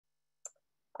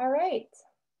All right.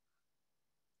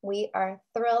 We are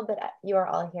thrilled that you are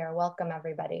all here. Welcome,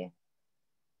 everybody.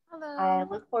 Hello. I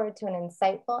look forward to an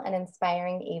insightful and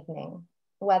inspiring evening.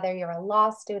 Whether you're a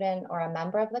law student or a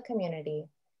member of the community,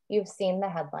 you've seen the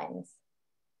headlines.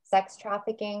 Sex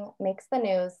trafficking makes the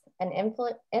news and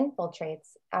infiltrates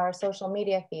our social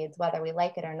media feeds, whether we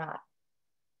like it or not.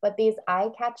 But these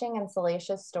eye-catching and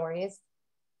salacious stories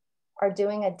are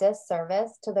doing a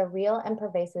disservice to the real and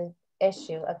pervasive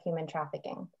issue of human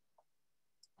trafficking.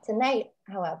 Tonight,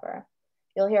 however,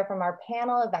 you'll hear from our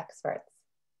panel of experts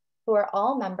who are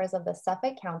all members of the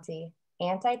Suffolk County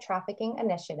Anti-Trafficking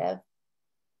Initiative,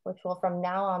 which will from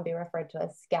now on be referred to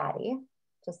as SCATI,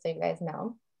 just so you guys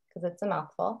know, because it's a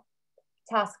mouthful,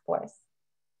 task force.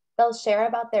 They'll share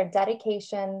about their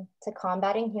dedication to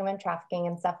combating human trafficking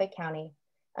in Suffolk County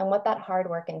and what that hard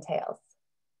work entails.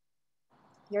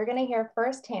 You're going to hear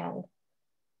firsthand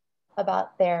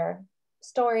about their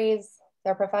stories,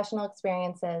 their professional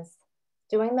experiences,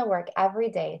 doing the work every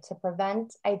day to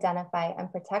prevent, identify,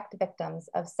 and protect victims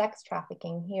of sex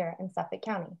trafficking here in Suffolk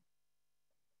County.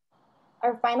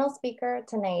 Our final speaker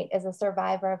tonight is a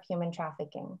survivor of human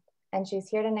trafficking, and she's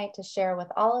here tonight to share with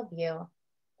all of you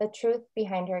the truth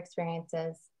behind her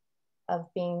experiences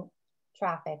of being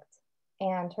trafficked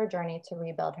and her journey to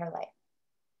rebuild her life.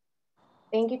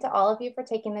 Thank you to all of you for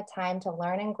taking the time to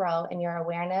learn and grow in your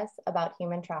awareness about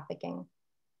human trafficking.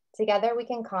 Together, we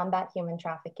can combat human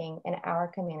trafficking in our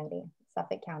community,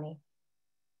 Suffolk County.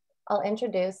 I'll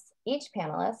introduce each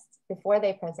panelist before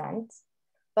they present,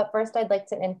 but first I'd like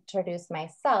to introduce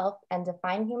myself and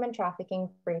define human trafficking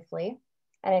briefly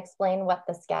and explain what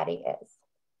the SCATI is.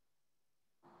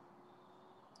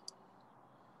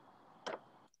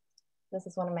 This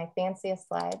is one of my fanciest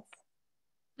slides.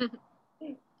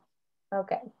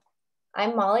 Okay,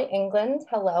 I'm Molly England.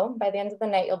 Hello. By the end of the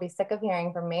night, you'll be sick of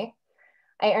hearing from me.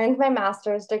 I earned my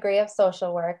master's degree of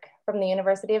social work from the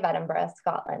University of Edinburgh,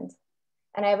 Scotland.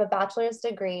 And I have a bachelor's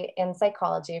degree in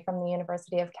psychology from the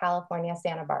University of California,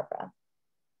 Santa Barbara.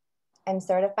 I'm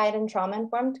certified in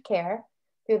trauma-informed care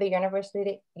through the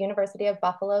University of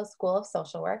Buffalo School of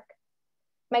Social Work.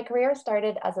 My career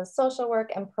started as a social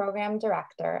work and program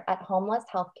director at Homeless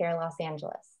Healthcare Los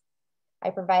Angeles. I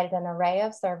provided an array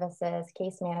of services,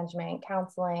 case management,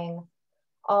 counseling,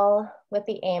 all with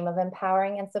the aim of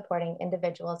empowering and supporting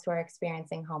individuals who are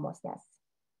experiencing homelessness.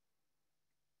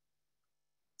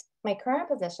 My current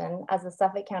position as the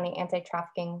Suffolk County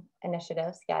Anti-Trafficking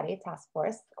Initiative, SCATI Task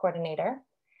Force Coordinator,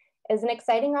 is an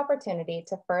exciting opportunity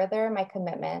to further my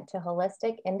commitment to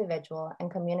holistic individual and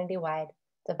community-wide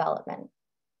development.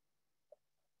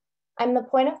 I'm the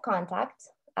point of contact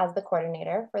as the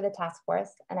coordinator for the task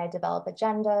force, and I develop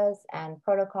agendas and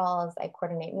protocols. I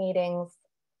coordinate meetings.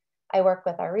 I work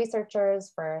with our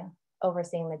researchers for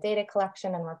overseeing the data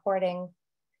collection and reporting.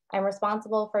 I'm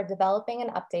responsible for developing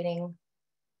and updating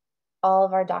all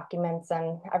of our documents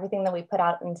and everything that we put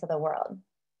out into the world.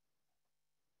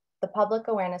 The public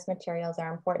awareness materials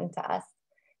are important to us.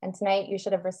 And tonight you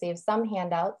should have received some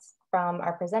handouts from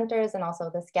our presenters and also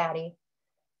the SCATI.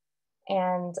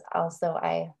 And also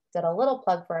I did a little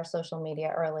plug for our social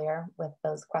media earlier with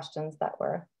those questions that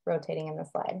were rotating in the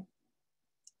slide.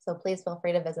 So please feel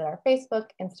free to visit our Facebook,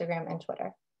 Instagram, and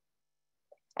Twitter.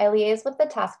 I liaise with the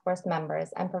task force members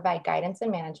and provide guidance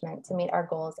and management to meet our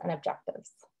goals and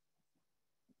objectives.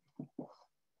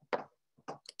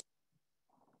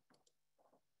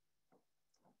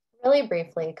 Really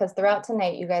briefly, because throughout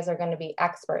tonight, you guys are going to be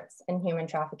experts in human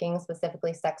trafficking,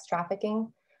 specifically sex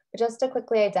trafficking. But just to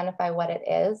quickly identify what it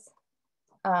is,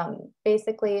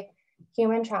 basically,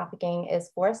 human trafficking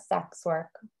is forced sex work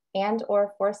and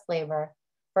or forced labor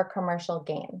for commercial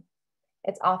gain.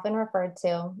 It's often referred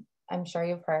to, I'm sure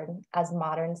you've heard, as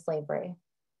modern slavery.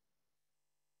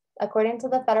 According to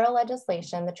the federal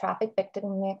legislation, the Traffic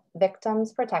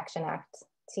Victims Protection Act,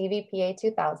 TVPA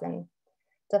 2000,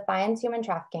 defines human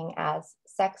trafficking as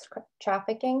sex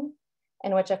trafficking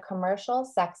in which a commercial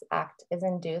sex act is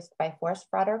induced by force,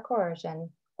 fraud, or coercion,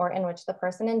 or in which the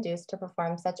person induced to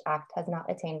perform such act has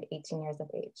not attained 18 years of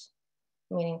age,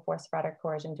 meaning force, fraud, or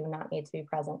coercion do not need to be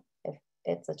present if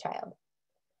it's a child.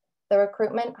 The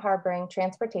recruitment, harboring,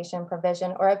 transportation,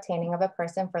 provision, or obtaining of a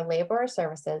person for labor or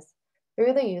services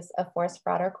through the use of force,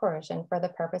 fraud, or coercion for the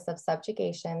purpose of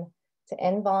subjugation to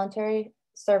involuntary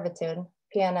servitude,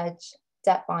 peonage,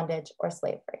 debt bondage, or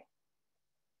slavery.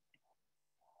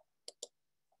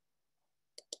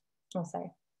 Oh, sorry.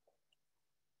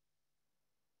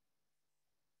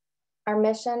 Our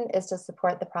mission is to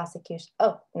support the prosecution.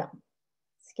 Oh, no,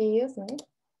 excuse me.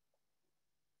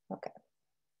 Okay.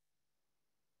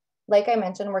 Like I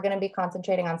mentioned, we're going to be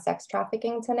concentrating on sex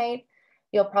trafficking tonight.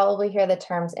 You'll probably hear the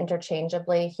terms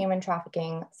interchangeably, human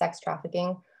trafficking, sex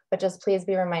trafficking, but just please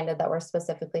be reminded that we're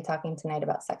specifically talking tonight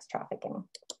about sex trafficking.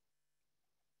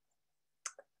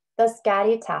 The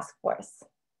SCATI task force.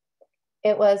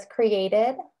 It was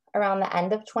created around the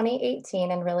end of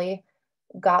 2018 and really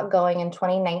got going in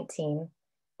 2019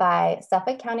 by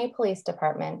Suffolk County Police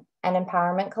Department and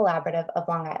Empowerment Collaborative of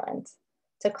Long Island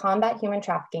to combat human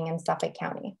trafficking in Suffolk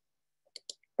County.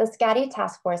 The SCATI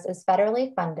task force is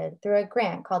federally funded through a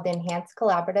grant called the Enhanced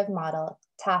Collaborative Model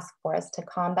Task Force to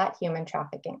Combat Human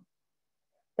Trafficking.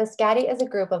 The SCATI is a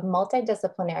group of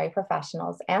multidisciplinary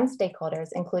professionals and stakeholders,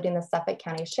 including the Suffolk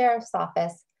County Sheriff's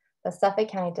Office, the Suffolk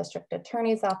County District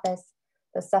Attorney's Office,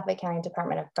 the Suffolk County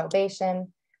Department of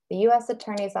Probation, the U.S.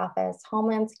 Attorney's Office,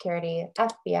 Homeland Security,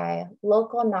 FBI,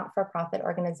 local not-for-profit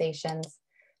organizations,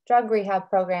 drug rehab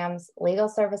programs, legal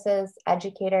services,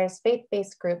 educators,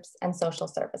 faith-based groups, and social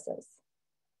services.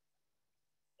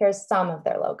 Here's some of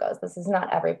their logos. This is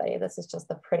not everybody. This is just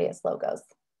the prettiest logos.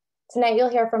 Tonight, you'll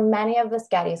hear from many of the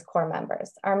SCATI's core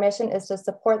members. Our mission is to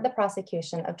support the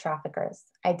prosecution of traffickers,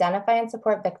 identify and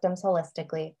support victims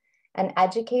holistically, and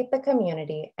educate the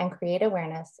community and create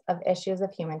awareness of issues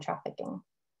of human trafficking.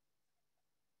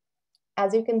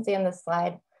 As you can see in this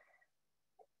slide,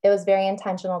 it was very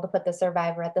intentional to put the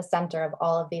survivor at the center of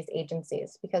all of these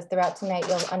agencies, because throughout tonight,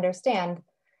 you'll understand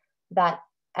that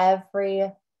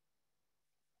every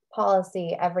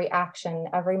policy, every action,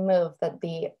 every move that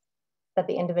the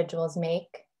individuals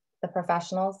make, the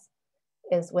professionals,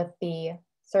 is with the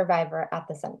survivor at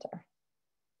the center.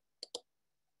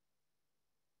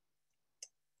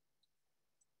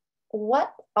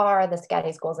 What are the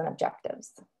SCATI's goals and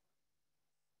objectives?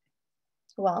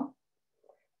 Well,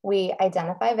 we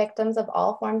identify victims of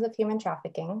all forms of human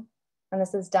trafficking, and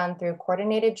this is done through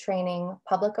coordinated training,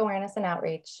 public awareness and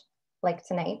outreach, like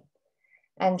tonight,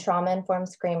 and trauma-informed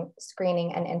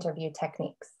screening and interview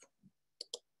techniques.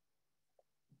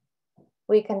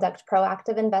 We conduct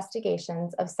proactive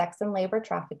investigations of sex and labor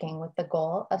trafficking with the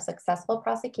goal of successful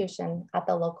prosecution at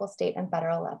the local, state, and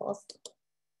federal levels.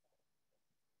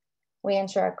 We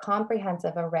ensure a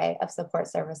comprehensive array of support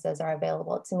services are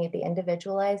available to meet the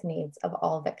individualized needs of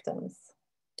all victims.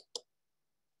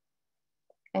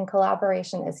 And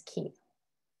collaboration is key.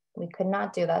 We could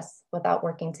not do this without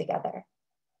working together.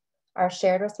 Our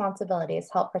shared responsibilities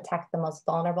help protect the most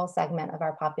vulnerable segment of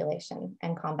our population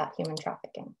and combat human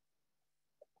trafficking.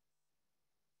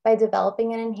 By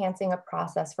developing and enhancing a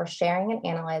process for sharing and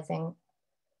analyzing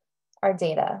our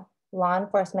data, law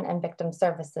enforcement and victim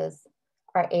services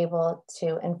are able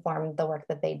to inform the work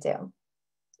that they do.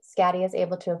 SCATI is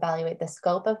able to evaluate the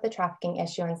scope of the trafficking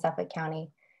issue in Suffolk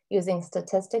County using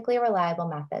statistically reliable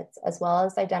methods, as well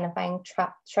as identifying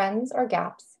trends or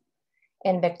gaps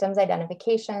in victims'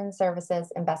 identification,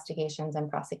 services, investigations, and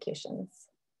prosecutions.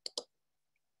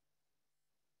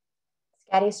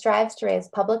 SCATI strives to raise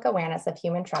public awareness of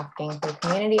human trafficking through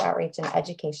community outreach and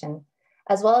education,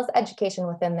 as well as education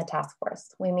within the task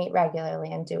force. We meet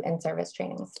regularly and do in-service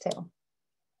trainings too.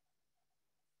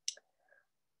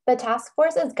 The task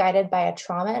force is guided by a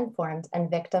trauma-informed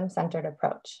and victim-centered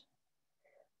approach.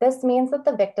 This means that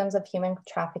the victims of human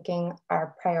trafficking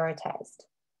are prioritized.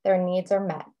 Their needs are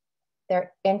met.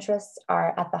 Their interests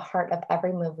are at the heart of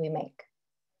every move we make,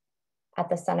 at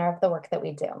the center of the work that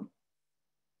we do.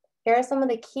 Here are some of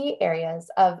the key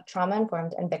areas of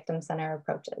trauma-informed and victim-centered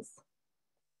approaches.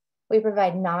 We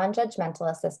provide non-judgmental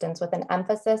assistance with an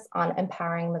emphasis on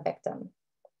empowering the victim.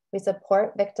 We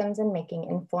support victims in making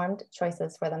informed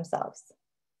choices for themselves.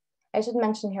 I should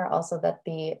mention here also that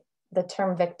the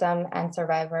term victim and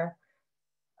survivor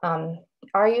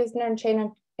are used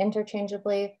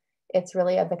interchangeably. It's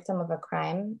really a victim of a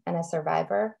crime and a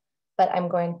survivor, but I'm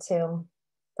going to,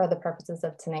 for the purposes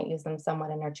of tonight, use them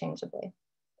somewhat interchangeably.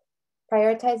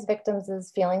 Prioritize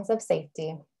victims' feelings of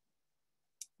safety.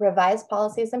 Revise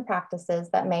policies and practices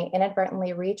that may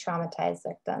inadvertently re-traumatize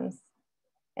victims.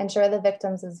 Ensure the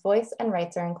victims' voice and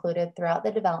rights are included throughout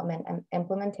the development and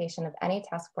implementation of any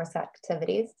task force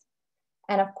activities.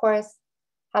 And of course,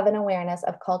 have an awareness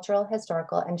of cultural,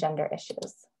 historical, and gender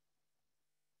issues.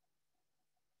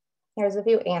 Here's a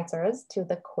few answers to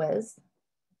the quiz,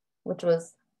 which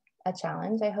was a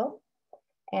challenge, I hope,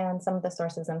 and some of the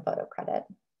sources and photo credit.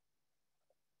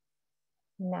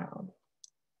 Now,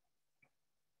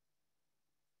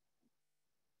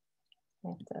 I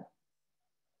have to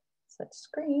switch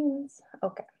screens.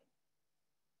 Okay.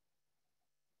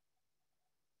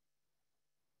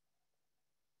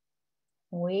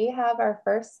 We have our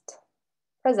first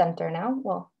presenter now,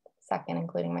 well, second,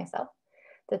 including myself,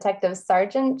 Detective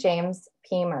Sergeant James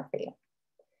P. Murphy.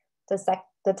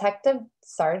 Detective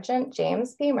Sergeant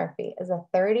James P. Murphy is a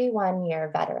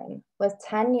 31-year veteran with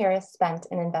 10 years spent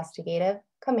in investigative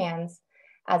commands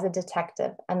as a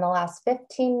detective and the last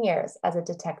 15 years as a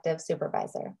detective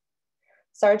supervisor.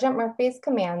 Sergeant Murphy's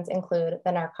commands include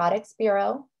the Narcotics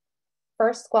Bureau,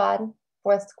 1st Squad,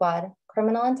 4th Squad,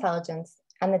 Criminal Intelligence,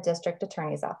 and the District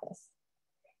Attorney's Office.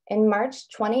 In March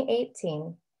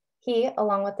 2018, he,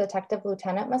 along with Detective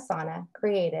Lieutenant Masana,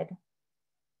 created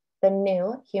the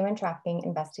new Human Trafficking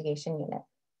Investigation Unit.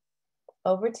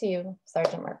 Over to you,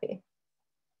 Sergeant Murphy.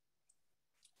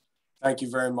 Thank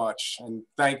you very much. And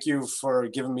thank you for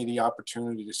giving me the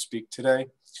opportunity to speak today.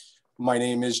 My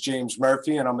name is James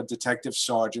Murphy, and I'm a detective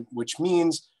sergeant, which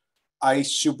means I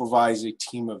supervise a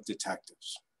team of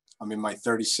detectives. I'm in my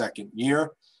 32nd year,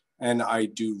 and I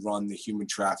do run the Human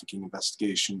Trafficking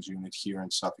Investigations Unit here in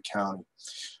Suffolk County.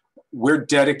 We're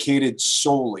dedicated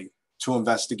solely to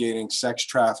investigating sex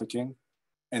trafficking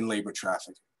and labor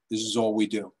trafficking. This is all we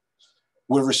do.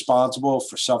 We're responsible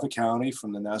for Suffolk County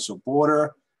from the Nassau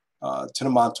border to the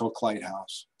Montauk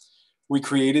Lighthouse. We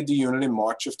created the unit in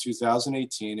March of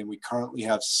 2018, and we currently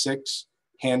have 6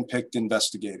 hand-picked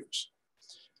investigators.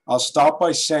 I'll start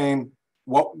by saying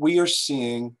what we are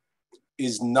seeing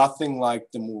is nothing like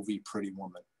the movie Pretty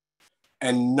Woman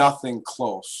and nothing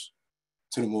close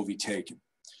to the movie Taken.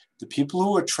 The people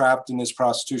who are trapped in this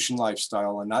prostitution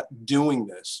lifestyle are not doing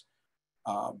this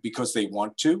because they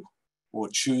want to or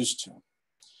choose to.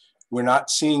 We're not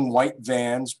seeing white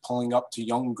vans pulling up to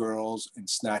young girls and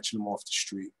snatching them off the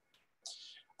street.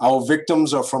 Our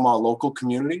victims are from our local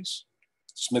communities: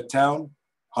 Smithtown,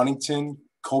 Huntington,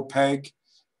 Copeg,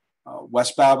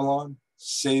 West Babylon,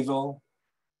 Sayville,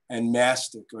 and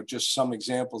Mastic are just some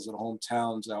examples of the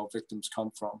hometowns our victims come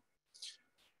from.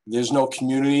 There's no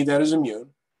community that is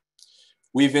immune.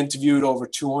 We've interviewed over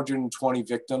 220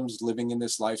 victims living in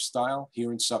this lifestyle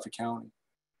here in Suffolk County.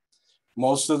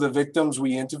 Most of the victims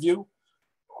we interview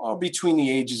are between the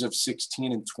ages of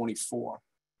 16 and 24.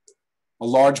 A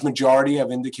large majority have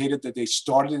indicated that they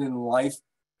started in life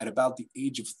at about the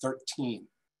age of 13.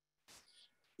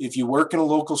 If you work in a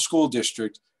local school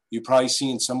district, you've probably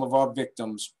seen some of our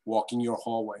victims walking your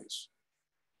hallways.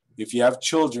 If you have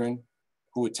children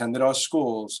who attended our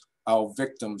schools, our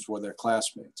victims were their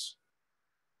classmates.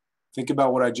 Think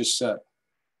about what I just said.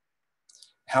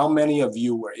 How many of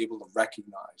you were able to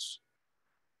recognize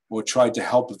or tried to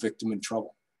help a victim in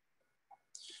trouble?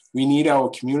 We need our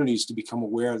communities to become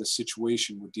aware of the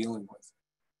situation we're dealing with.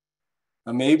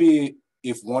 Now, maybe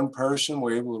if one person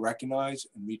were able to recognize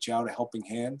and reach out a helping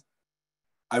hand,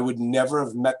 I would never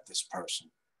have met this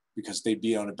person because they'd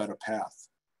be on a better path.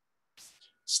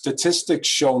 Statistics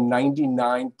show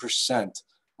 99%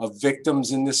 of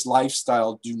victims in this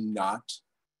lifestyle do not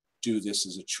do this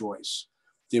as a choice.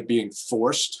 They're being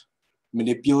forced,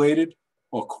 manipulated,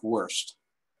 or coerced.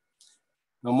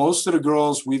 Now, most of the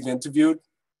girls we've interviewed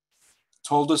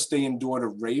told us they endured a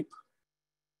rape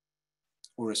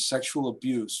or a sexual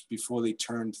abuse before they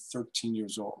turned 13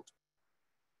 years old.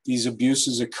 These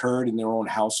abuses occurred in their own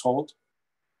household,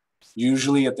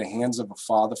 usually at the hands of a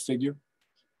father figure,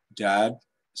 dad,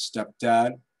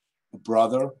 stepdad, a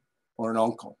brother, or an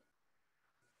uncle.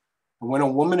 And when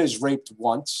a woman is raped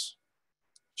once,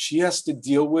 she has to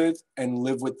deal with and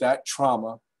live with that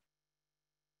trauma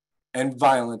and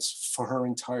violence for her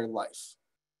entire life.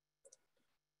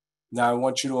 Now I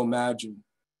want you to imagine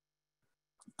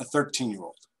a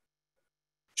 13-year-old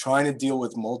trying to deal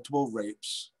with multiple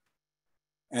rapes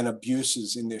and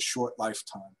abuses in their short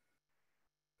lifetime.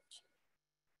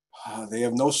 They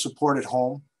have no support at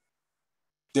home.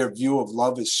 Their view of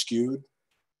love is skewed.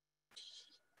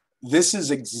 This is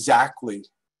exactly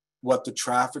what the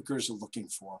traffickers are looking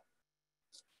for.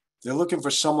 They're looking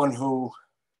for someone who,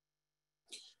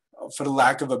 for the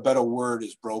lack of a better word,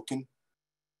 is broken,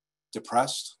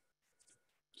 depressed.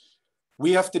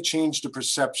 We have to change the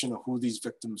perception of who these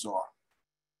victims are.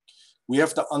 We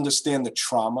have to understand the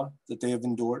trauma that they have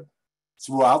endured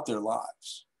throughout their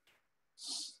lives.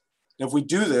 If we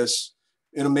do this,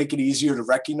 it'll make it easier to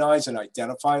recognize and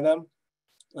identify them,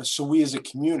 so we as a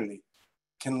community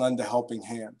can lend a helping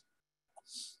hand.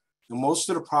 And most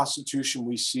of the prostitution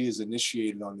we see is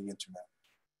initiated on the internet.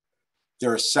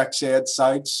 There are sex ad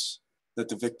sites that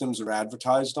the victims are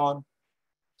advertised on.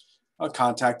 A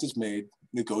contact is made,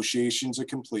 negotiations are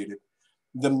completed.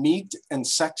 The meet and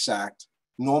sex act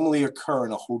normally occur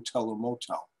in a hotel or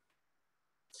motel.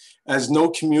 As no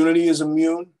community is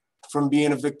immune from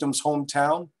being a victim's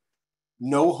hometown,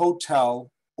 no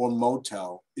hotel or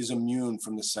motel is immune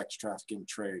from the sex trafficking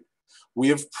trade. We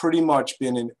have pretty much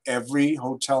been in every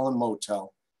hotel and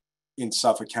motel in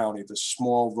Suffolk County, the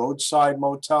small roadside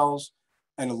motels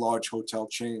and large hotel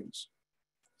chains.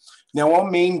 Now, our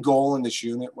main goal in this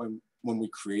unit when we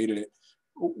created it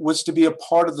was to be a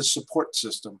part of the support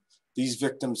system these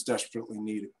victims desperately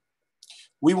needed.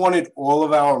 We wanted all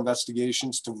of our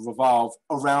investigations to revolve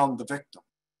around the victim,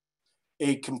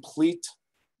 a complete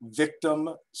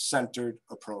victim-centered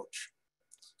approach.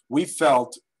 We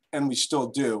felt, and we still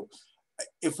do,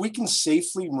 if we can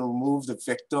safely remove the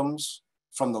victims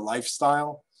from the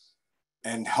lifestyle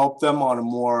and help them on a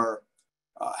more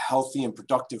healthy and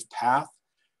productive path,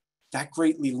 that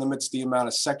greatly limits the amount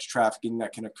of sex trafficking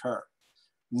that can occur.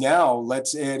 Now,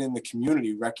 let's add in the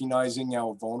community, recognizing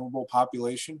our vulnerable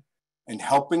population and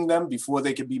helping them before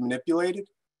they can be manipulated,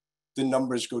 the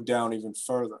numbers go down even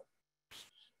further.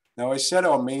 Now, I said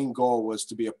our main goal was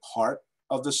to be a part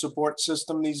of the support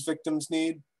system these victims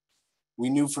need. We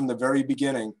knew from the very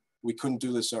beginning we couldn't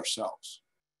do this ourselves.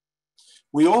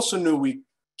 We also knew we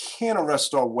can't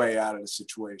arrest our way out of the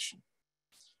situation.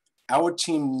 Our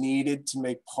team needed to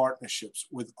make partnerships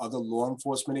with other law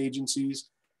enforcement agencies,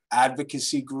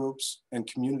 advocacy groups, and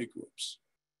community groups.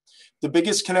 The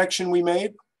biggest connection we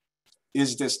made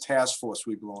is this task force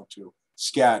we belong to,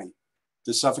 SCATI,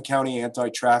 the Suffolk County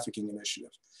Anti-Trafficking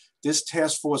Initiative. This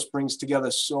task force brings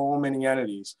together so many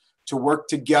entities to work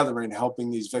together in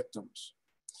helping these victims.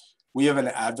 We have an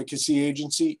advocacy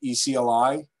agency,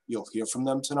 ECLI. You'll hear from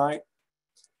them tonight.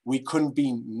 We couldn't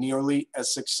be nearly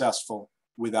as successful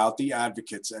without the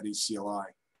advocates at ECLI.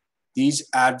 These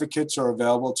advocates are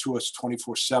available to us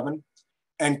 24/7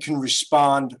 and can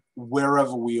respond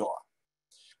wherever we are.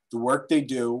 The work they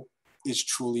do is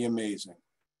truly amazing.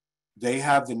 They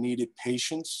have the needed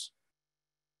patience,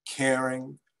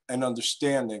 caring, and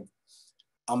understanding.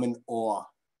 I'm in awe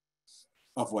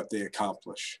of what they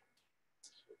accomplish.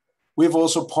 We've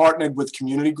also partnered with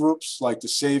community groups like the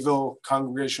Sayville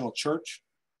Congregational Church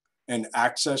and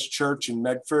Access Church in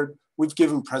Medford. We've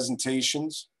given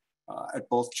presentations at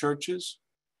both churches,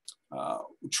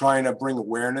 trying to bring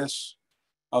awareness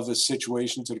of the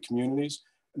situation to the communities.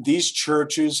 These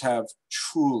churches have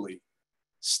truly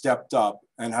stepped up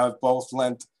and have both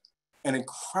lent an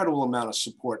incredible amount of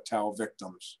support to our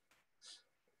victims.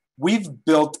 We've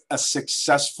built a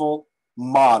successful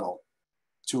model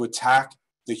to attack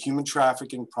the human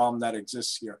trafficking problem that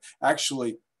exists here,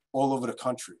 actually all over the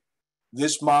country.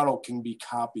 This model can be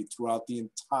copied throughout the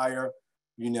entire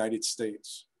United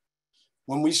States.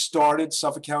 When we started,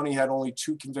 Suffolk County had only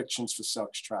 2 convictions for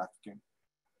sex trafficking.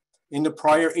 In the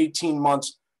prior 18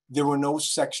 months, there were no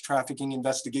sex trafficking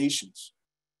investigations.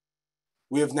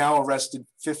 We have now arrested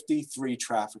 53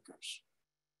 traffickers.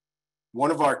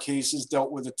 One of our cases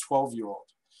dealt with a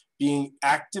 12-year-old being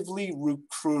actively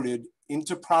recruited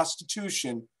into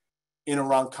prostitution in a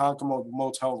Ronkonkoma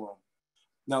motel room.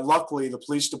 Now, luckily, the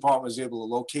police department was able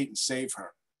to locate and save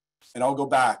her. And I'll go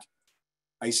back.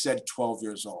 I said 12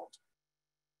 years old.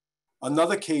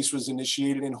 Another case was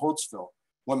initiated in Holtzville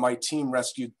when my team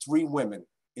rescued 3 women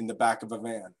in the back of a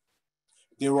van.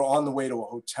 They were on the way to a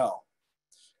hotel.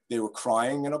 They were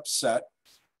crying and upset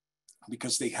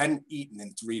because they hadn't eaten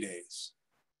in 3 days.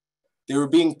 They were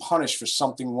being punished for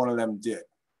something one of them did.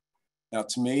 Now,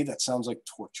 to me, that sounds like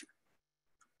torture,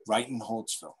 right in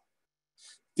Holtzville.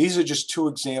 These are just 2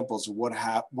 examples of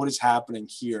what is happening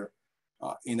here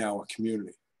in our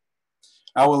community.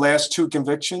 Our last 2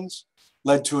 convictions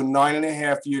led to a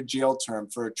 9.5-year jail term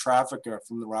for a trafficker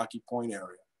from the Rocky Point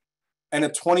area and a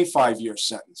 25-year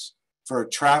sentence for a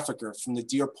trafficker from the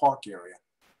Deer Park area.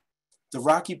 The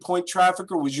Rocky Point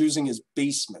trafficker was using his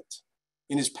basement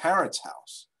in his parents'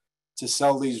 house to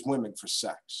sell these women for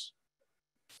sex.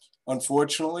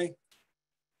 Unfortunately,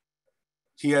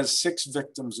 he has 6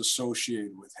 victims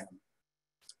associated with him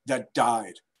that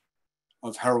died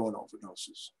of heroin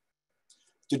overdoses.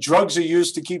 The drugs are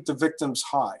used to keep the victims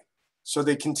high, so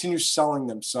they continue selling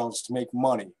themselves to make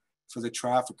money for the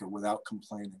trafficker without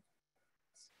complaining.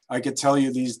 I could tell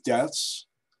you these deaths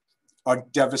are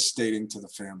devastating to the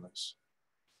families.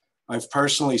 I've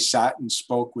personally sat and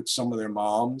spoke with some of their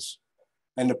moms,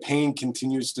 and the pain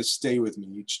continues to stay with me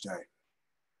each day.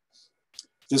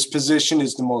 This position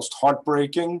is the most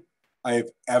heartbreaking I have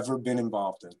ever been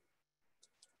involved in,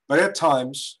 but at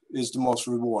times is the most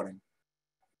rewarding.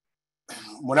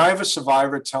 When I have a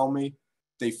survivor tell me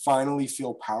they finally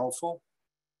feel powerful,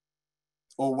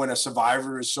 or when a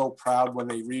survivor is so proud when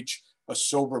they reach a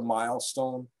sober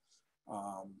milestone,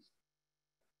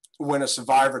 when a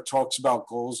survivor talks about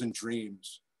goals and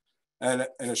dreams, and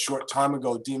a short time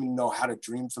ago didn't even know how to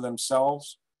dream for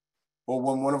themselves, or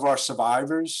when one of our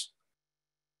survivors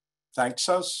thanks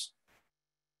us,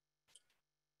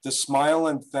 the smile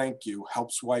and thank you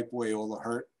helps wipe away all the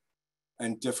hurt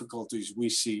and difficulties we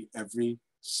see every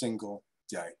single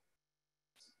day.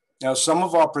 Now, some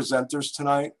of our presenters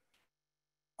tonight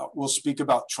will speak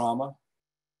about trauma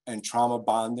and trauma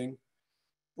bonding,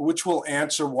 which will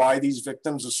answer why these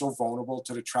victims are so vulnerable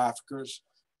to the traffickers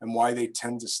and why they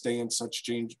tend to stay in such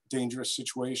dangerous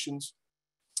situations.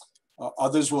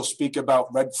 Others will speak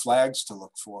about red flags to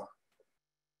look for.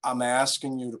 I'm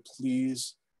asking you to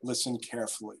please listen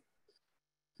carefully,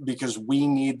 because we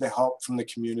need the help from the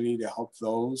community to help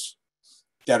those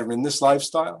that are in this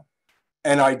lifestyle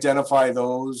and identify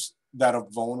those that are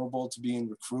vulnerable to being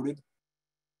recruited.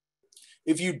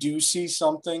 If you do see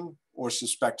something or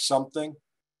suspect something,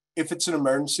 if it's an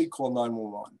emergency, call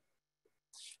 911.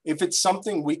 If it's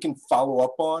something we can follow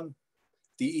up on,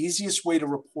 the easiest way to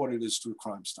report it is through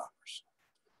Crime Stoppers,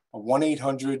 a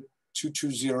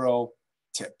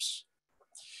 1-800-220-TIPS.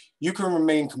 You can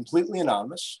remain completely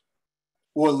anonymous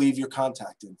or leave your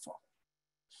contact info.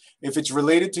 If it's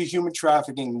related to human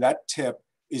trafficking, that tip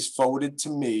is forwarded to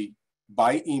me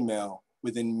by email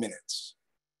within minutes.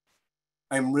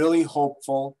 I'm really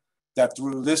hopeful that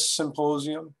through this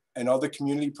symposium and other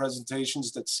community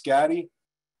presentations that SCATI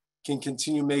can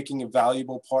continue making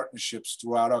valuable partnerships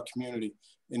throughout our community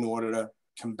in order to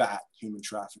combat human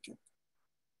trafficking.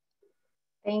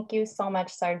 Thank you so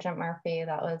much, Sergeant Murphy.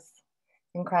 That was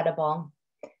incredible.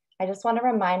 I just want to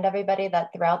remind everybody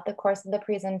that throughout the course of the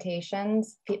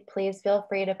presentations, please feel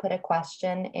free to put a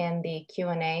question in the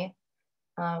Q&A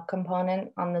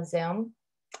component on the Zoom.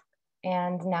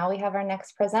 And now we have our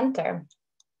next presenter.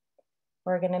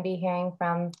 We're going to be hearing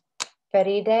from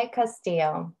Feride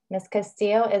Castillo. Ms.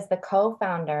 Castillo is the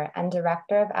co-founder and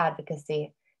director of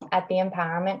advocacy at the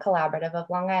Empowerment Collaborative of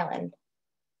Long Island.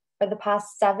 For the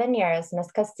past 7 years,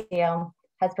 Ms. Castillo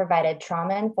has provided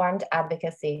trauma-informed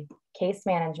advocacy, case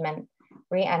management,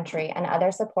 re-entry, and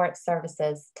other support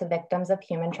services to victims of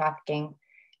human trafficking,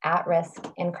 at-risk,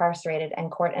 incarcerated,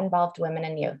 and court-involved women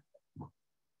and youth.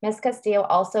 Ms. Castillo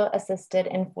also assisted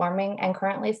in forming and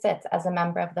currently sits as a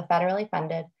member of the federally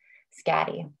funded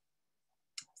SCATI.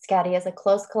 SCATI is a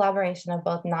close collaboration of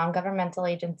both non-governmental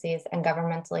agencies and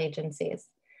governmental agencies,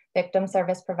 victim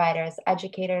service providers,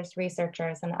 educators,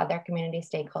 researchers, and other community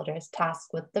stakeholders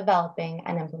tasked with developing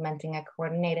and implementing a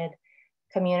coordinated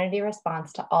community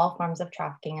response to all forms of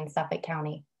trafficking in Suffolk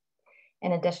County,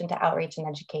 in addition to outreach and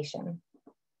education.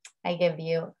 I give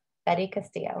you Betty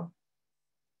Castillo.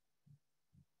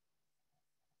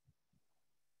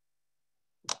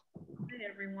 Hi,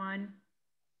 everyone.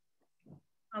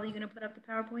 Are you going to put up the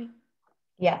PowerPoint?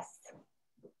 Yes.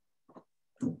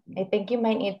 I think you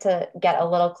might need to get a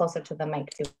little closer to the mic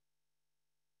too.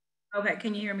 Okay,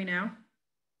 can you hear me now?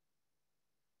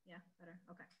 Yeah, better,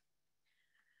 okay.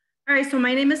 All right, so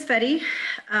my name is Fedi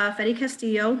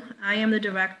Castillo. I am the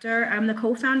director, I'm the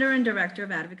co-founder and director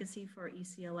of advocacy for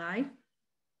ECLI.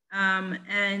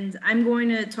 And I'm going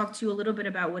to talk to you a little bit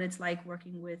about what it's like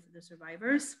working with the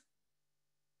survivors.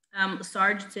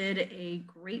 Sarge did a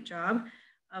great job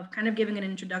of kind of giving an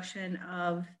introduction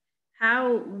of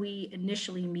how we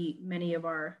initially meet many of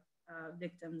our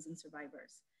victims and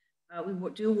survivors. We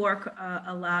do work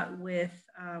a lot with,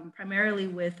 primarily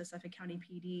with the Suffolk County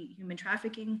PD Human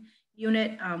Trafficking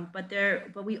Unit, but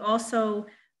we also,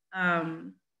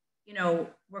 you know,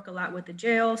 work a lot with the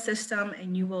jail system,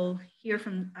 and you will hear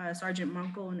from Sergeant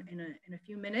Munkle in a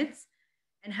few minutes,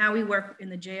 and how we work in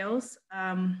the jails,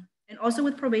 and also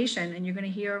with probation, and you're going to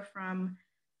hear from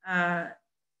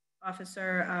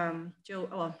Officer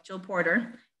Jill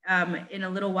Porter in a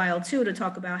little while too, to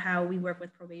talk about how we work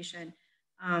with probation.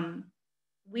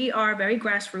 We are very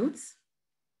grassroots,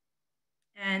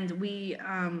 and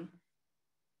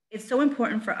it's so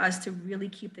important for us to really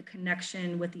keep the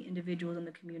connection with the individuals in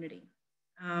the community.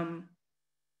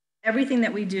 Everything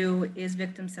that we do is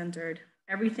victim-centered.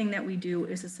 Everything that we do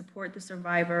is to support the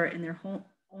survivor in their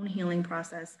own healing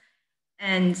process.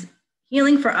 And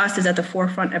healing for us is at the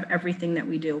forefront of everything that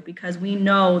we do, because we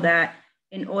know that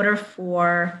in order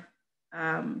for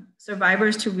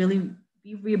survivors to really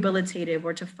be rehabilitated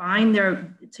or to find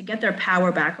to get their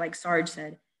power back, like Sarge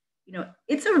said, you know,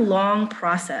 it's a long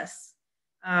process.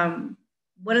 One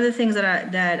of the things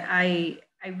that I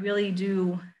really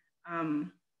do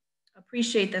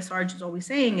appreciate that Sarge is always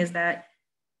saying is that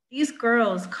these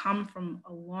girls come from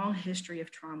a long history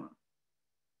of trauma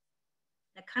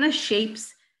that kind of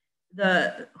shapes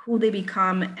who they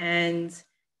become and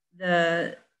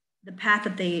the path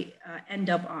that they end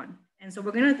up on. And so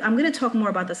I'm gonna talk more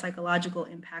about the psychological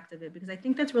impact of it, because I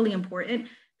think that's really important.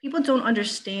 People don't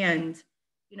understand,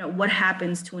 you know, what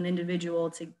happens to an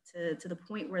individual to the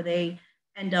point where they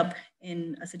end up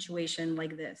in a situation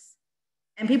like this.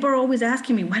 And people are always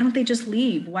asking me, why don't they just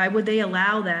leave? Why would they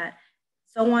allow that?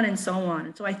 so on and so on.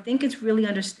 And so I think it's really,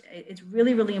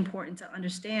 really important to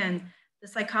understand the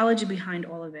psychology behind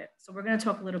all of it. So we're going to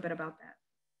talk a little bit about that.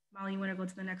 Molly, you want to go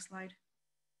to the next slide?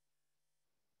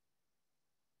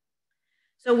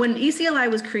 So when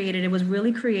ECLI was created, it was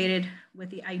really created with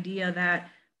the idea that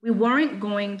we weren't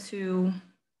going to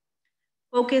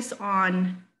focus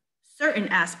on certain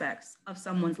aspects of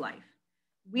someone's life.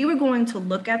 We were going to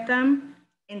look at them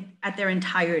at their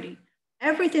entirety,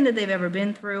 everything that they've ever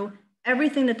been through,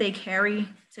 everything that they carry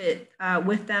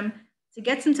with them to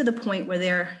get them to the point where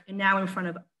they're now in front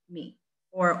of me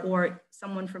or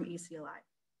someone from ECLI.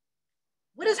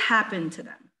 What has happened to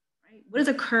them, right? What has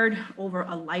occurred over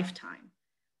a lifetime?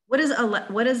 What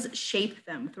has shaped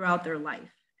them throughout their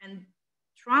life? And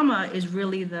trauma is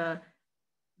really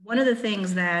one of the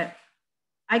things that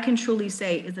I can truly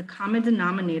say is a common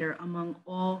denominator among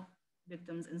all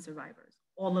victims and survivors,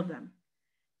 all of them.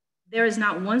 There is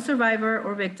not one survivor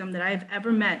or victim that I've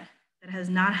ever met that has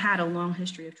not had a long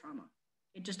history of trauma.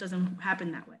 It just doesn't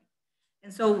happen that way.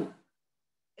 And so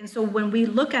when we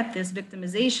look at this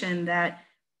victimization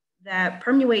that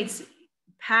permeates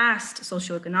past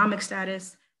socioeconomic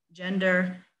status,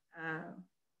 gender,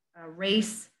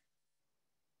 race,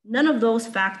 none of those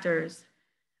factors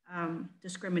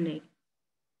discriminate.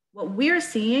 What we're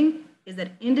seeing is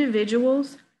that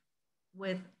individuals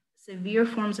with severe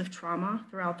forms of trauma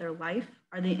throughout their life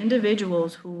are the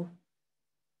individuals who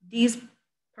these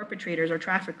perpetrators or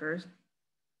traffickers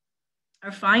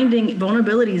are finding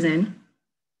vulnerabilities in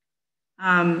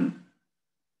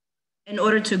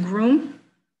order to groom,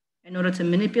 in order to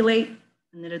manipulate,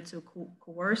 in order to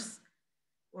coerce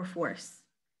or force.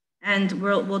 And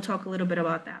we'll talk a little bit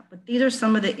about that. But these are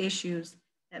some of the issues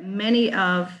that many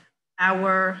of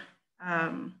our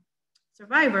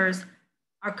survivors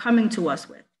are coming to us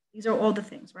with. These are all the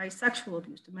things, right? Sexual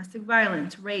abuse, domestic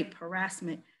violence, rape,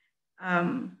 harassment,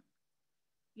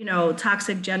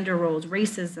 toxic gender roles,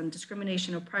 racism,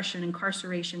 discrimination, oppression,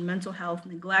 incarceration, mental health,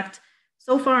 neglect,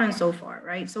 so far and so far,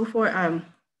 right? So far and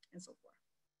so forth.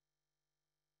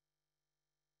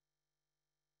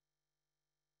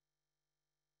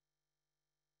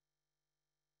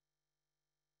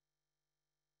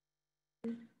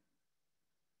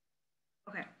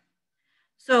 Okay,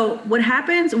 so what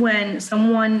happens when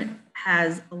someone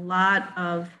has a lot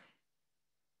of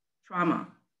trauma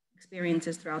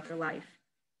experiences throughout their life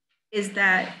is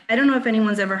that, I don't know if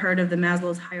anyone's ever heard of the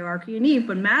Maslow's hierarchy of need,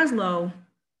 but Maslow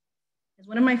is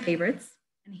one of my favorites.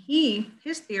 And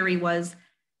his theory was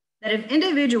that if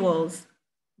individuals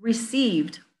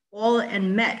received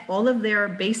and met all of their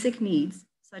basic needs,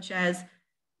 such as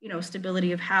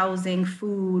stability of housing,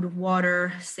 food,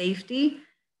 water, safety,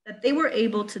 that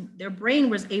their brain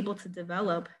was able to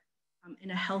develop in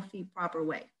a healthy, proper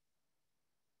way.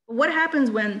 But what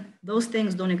happens when those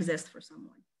things don't exist for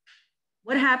someone?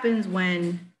 What happens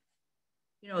when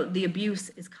the abuse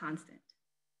is constant,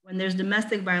 when there's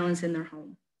domestic violence in their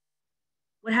home?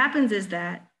 What happens is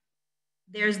that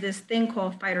there's this thing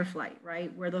called fight or flight,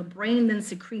 right? Where the brain then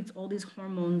secretes all these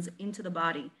hormones into the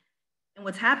body. And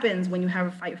what happens when you have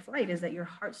a fight or flight is that your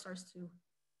heart starts to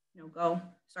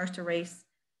starts to race.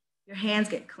 Your hands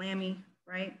get clammy,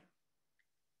 right?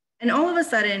 And all of a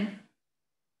sudden,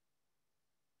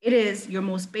 it is your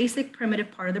most basic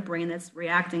primitive part of the brain that's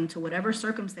reacting to whatever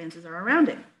circumstances are around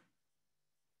it.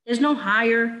 There's no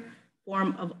higher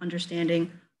form of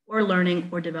understanding or learning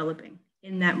or developing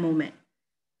in that moment.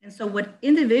 And so with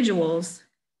individuals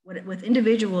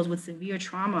with severe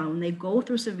trauma, when they go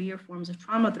through severe forms of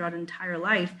trauma throughout an entire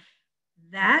life,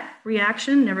 that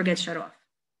reaction never gets shut off.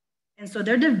 And so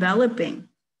they're developing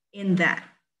in that.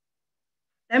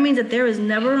 That means that there is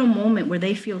never a moment where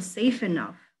they feel safe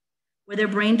enough, where their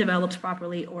brain develops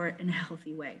properly or in a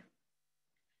healthy way.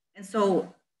 And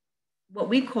so what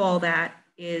we call that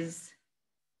is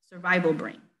survival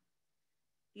brain.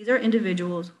 These are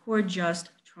individuals who are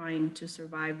just trying to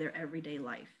survive their everyday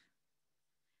life.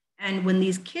 And when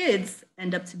these kids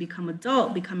end up to becoming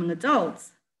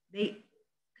adults, they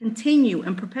continue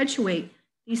and perpetuate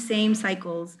these same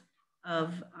cycles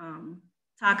of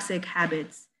toxic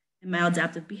habits and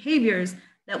maladaptive behaviors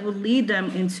that will lead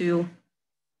them into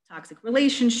toxic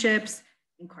relationships,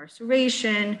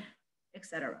 incarceration,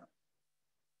 etc.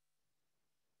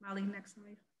 Molly, next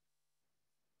slide.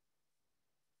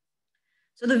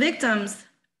 So the victims,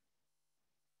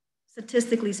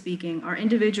 statistically speaking, are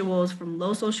individuals from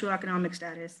low socioeconomic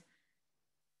status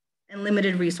and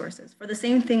limited resources for the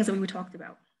same things that we talked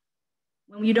about.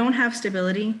 When you don't have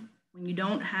stability, when you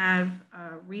don't have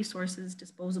resources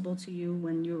disposable to you,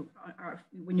 when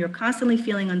you're constantly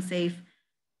feeling unsafe,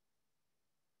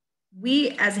 we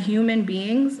as human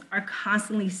beings are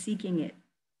constantly seeking it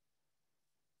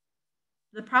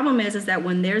The problem is that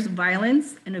when there's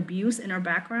violence and abuse in our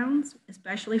backgrounds,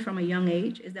 especially from a young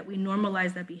age, is that we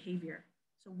normalize that behavior.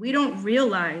 So we don't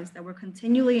realize that we're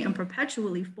continually and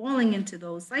perpetually falling into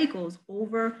those cycles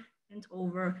over and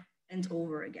over and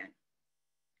over again.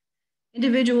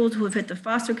 Individuals who have hit the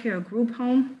foster care or group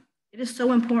home, it is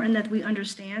so important that we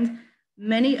understand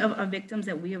many of our victims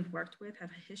that we have worked with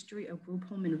have a history of group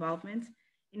home involvement.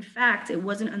 In fact, it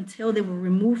wasn't until they were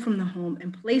removed from the home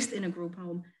and placed in a group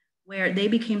home where they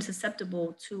became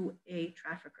susceptible to a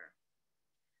trafficker.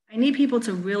 I need people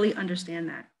to really understand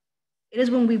that. It is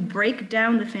when we break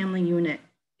down the family unit,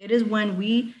 it is when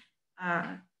we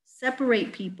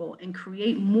separate people and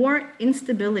create more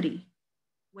instability,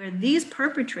 where these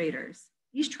perpetrators,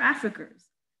 these traffickers,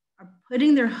 are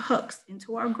putting their hooks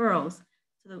into our girls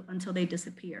until they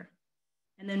disappear.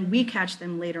 And then we catch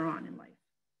them later on in life.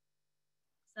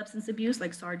 Substance abuse,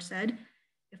 like Sarge said,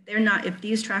 if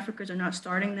these traffickers are not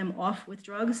starting them off with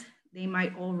drugs, they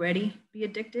might already be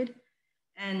addicted.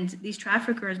 And these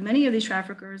traffickers, many of these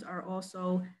traffickers are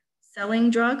also selling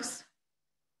drugs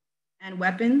and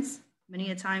weapons.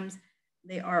 Many a times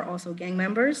they are also gang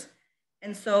members.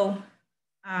 And so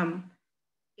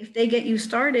if they get you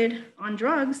started on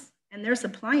drugs and they're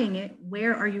supplying it,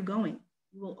 where are you going?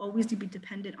 You will always be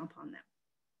dependent upon them.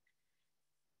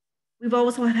 We've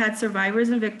also had survivors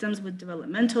and victims with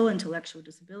developmental, intellectual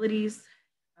disabilities.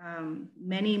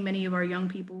 Many of our young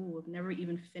people who have never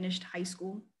even finished high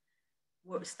school,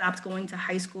 stopped going to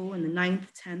high school in the 9th,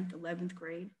 10th, 11th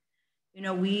grade. You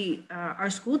know,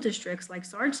 our school districts, like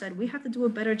Sarge said, we have to do a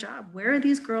better job. Where are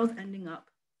these girls ending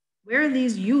up? Where are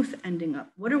these youth ending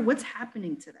up? What's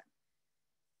happening to them?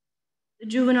 The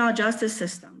juvenile justice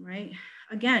system, right?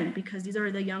 Again, because these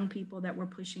are the young people that we're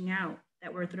pushing out,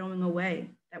 that we're throwing away,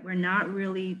 that we're not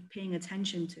really paying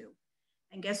attention to.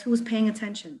 And guess who's paying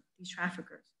attention? These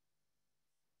traffickers.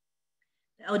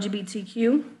 The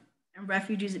LGBTQ and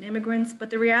refugees and immigrants, but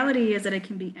the reality is that it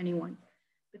can be anyone.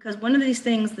 Because one of these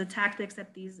things, the tactics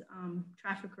that these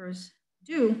traffickers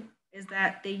do is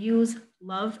that they use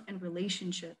love and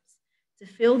relationships to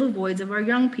fill the voids of our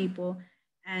young people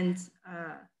and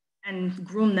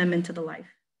groom them into the life.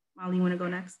 Molly, you wanna go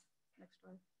next?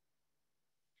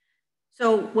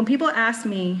 So when people ask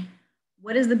me,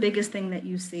 what is the biggest thing that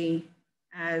you see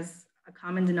as a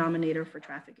common denominator for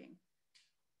trafficking?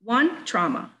 One,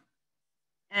 trauma.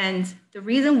 And the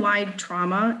reason why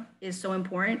trauma is so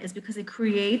important is because it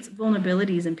creates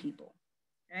vulnerabilities in people,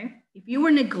 okay? If you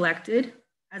were neglected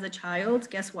as a child,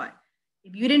 guess what?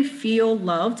 If you didn't feel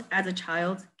loved as a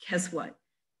child, guess what?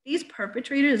 These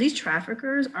perpetrators, these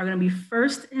traffickers are gonna be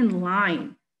first in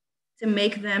line to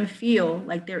make them feel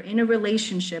like they're in a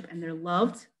relationship and they're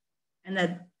loved and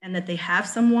that they have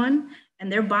someone,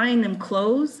 and they're buying them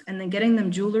clothes and then getting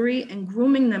them jewelry and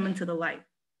grooming them into the life.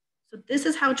 So this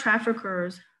is how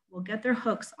traffickers will get their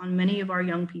hooks on many of our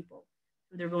young people,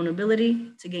 through their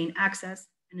vulnerability to gain access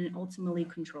and then ultimately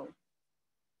control.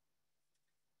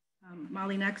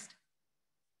 Molly, next.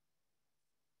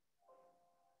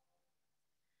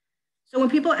 So when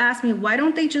people ask me, why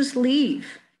don't they just leave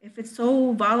if it's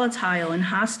so volatile and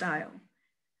hostile?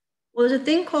 Well, there's a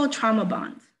thing called trauma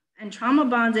bond, and trauma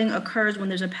bonding occurs when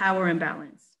there's a power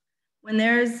imbalance. When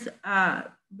there's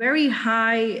very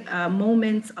high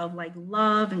moments of like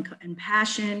love and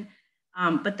passion,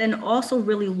 but then also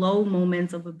really low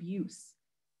moments of abuse.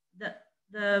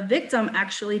 The victim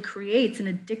actually creates an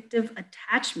addictive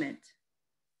attachment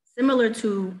similar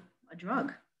to a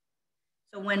drug.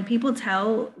 So when people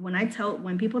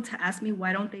ask me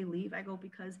why don't they leave, I go,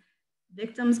 because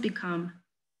victims become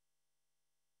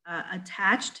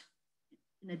attached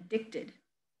and addicted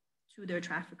to their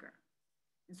trafficker.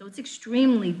 And so it's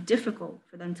extremely difficult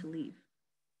for them to leave.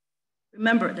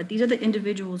 Remember that these are the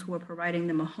individuals who are providing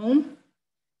them a home,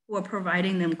 who are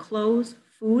providing them clothes,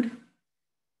 food,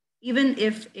 even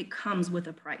if it comes with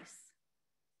a price.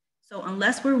 So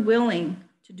unless we're willing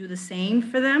to do the same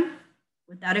for them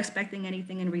without expecting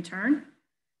anything in return,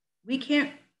 we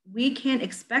can't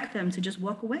expect them to just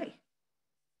walk away.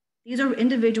 These are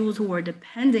individuals who are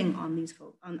depending on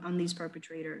these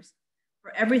perpetrators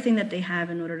for everything that they have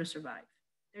in order to survive.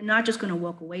 They're not just going to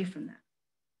walk away from that.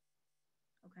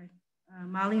 Okay,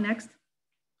 Molly, next.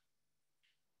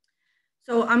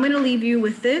 So I'm going to leave you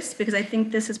with this because I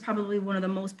think this is probably one of the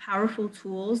most powerful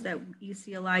tools that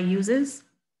ECLI uses: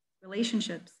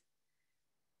 relationships.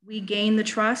 We gain the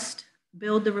trust,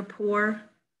 build the rapport,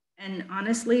 and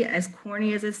honestly, as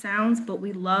corny as it sounds, but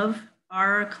we love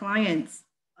our clients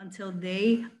until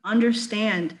they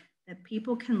understand that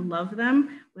people can love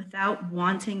them without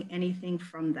wanting anything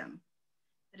from them.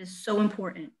 That is so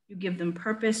important. You give them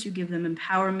purpose, you give them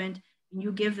empowerment, and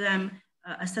you give them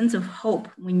a sense of hope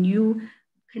when you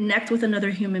connect with another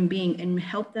human being and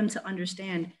help them to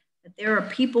understand that there are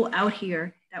people out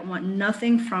here that want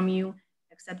nothing from you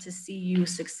except to see you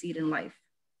succeed in life.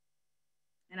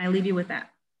 And I leave you with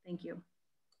that. Thank you.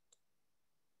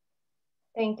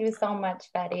 Thank you so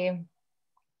much, Betty.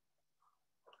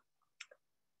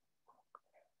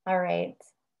 All right.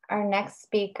 Our next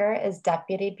speaker is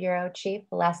Deputy Bureau Chief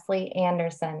Leslie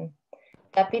Anderson.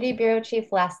 Deputy Bureau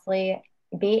Chief Leslie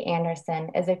B.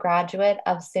 Anderson is a graduate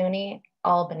of SUNY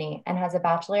Albany and has a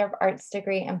Bachelor of Arts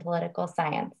degree in Political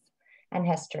Science and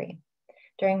History.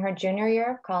 During her junior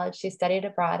year of college, she studied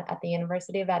abroad at the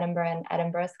University of Edinburgh in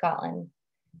Edinburgh, Scotland.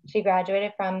 She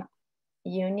graduated from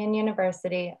Union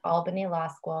University Albany Law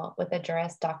School with a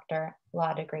Juris Doctor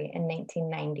law degree in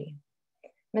 1990.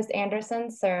 Ms.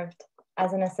 Anderson served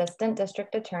as an assistant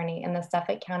district attorney in the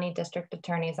Suffolk County District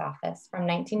Attorney's Office from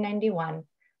 1991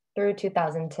 through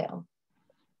 2002.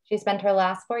 She spent her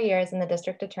last 4 years in the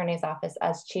District Attorney's Office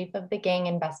as Chief of the Gang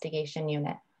Investigation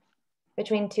Unit.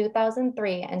 Between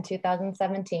 2003 and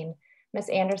 2017, Ms.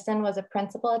 Anderson was a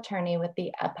principal attorney with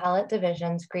the Appellate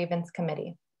Division's Grievance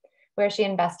Committee, where she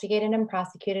investigated and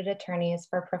prosecuted attorneys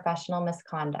for professional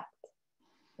misconduct.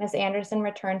 Ms. Anderson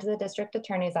returned to the District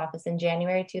Attorney's Office in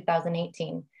January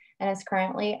 2018 and is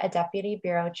currently a Deputy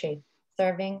Bureau Chief,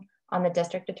 serving on the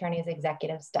District Attorney's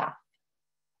executive staff.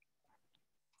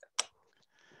 I'm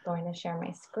going to share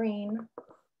my screen.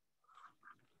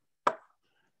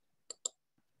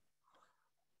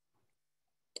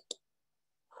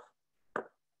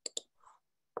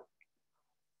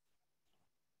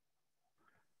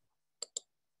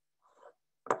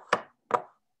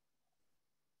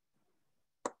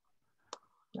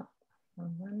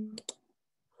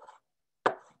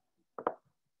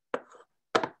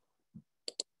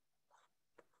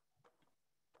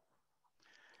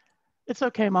 It's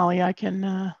okay, Molly. I think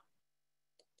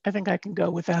I can go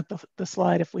without the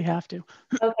slide if we have to.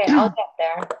 Okay, I'll get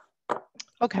there.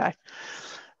 Okay.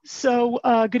 So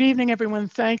good evening, everyone.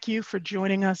 Thank you for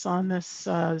joining us on this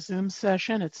Zoom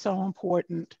session. It's so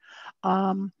important.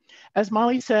 As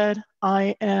Molly said,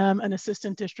 I am an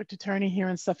assistant district attorney here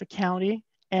in Suffolk County,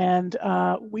 and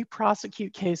we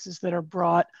prosecute cases that are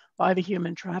brought by the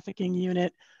Human Trafficking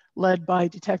Unit led by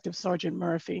Detective Sergeant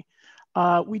Murphy.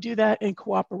 We do that in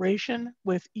cooperation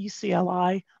with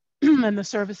ECLI, and the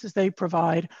services they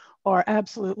provide are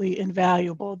absolutely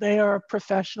invaluable. They are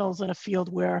professionals in a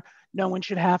field where no one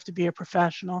should have to be a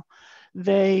professional.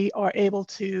 They are able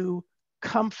to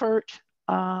comfort,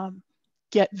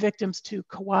 get victims to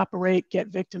cooperate, get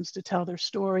victims to tell their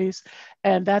stories,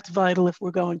 and that's vital if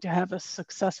we're going to have a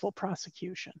successful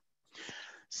prosecution.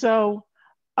 So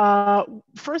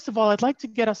first of all, I'd like to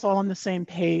get us all on the same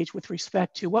page with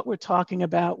respect to what we're talking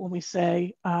about when we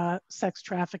say sex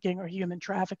trafficking or human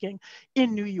trafficking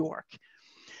in New York.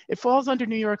 It falls under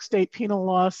New York State Penal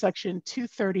Law, Section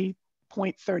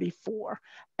 230.34.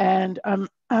 And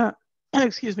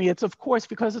excuse me, it's of course,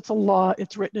 because it's a law,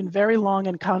 it's written in very long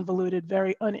and convoluted,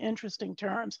 very uninteresting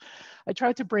terms. I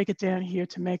tried to break it down here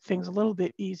to make things a little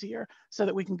bit easier so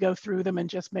that we can go through them and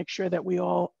just make sure that we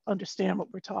all understand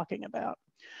what we're talking about.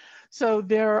 So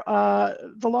the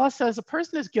law says a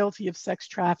person is guilty of sex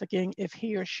trafficking if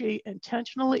he or she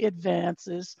intentionally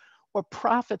advances or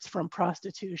profits from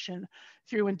prostitution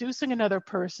through inducing another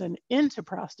person into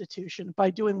prostitution by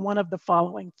doing one of the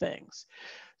following things.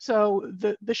 So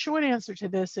the short answer to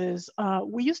this is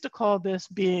we used to call this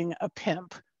being a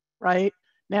pimp, right?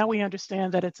 Now we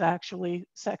understand that it's actually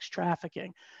sex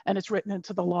trafficking, and it's written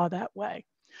into the law that way.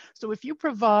 So if you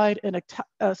provide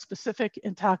a specific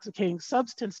intoxicating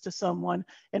substance to someone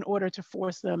in order to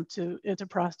force them into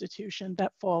prostitution,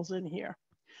 that falls in here.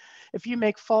 If you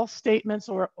make false statements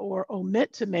or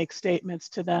omit to make statements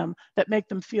to them that make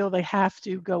them feel they have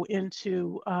to go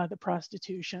into the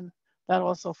prostitution, that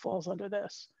also falls under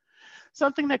this.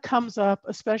 Something that comes up,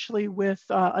 especially with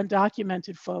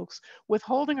undocumented folks,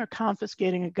 withholding or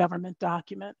confiscating a government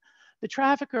document. The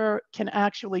trafficker can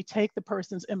actually take the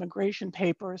person's immigration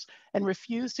papers and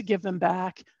refuse to give them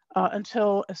back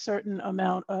until a certain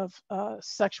amount of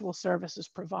sexual service is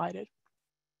provided.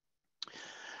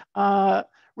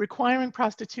 Requiring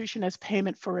prostitution as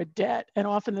payment for a debt, and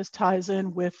often this ties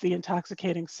in with the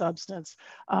intoxicating substance.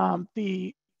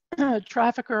 The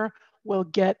trafficker will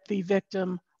get the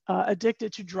victim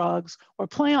addicted to drugs or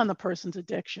play on the person's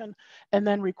addiction, and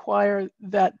then require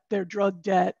that their drug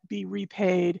debt be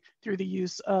repaid through the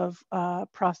use of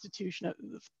prostitution,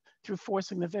 through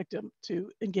forcing the victim to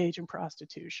engage in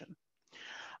prostitution.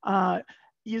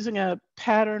 Using a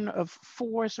pattern of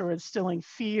force or instilling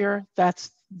fear,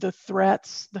 that's the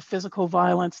threats, the physical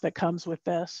violence that comes with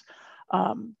this.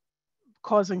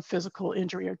 causing physical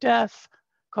injury or death,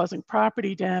 causing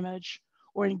property damage,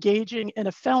 or engaging in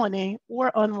a felony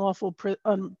or unlawful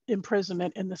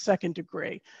imprisonment in the second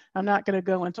degree. I'm not going to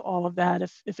go into all of that.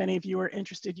 If any of you are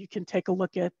interested, you can take a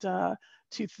look at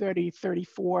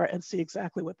 230-34 and see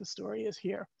exactly what the story is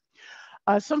here.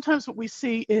 Sometimes what we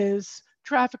see is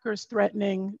traffickers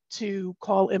threatening to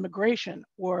call immigration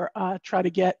or try to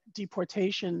get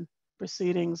deportation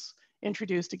proceedings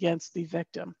introduced against the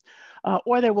victim.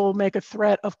 Or they will make a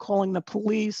threat of calling the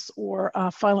police or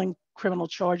filing criminal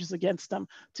charges against them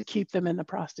to keep them in the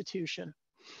prostitution.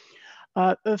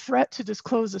 The threat to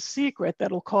disclose a secret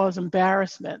that'll cause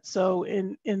embarrassment. So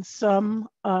in some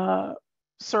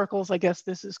circles, I guess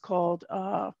this is called,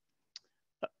 God,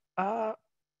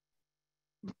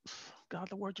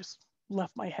 the word just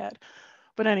left my head.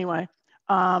 But anyway,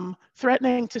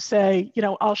 threatening to say, you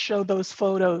know, I'll show those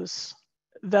photos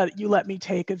that you let me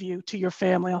take of you to your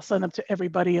family. I'll send them to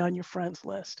everybody on your friends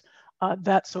list,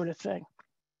 that sort of thing.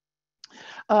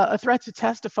 A threat to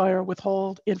testify or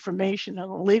withhold information in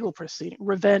a legal proceeding.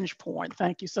 Revenge porn.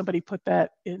 Thank you. Somebody put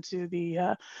that into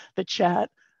the chat.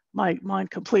 My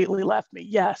mind completely left me.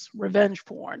 Yes, revenge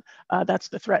porn. That's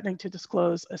the threatening to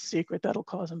disclose a secret that'll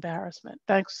cause embarrassment.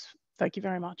 Thanks. Thank you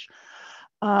very much.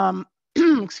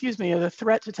 Excuse me, the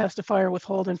threat to testify or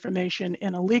withhold information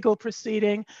in a legal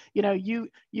proceeding. You know, you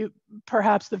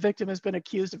perhaps the victim has been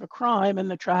accused of a crime and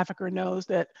the trafficker knows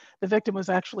that the victim was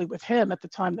actually with him at the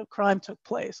time the crime took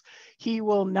place. He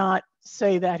will not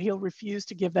say that. He'll refuse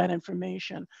to give that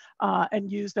information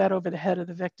and use that over the head of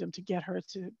the victim to get her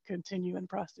to continue in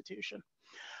prostitution.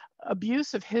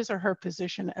 Abuse of his or her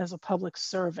position as a public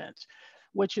servant,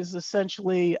 which is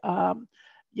essentially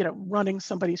you know, running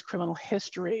somebody's criminal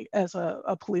history as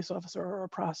a police officer or a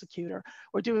prosecutor,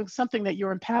 or doing something that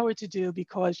you're empowered to do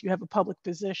because you have a public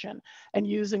position and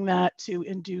using that to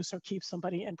induce or keep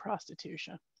somebody in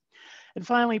prostitution. And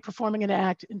finally, performing an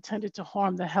act intended to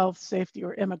harm the health, safety,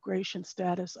 or immigration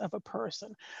status of a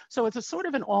person. So it's a sort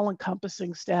of an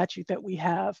all-encompassing statute that we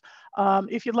have.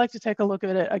 If you'd like to take a look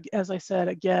at it, as I said,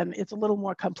 again, it's a little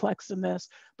more complex than this,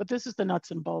 but this is the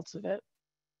nuts and bolts of it.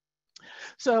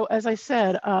 So as I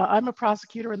said, I'm a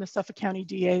prosecutor in the Suffolk County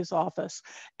DA's office.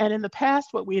 And in the past,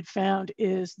 what we had found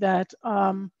is that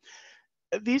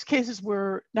these cases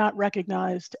were not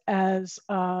recognized as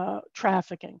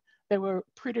trafficking. They were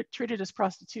treated as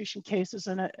prostitution cases.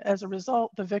 And as a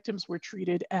result, the victims were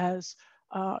treated as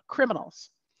criminals.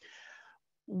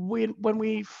 When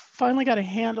we finally got a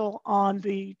handle on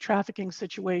the trafficking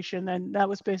situation, and that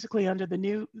was basically under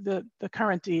the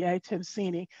current DA, Tim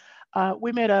Sini,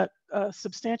 we made a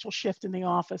substantial shift in the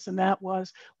office, and that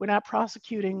was we're not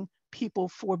prosecuting people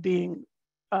for being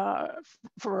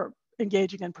for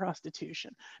engaging in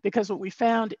prostitution, because what we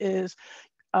found is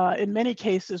in many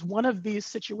cases, one of these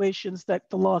situations that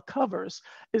the law covers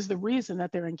is the reason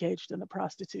that they're engaged in the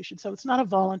prostitution. So it's not a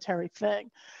voluntary thing.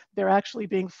 They're actually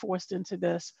being forced into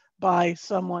this by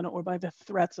someone or by the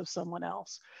threats of someone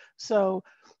else. So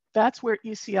that's where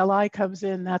ECLI comes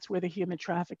in. That's where the Human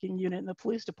Trafficking Unit and the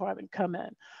Police Department come in.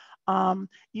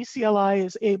 ECLI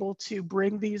is able to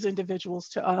bring these individuals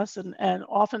to us, and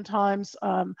oftentimes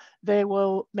they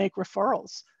will make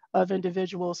referrals of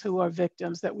individuals who are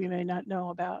victims that we may not know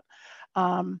about.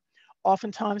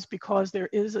 Oftentimes, because there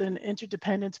is an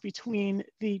interdependence between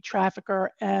the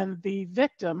trafficker and the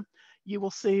victim, you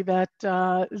will see that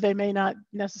they may not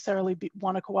necessarily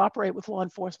want to cooperate with law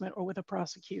enforcement or with a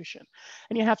prosecution.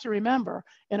 And you have to remember,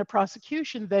 in a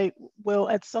prosecution, they will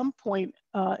at some point,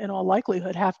 in all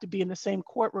likelihood, have to be in the same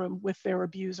courtroom with their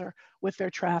abuser, with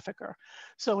their trafficker.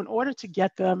 So in order to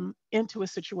get them into a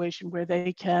situation where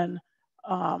they can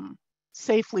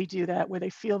safely do that, where they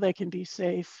feel they can be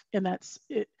safe in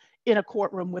a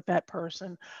courtroom with that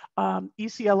person,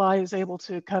 ECLI is able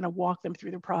to kind of walk them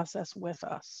through the process with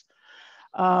us.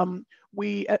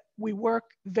 We work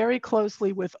very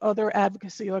closely with other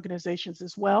advocacy organizations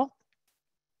as well.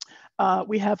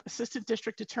 We have assistant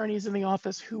district attorneys in the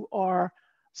office who are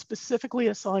specifically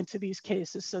assigned to these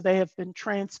cases. So they have been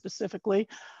trained specifically.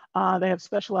 They have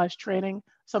specialized training.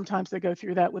 Sometimes they go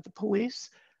through that with the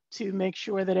police to make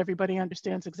sure that everybody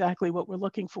understands exactly what we're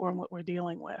looking for and what we're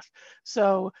dealing with.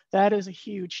 So that is a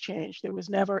huge change. There was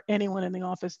never anyone in the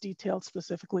office detailed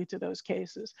specifically to those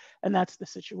cases, and that's the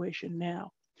situation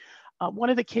now.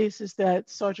 One of the cases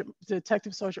that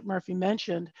Detective Sergeant Murphy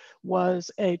mentioned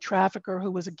was a trafficker who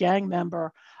was a gang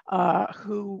member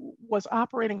who was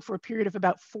operating for a period of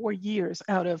about 4 years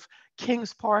out of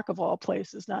Kings Park, of all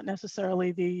places, not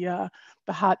necessarily the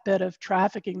hotbed of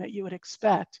trafficking that you would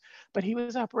expect, but he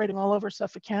was operating all over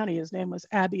Suffolk County. His name was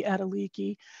Abby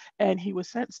Adeliki, and he was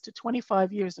sentenced to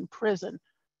 25 years in prison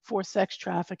for sex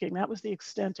trafficking. That was the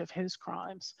extent of his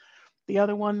crimes. The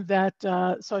other one that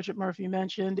Sergeant Murphy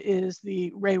mentioned is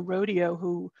the Ray Rodeo,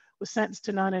 who was sentenced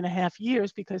to 9.5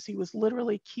 years because he was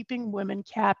literally keeping women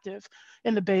captive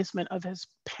in the basement of his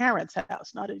parents'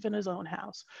 house, not even his own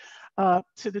house,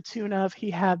 to the tune of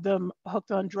he had them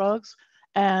hooked on drugs,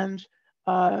 and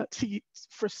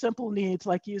for simple needs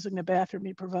like using the bathroom,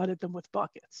 he provided them with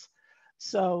buckets.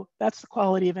 So that's the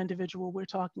quality of individual we're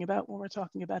talking about when we're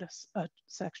talking about a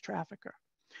sex trafficker.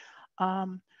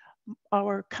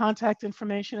 Our contact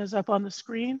information is up on the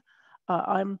screen.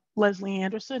 I'm Leslie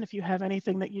Anderson. If you have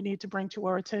anything that you need to bring to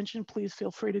our attention, please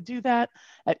feel free to do that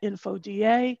at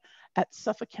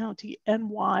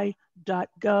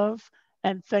info.da@suffolkcountiny.gov.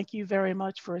 And thank you very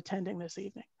much for attending this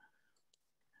evening.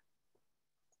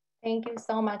 Thank you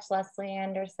so much, Leslie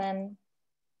Anderson.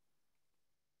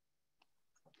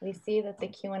 We see that the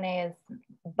Q&A is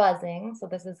buzzing, so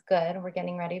this is good. We're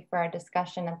getting ready for our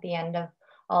discussion at the end of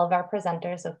all of our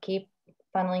presenters, so keep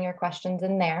funneling your questions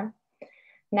in there.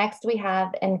 Next, we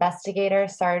have Investigator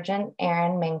Sergeant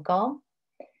Erin Minkle.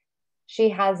 She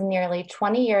has nearly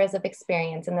 20 years of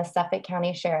experience in the Suffolk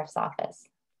County Sheriff's Office.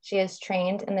 She is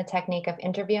trained in the technique of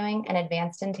interviewing and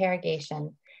advanced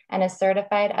interrogation and is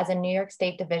certified as a New York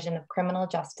State Division of Criminal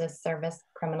Justice Service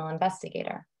criminal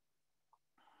investigator.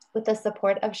 With the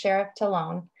support of Sheriff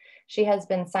Talone, she has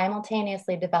been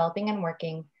simultaneously developing and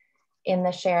working in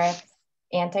the Sheriff's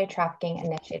Anti-Trafficking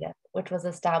Initiative, which was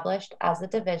established as a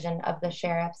division of the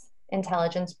Sheriff's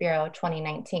Intelligence Bureau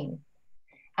 2019.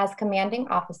 As commanding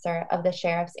officer of the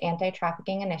Sheriff's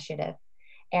Anti-Trafficking Initiative,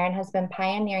 Erin has been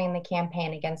pioneering the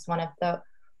campaign against one of the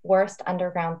worst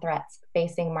underground threats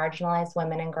facing marginalized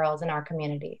women and girls in our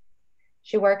community.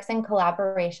 She works in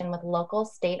collaboration with local,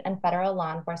 state, and federal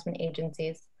law enforcement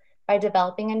agencies by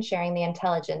developing and sharing the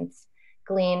intelligence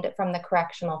gleaned from the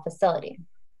correctional facility.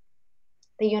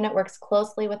 The unit works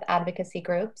closely with advocacy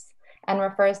groups and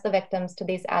refers the victims to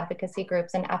these advocacy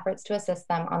groups in efforts to assist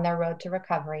them on their road to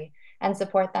recovery and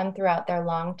support them throughout their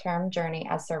long-term journey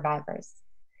as survivors.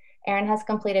 Erin has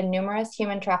completed numerous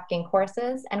human trafficking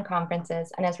courses and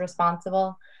conferences and is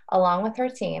responsible, along with her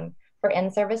team, for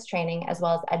in-service training as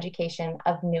well as education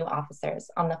of new officers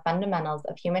on the fundamentals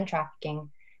of human trafficking,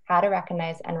 how to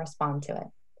recognize and respond to it.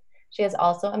 She is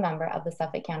also a member of the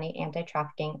Suffolk County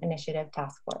Anti-Trafficking Initiative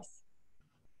Task Force.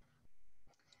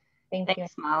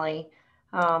 Thanks, Molly.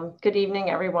 Good evening,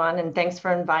 everyone, and thanks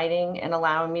for inviting and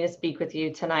allowing me to speak with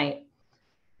you tonight.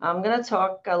 I'm going to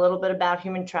talk a little bit about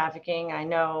human trafficking. I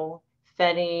know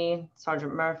Fetty,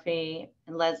 Sergeant Murphy,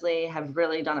 and Leslie have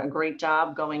really done a great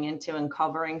job going into and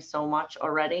covering so much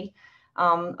already.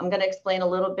 I'm going to explain a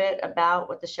little bit about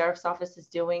what the Sheriff's Office is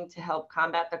doing to help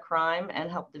combat the crime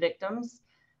and help the victims.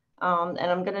 And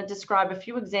I'm going to describe a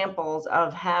few examples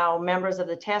of how members of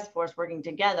the task force working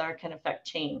together can affect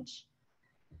change.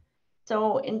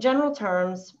 So in general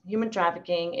terms, human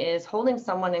trafficking is holding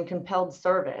someone in compelled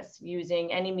service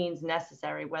using any means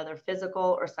necessary, whether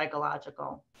physical or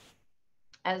psychological.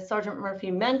 As Sergeant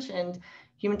Murphy mentioned,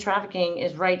 human trafficking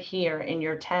is right here in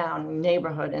your town,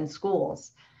 neighborhood, and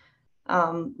schools.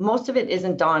 Most of it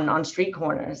isn't done on street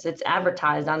corners. It's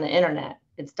advertised on the internet.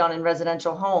 It's done in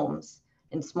residential homes,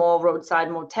 in small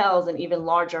roadside motels, and even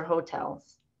larger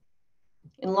hotels.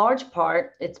 In large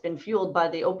part, it's been fueled by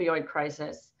the opioid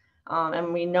crisis.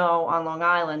 And we know on Long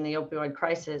Island, the opioid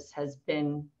crisis has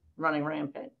been running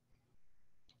rampant.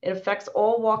 It affects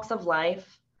all walks of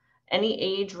life, any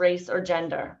age, race, or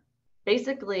gender,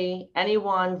 basically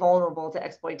anyone vulnerable to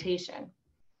exploitation.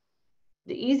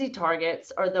 The easy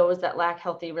targets are those that lack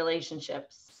healthy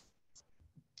relationships,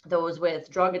 those with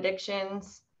drug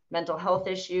addictions, mental health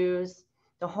issues,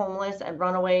 the homeless and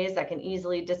runaways that can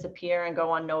easily disappear and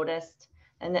go unnoticed,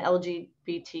 and the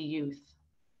LGBT youth.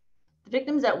 The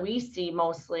victims that we see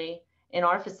mostly in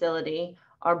our facility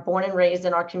are born and raised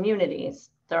in our communities.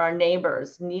 They're our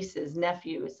neighbors, nieces,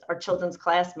 nephews, our children's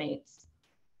classmates.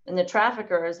 And the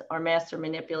traffickers are master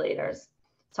manipulators.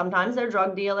 Sometimes they're a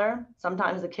drug dealer,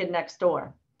 sometimes the kid next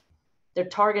door. They're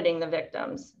targeting the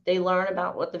victims. They learn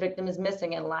about what the victim is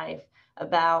missing in life,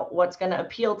 about what's going to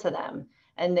appeal to them,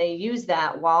 and they use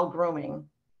that while grooming.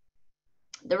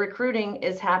 The recruiting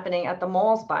is happening at the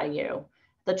malls by you,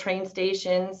 the train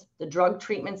stations, the drug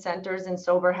treatment centers and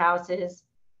sober houses,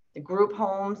 the group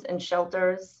homes and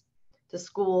shelters, the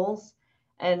schools,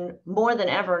 and more than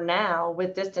ever now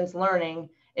with distance learning,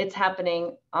 it's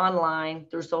happening online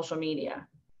through social media.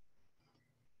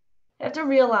 After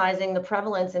realizing the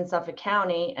prevalence in Suffolk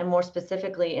County, and more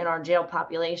specifically in our jail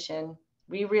population,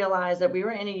 we realized that we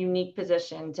were in a unique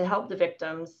position to help the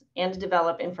victims and to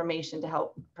develop information to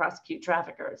help prosecute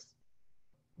traffickers.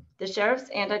 The Sheriff's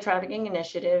Anti-Trafficking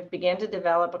Initiative began to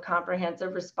develop a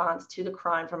comprehensive response to the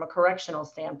crime from a correctional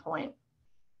standpoint.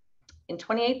 In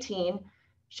 2018,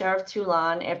 Sheriff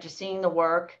Toulon, after seeing the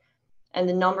work and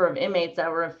the number of inmates that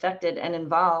were affected and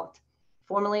involved,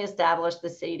 formally established the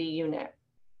SCATI unit.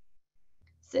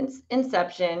 Since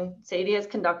inception, SCATI has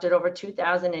conducted over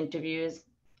 2,000 interviews,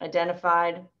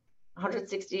 identified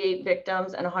 168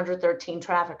 victims and 113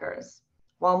 traffickers.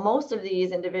 While most of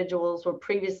these individuals were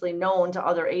previously known to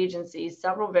other agencies,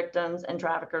 several victims and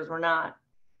traffickers were not.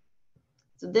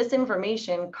 So this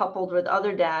information, coupled with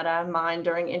other data mined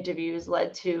during interviews,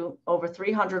 led to over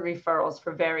 300 referrals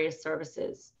for various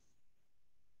services.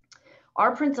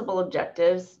 Our principal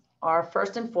objectives are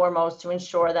first and foremost to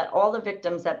ensure that all the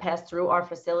victims that pass through our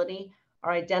facility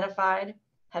are identified,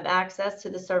 have access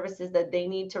to the services that they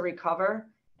need to recover,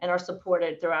 and are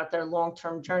supported throughout their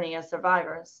long-term journey as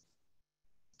survivors.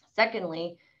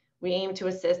 Secondly, we aim to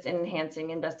assist in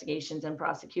enhancing investigations and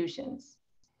prosecutions.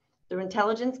 Through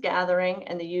intelligence gathering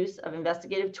and the use of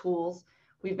investigative tools,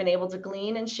 we've been able to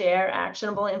glean and share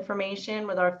actionable information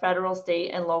with our federal,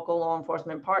 state, and local law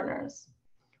enforcement partners.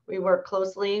 We work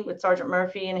closely with Sergeant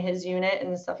Murphy and his unit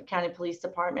in the Suffolk County Police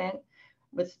Department,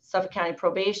 with Suffolk County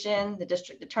Probation, the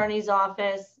District Attorney's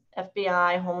Office,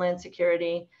 FBI, Homeland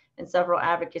Security, and several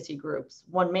advocacy groups,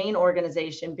 one main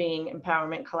organization being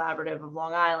Empowerment Collaborative of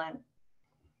Long Island.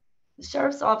 The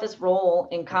Sheriff's Office role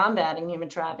in combating human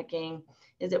trafficking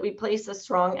is that we place a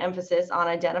strong emphasis on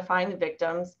identifying the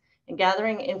victims and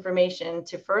gathering information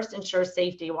to first ensure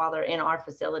safety while they're in our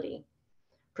facility.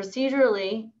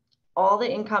 Procedurally, all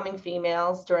the incoming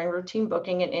females during routine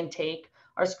booking and intake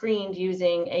are screened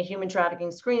using a human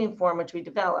trafficking screening form, which we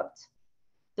developed.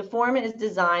 The form is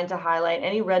designed to highlight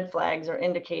any red flags or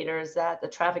indicators that the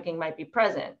trafficking might be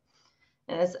present.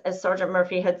 And as Sergeant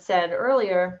Murphy had said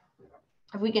earlier,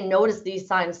 if we can notice these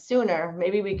signs sooner,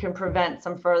 maybe we can prevent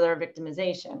some further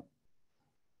victimization.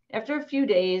 After a few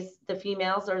days, the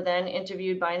females are then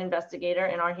interviewed by an investigator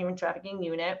in our human trafficking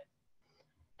unit.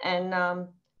 And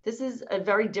this is a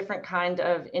very different kind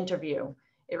of interview.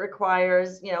 It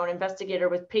requires, an investigator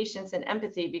with patience and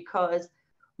empathy, because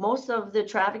most of the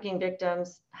trafficking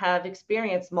victims have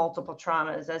experienced multiple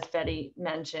traumas, as Fetty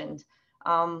mentioned.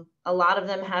 A lot of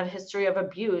them have history of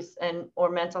abuse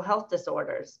or mental health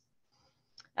disorders.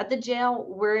 At the jail,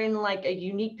 we're in like a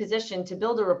unique position to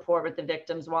build a rapport with the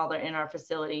victims while they're in our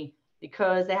facility,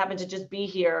 because they happen to just be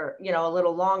here, a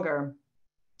little longer.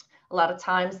 A lot of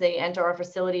times they enter our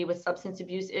facility with substance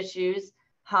abuse issues,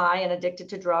 high and addicted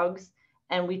to drugs.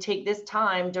 And we take this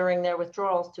time during their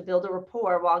withdrawals to build a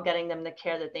rapport while getting them the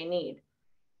care that they need.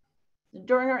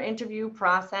 During our interview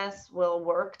process, we'll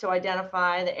work to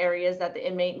identify the areas that the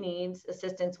inmate needs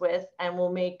assistance with, and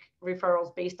we'll make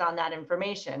referrals based on that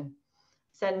information.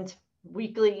 Send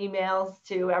weekly emails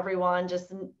to everyone,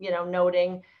 just,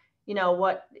 noting,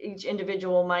 what each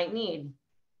individual might need.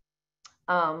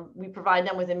 We provide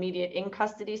them with immediate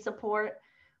in-custody support,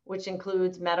 which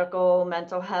includes medical,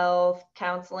 mental health,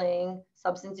 counseling,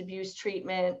 substance abuse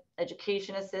treatment,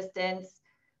 education assistance,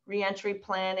 reentry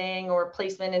planning, or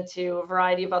placement into a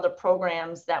variety of other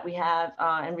programs that we have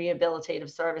and rehabilitative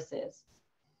services.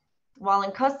 While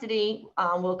in custody,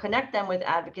 we'll connect them with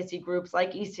advocacy groups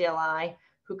like ECLI,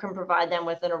 who can provide them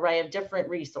with an array of different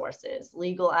resources: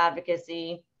 legal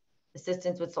advocacy,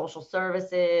 assistance with social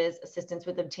services, assistance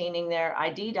with obtaining their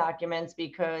ID documents,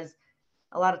 because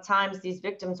a lot of times these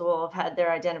victims will have had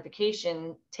their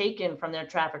identification taken from their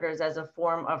traffickers as a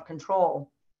form of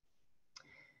control.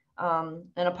 And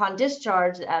upon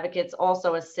discharge, the advocates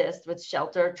also assist with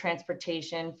shelter,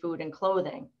 transportation, food, and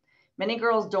clothing. Many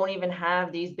girls don't even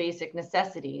have these basic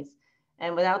necessities.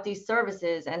 And without these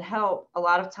services and help, a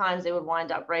lot of times they would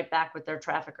wind up right back with their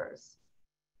traffickers.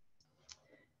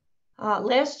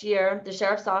 Last year, the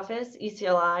Sheriff's Office,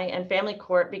 ECLI, and Family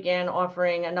Court began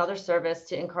offering another service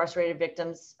to incarcerated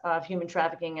victims of human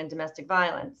trafficking and domestic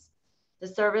violence. The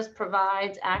service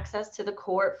provides access to the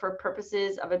court for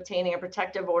purposes of obtaining a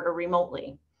protective order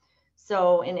remotely.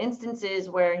 So in instances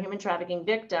where a human trafficking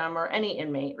victim or any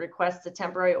inmate requests a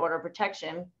temporary order of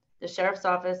protection, the Sheriff's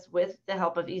Office, with the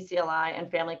help of ECLI and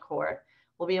Family Court,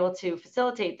 will be able to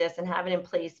facilitate this and have it in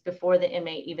place before the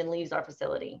inmate even leaves our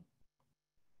facility.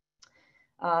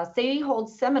 SCATI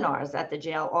holds seminars at the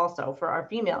jail also for our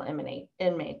female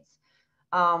inmates,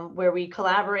 where we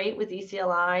collaborate with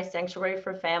ECLI, Sanctuary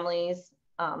for Families,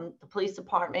 the Police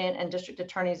Department, and District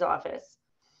Attorney's Office.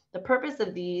 The purpose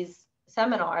of these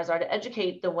seminars are to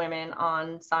educate the women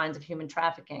on signs of human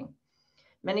trafficking.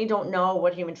 Many don't know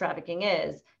what human trafficking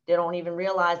is. They don't even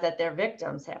realize that they're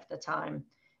victims half the time.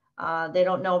 They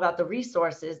don't know about the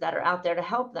resources that are out there to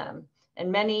help them.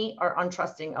 and many are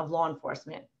untrusting of law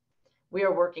enforcement. We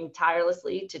are working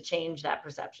tirelessly to change that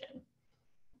perception.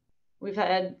 We've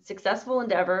had successful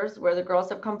endeavors where the girls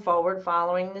have come forward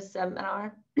following this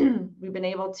seminar. We've been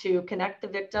able to connect the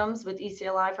victims with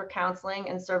ECLI for counseling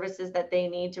and services that they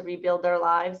need to rebuild their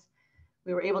lives.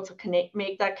 We were able to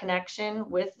make that connection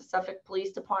with the Suffolk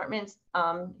Police Department's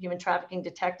human trafficking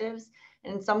detectives.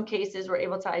 And in some cases, we're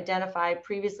able to identify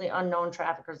previously unknown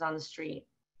traffickers on the street.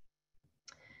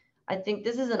 I think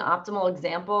this is an optimal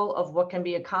example of what can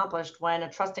be accomplished when a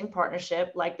trusting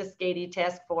partnership like the SCATI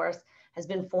task force has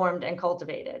been formed and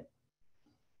cultivated.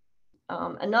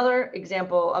 Another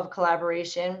example of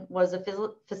collaboration was a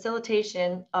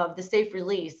facilitation of the safe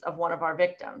release of one of our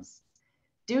victims.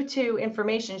 Due to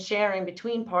information sharing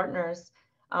between partners,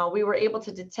 we were able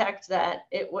to detect that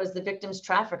it was the victim's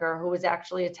trafficker who was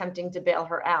actually attempting to bail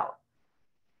her out.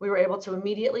 We were able to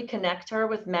immediately connect her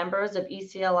with members of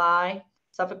ECLI,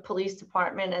 Suffolk Police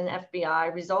Department, and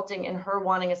FBI, resulting in her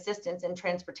wanting assistance in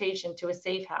transportation to a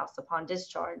safe house upon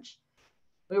discharge.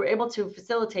 We were able to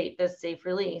facilitate this safe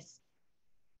release.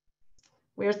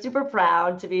 We are super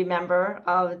proud to be a member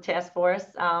of the task force.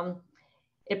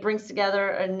 It brings together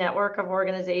a network of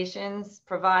organizations,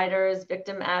 providers,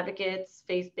 victim advocates,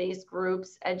 faith-based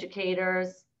groups,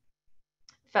 educators,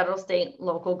 federal, state,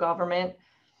 local government.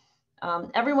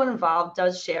 Everyone involved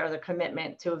does share the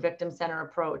commitment to a victim-centered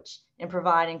approach in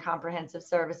providing comprehensive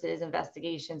services,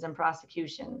 investigations, and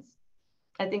prosecutions.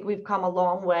 I think we've come a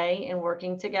long way in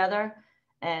working together,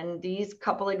 and these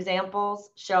couple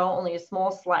examples show only a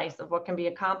small slice of what can be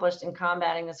accomplished in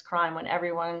combating this crime when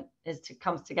everyone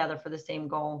comes together for the same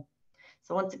goal.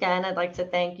 So once again, I'd like to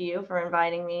thank you for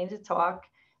inviting me to talk,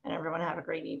 and everyone have a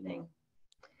great evening.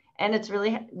 And it's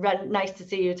really nice to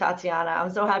see you, Tatiana.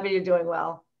 I'm so happy you're doing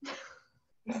well.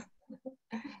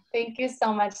 Thank you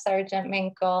so much, Sergeant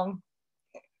Minkle.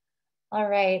 All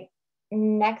right,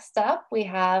 next up we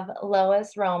have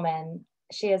Lois Rowman.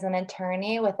 She is an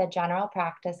attorney with a general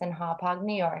practice in Hauppauge,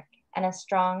 New York, and a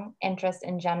strong interest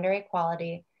in gender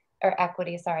equality, or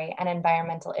equity, and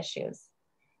environmental issues.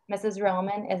 Mrs.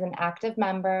 Rowman is an active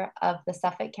member of the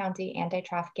Suffolk County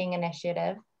Anti-Trafficking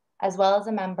Initiative, as well as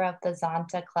a member of the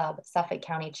Zonta Club Suffolk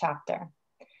County chapter.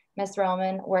 Ms.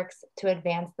 Rowman works to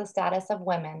advance the status of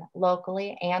women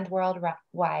locally and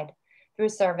worldwide through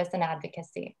service and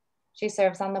advocacy. She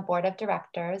serves on the board of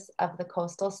directors of the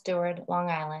Coastal Steward Long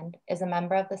Island, is a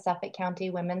member of the Suffolk County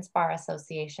Women's Bar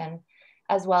Association,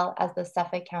 as well as the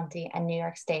Suffolk County and New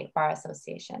York State Bar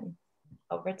Association.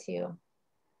 Over to you.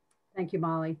 Thank you,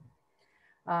 Molly.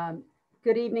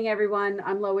 Good evening, everyone.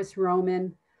 I'm Lois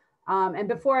Rowman. And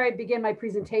before I begin my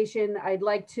presentation, I'd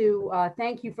like to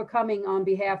thank you for coming on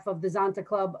behalf of the Zonta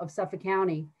Club of Suffolk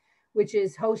County, which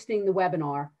is hosting the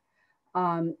webinar.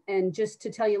 And just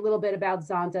to tell you a little bit about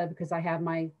Zonta, because I have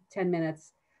my 10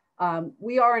 minutes,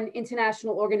 we are an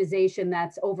international organization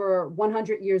that's over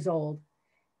 100 years old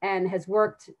and has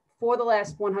worked for the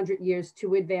last 100 years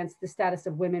to advance the status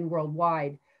of women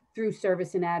worldwide through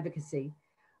service and advocacy.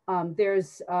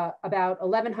 There's about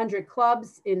 1,100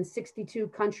 clubs in 62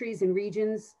 countries and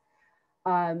regions.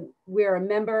 We're a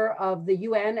member of the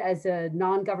UN as a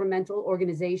non-governmental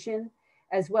organization,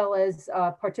 as well as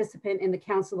a participant in the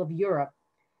Council of Europe.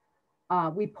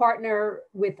 We partner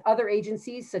with other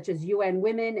agencies such as UN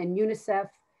Women and UNICEF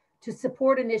to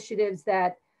support initiatives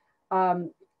that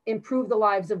improve the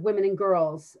lives of women and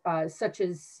girls, such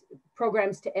as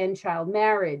programs to end child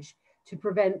marriage, to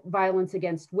prevent violence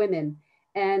against women,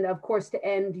 and of course, to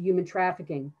end human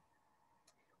trafficking.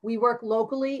 We work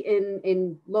locally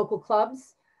in local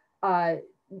clubs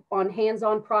on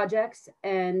hands-on projects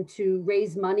and to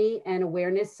raise money and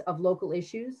awareness of local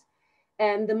issues.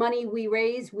 And the money we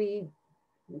raise, we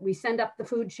send up the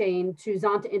food chain to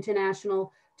Zonta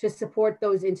International to support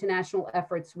those international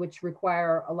efforts, which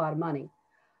require a lot of money.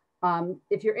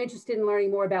 If you're interested in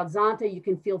learning more about Zonta, you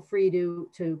can feel free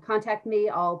to contact me.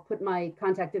 I'll put my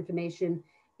contact information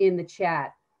in the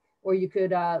chat, or you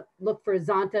could look for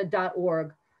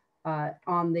zonta.org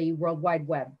on the World Wide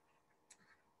Web.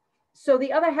 So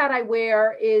the other hat I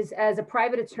wear is as a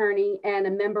private attorney and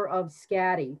a member of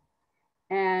SCATI.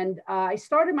 And I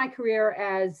started my career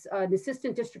as an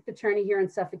assistant district attorney here in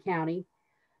Suffolk County.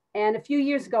 And a few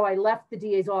years ago, I left the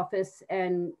DA's office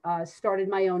and started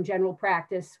my own general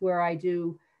practice where I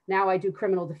do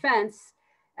criminal defense,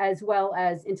 as well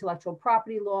as intellectual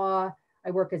property law. I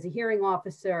work as a hearing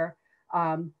officer.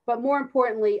 But more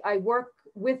importantly, I work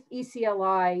with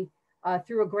ECLI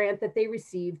through a grant that they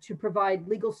received to provide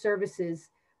legal services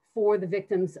for the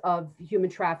victims of human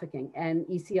trafficking and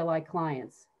ECLI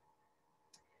clients.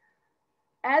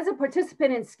 as a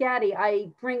participant in SCATI,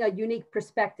 I bring a unique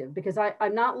perspective because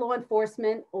I'm not law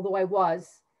enforcement, although I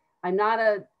was. I'm not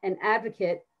an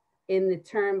advocate in the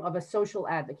term of a social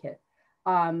advocate,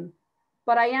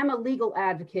 but I am a legal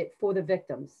advocate for the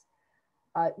victims.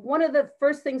 One of the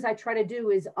first things I try to do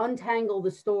is untangle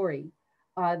the story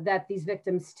that these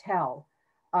victims tell,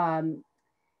 and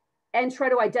try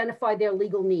to identify their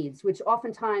legal needs, which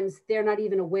oftentimes they're not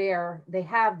even aware they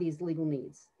have these legal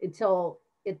needs until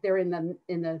they're in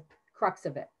the crux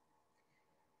of it.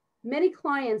 Many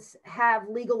clients have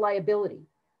legal liability,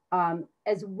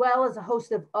 as well as a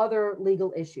host of other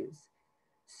legal issues.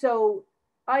 So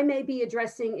I may be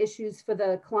addressing issues for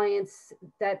the clients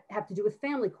that have to do with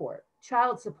family court,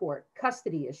 child support,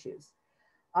 custody issues.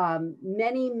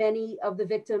 Many of the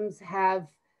victims have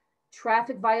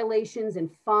traffic violations and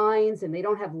fines, and they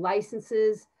don't have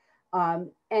licenses.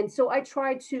 And so I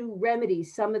try to remedy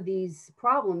some of these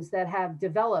problems that have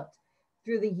developed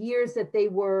through the years that they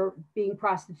were being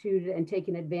prostituted and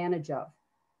taken advantage of.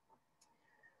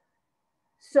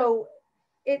 So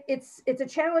it's a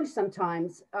challenge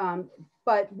sometimes,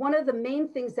 but one of the main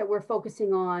things that we're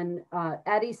focusing on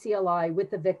at ECLI with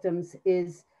the victims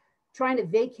is trying to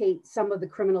vacate some of the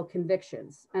criminal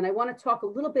convictions. And I want to talk a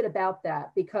little bit about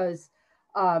that because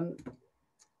I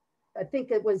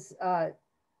think it was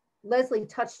Leslie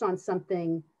touched on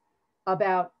something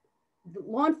about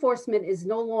law enforcement is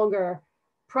no longer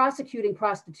prosecuting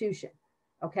prostitution.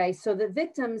 Okay, so the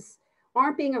victims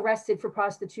aren't being arrested for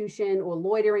prostitution or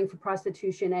loitering for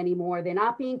prostitution anymore. They're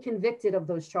not being convicted of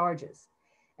those charges.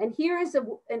 And here is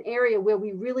an area where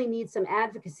we really need some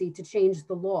advocacy to change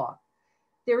the law.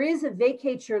 There is a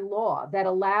vacatur law that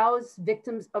allows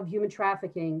victims of human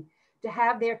trafficking to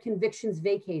have their convictions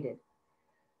vacated.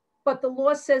 But the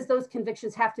law says those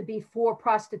convictions have to be for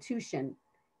prostitution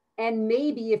and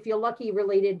maybe, if you're lucky,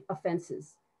 related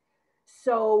offenses.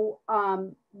 So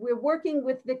we're working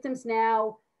with victims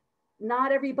now.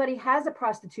 Not everybody has a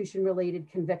prostitution related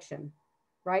conviction,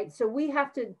 right? So we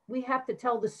have to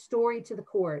tell the story to the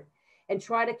court and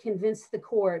try to convince the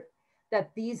court that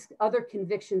these other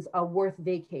convictions are worth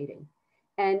vacating.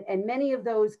 And many of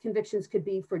those convictions could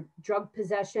be for drug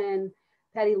possession,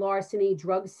 petty larceny,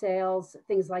 drug sales,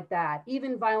 things like that.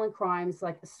 Even violent crimes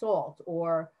like assault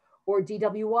or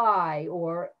DWI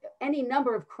or any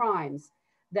number of crimes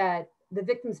that the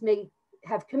victims may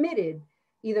have committed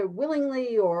either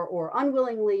willingly or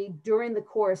unwillingly during the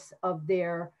course of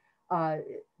their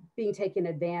being taken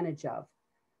advantage of.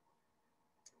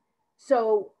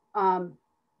 So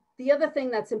the other thing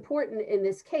that's important in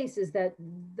this case is that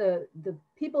the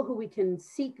people who we can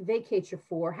seek vacatur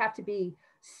for have to be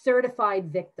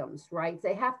certified victims, right?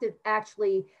 They have to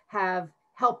actually have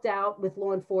helped out with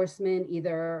law enforcement,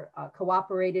 either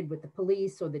cooperated with the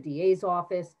police or the DA's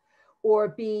office, or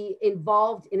be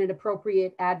involved in an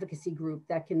appropriate advocacy group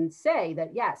that can say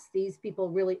that, yes, these people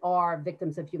really are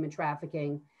victims of human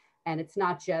trafficking. And it's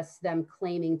not just them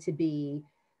claiming to be,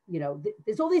 you know,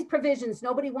 there's all these provisions.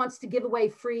 Nobody wants to give away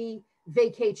free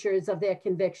vacatures of their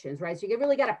convictions, right? So you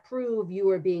really got to prove you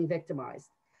are being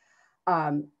victimized.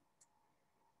 The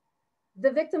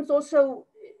victims also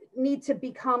need to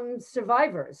become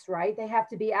survivors, right? They have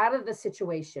to be out of the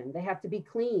situation. They have to be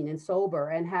clean and sober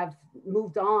and have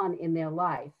moved on in their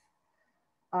life.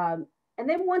 And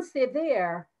then once they're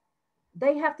there,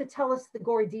 they have to tell us the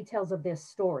gory details of their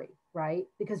story, right?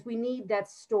 Because we need that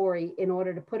story in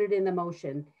order to put it in the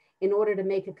motion, in order to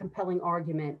make a compelling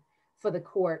argument for the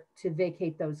court to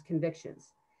vacate those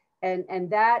convictions. And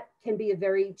that can be a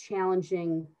very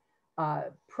challenging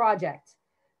project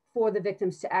for the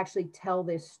victims to actually tell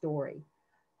this story.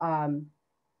 But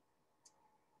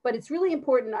it's really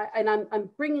important, and I'm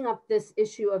bringing up this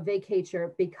issue of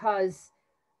vacatur because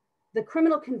the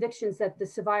criminal convictions that the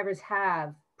survivors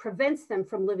have prevents them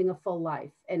from living a full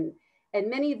life. And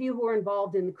many of you who are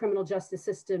involved in the criminal justice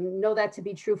system know that to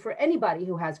be true for anybody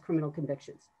who has criminal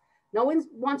convictions. No one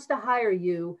wants to hire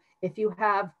you if you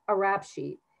have a rap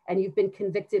sheet and you've been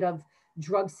convicted of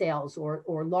drug sales or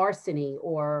larceny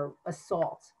or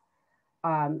assault.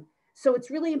 So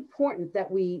it's really important that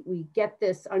we get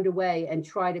this underway and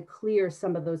try to clear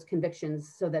some of those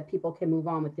convictions so that people can move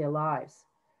on with their lives.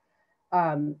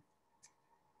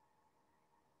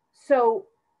 So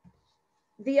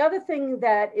the other thing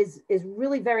that is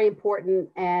really very important,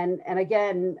 and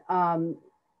again,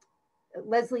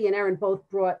 Leslie and Erin both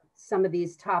brought some of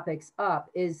these topics up,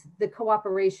 is the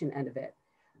cooperation end of it.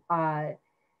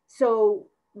 So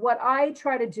what I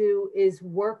try to do is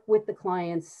work with the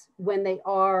clients when they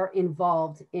are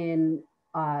involved in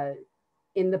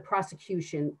the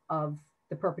prosecution of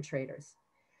the perpetrators.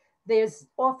 There's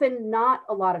often not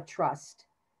a lot of trust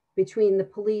between the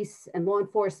police and law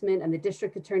enforcement and the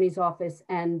district attorney's office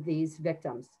and these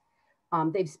victims.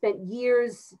 They've spent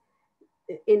years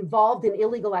involved in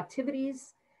illegal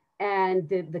activities, and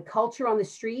the culture on the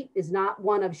street is not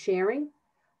one of sharing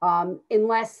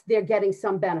unless they're getting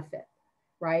some benefit,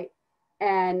 right?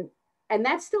 And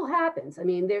that still happens. I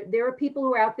mean, there are people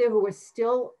who are out there who are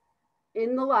still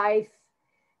in the life,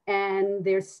 and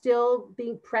they're still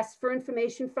being pressed for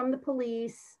information from the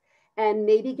police and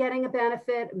maybe getting a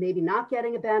benefit, maybe not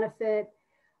getting a benefit.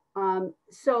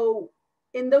 So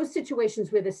in those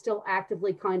situations where they're still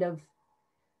actively kind of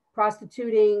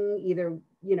prostituting, either,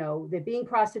 you know, they're being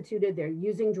prostituted, they're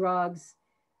using drugs,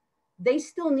 they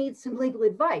still need some legal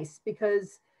advice,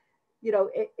 because, you know,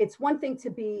 it's one thing to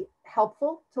be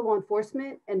helpful to law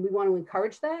enforcement, and we want to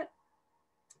encourage that,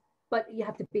 but you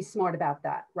have to be smart about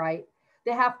that, right?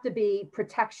 There have to be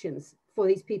protections for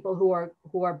these people who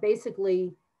are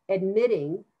basically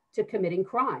admitting to committing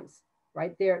crimes,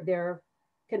 right? They're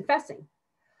confessing.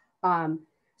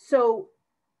 So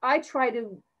I try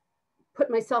to put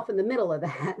myself in the middle of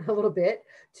that a little bit,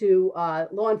 to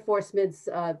law enforcement's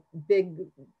big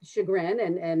chagrin,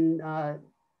 and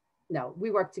no,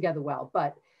 we work together well,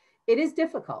 but it is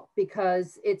difficult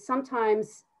because it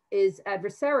sometimes is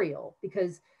adversarial,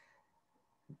 because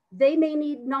they may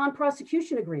need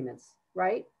non-prosecution agreements,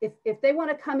 right? If they want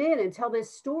to come in and tell this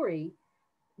story,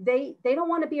 they don't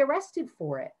want to be arrested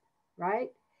for it,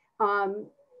 right?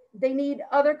 They need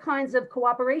other kinds of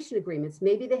cooperation agreements.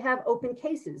 Maybe they have open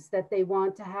cases that they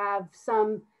want to have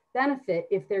some benefit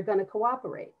if they're going to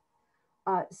cooperate.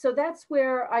 So that's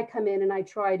where I come in, and I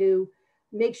try to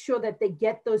make sure that they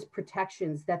get those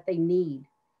protections that they need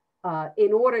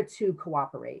in order to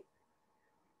cooperate.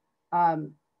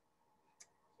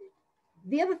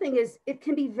 The other thing is, it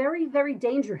can be very, very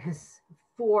dangerous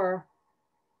for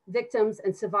victims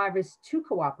and survivors to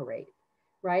cooperate,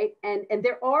 right? And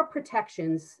there are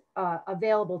protections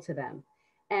available to them.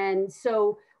 And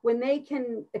so when they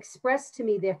can express to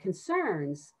me their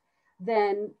concerns,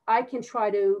 then I can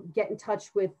try to get in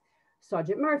touch with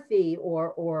Sergeant Murphy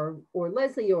or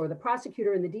Leslie or the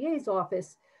prosecutor in the DA's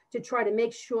office to try to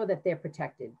make sure that they're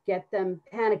protected. Get them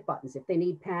panic buttons if they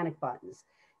need panic buttons.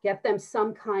 Get them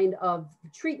some kind of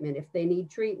treatment if they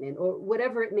need treatment, or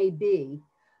whatever it may be,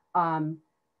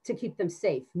 to keep them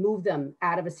safe, move them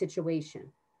out of a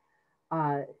situation.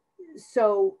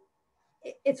 So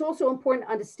it's also important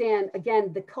to understand,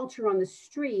 again, the culture on the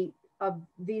street of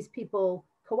these people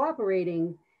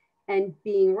cooperating and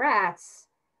being rats.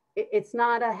 It's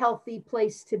not a healthy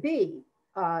place to be.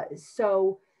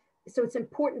 So it's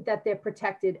important that they're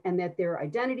protected, and that their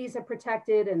identities are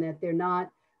protected, and that they're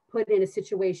not put in a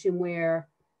situation where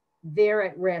they're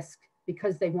at risk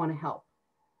because they want to help.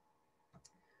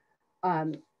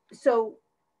 So,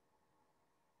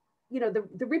 you know,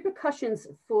 the repercussions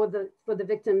for the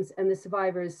victims and the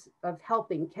survivors of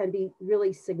helping can be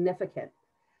really significant,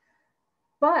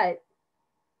 but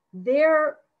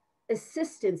their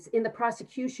assistance in the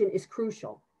prosecution is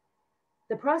crucial.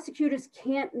 The prosecutors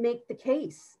can't make the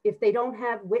case if they don't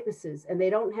have witnesses and they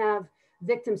don't have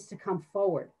victims to come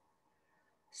forward.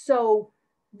 So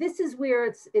this is where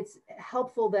it's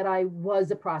helpful that I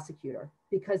was a prosecutor,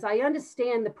 because I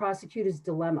understand the prosecutor's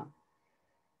dilemma.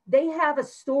 They have a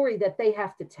story that they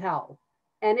have to tell,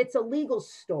 and it's a legal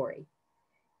story.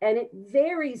 And it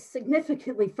varies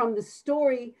significantly from the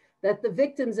story that the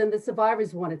victims and the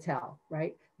survivors want to tell,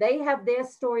 right? They have their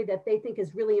story that they think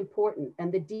is really important, and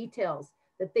the details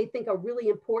that they think are really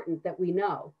important that we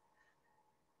know.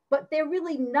 But they're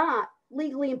really not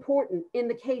legally important in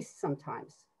the case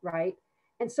sometimes, right?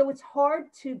 And so it's hard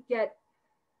to get,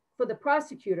 for the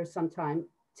prosecutor sometimes,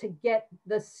 to get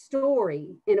the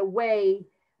story in a way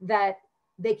that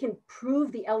they can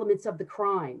prove the elements of the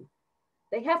crime.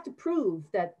 They have to prove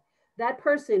that that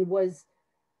person was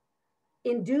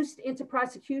induced into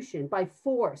prosecution by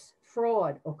force,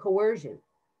 fraud, or coercion.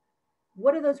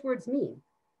 What do those words mean?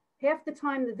 Half the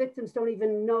time the victims don't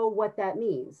even know what that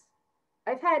means.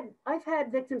 I've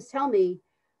had victims tell me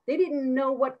they didn't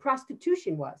know what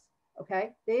prostitution was,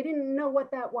 okay? They didn't know what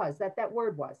that was, that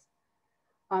word was.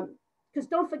 Because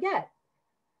don't forget,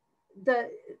 the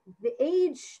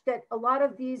age that a lot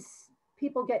of these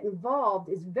people get involved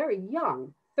is very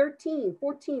young, 13,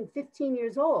 14, 15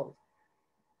 years old.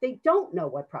 They don't know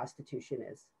what prostitution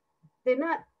is. They're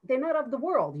not of the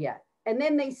world yet. And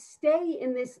then they stay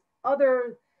in this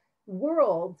other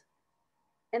world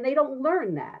and they don't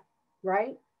learn that,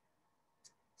 right?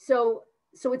 So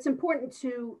it's important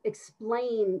to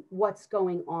explain what's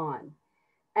going on.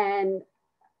 And,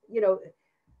 you know,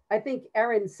 I think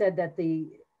Erin said that the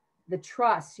the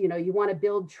trust, you know, you want to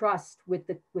build trust with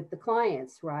the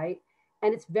clients, right?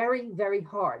 And it's very, very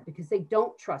hard because they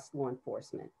don't trust law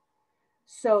enforcement.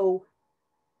 So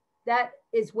that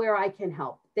is where I can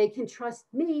help. They can trust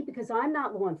me because I'm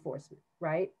not law enforcement,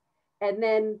 right? And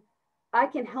then I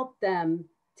can help them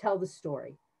tell the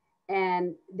story.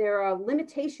 And there are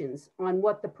limitations on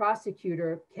what the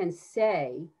prosecutor can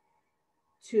say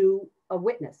to a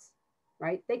witness,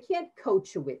 right? They can't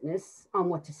coach a witness on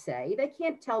what to say. They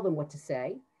can't tell them what to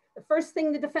say. The first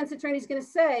thing the defense attorney is going to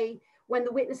say when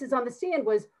the witness is on the stand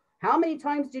was, how many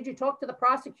times did you talk to the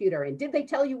prosecutor? And did they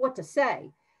tell you what to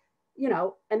say? You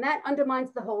know, and that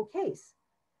undermines the whole case.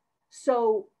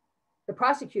 So the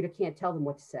prosecutor can't tell them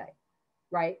what to say,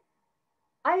 right?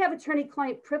 I have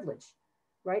attorney-client privilege,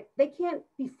 right? They can't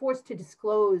be forced to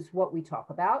disclose what we talk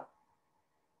about.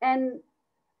 And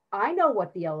I know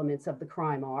what the elements of the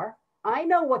crime are. I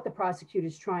know what the prosecutor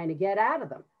is trying to get out of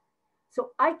them. So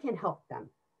I can help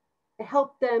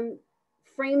them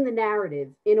frame the narrative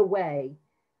in a way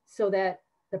so that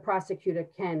the prosecutor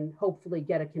can hopefully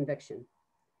get a conviction,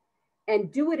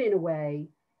 and do it in a way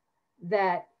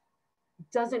that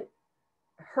doesn't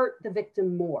hurt the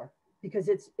victim more, because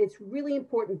it's really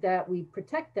important that we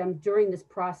protect them during this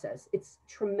process. It's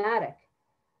traumatic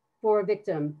for a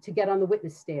victim to get on the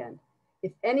witness stand.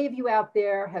 If any of you out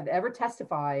there have ever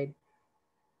testified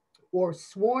or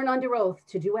sworn under oath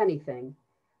to do anything,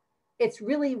 it's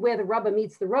really where the rubber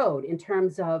meets the road in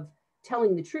terms of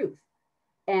telling the truth.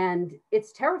 And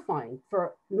it's terrifying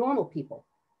for normal people.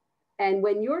 And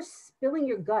when you're spilling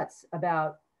your guts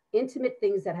about intimate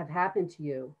things that have happened to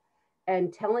you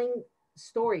and telling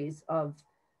stories of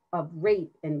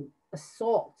rape and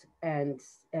assault and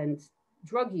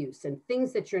drug use and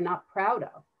things that you're not proud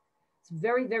of, it's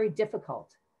very, very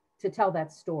difficult to tell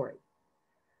that story.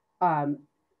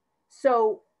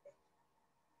 So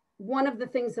one of the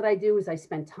things that I do is I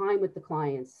spend time with the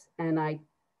clients and I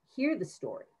hear the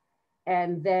story,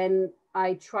 and then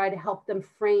I try to help them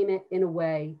frame it in a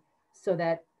way so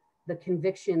that the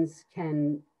convictions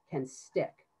can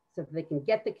stick, so that they can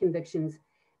get the convictions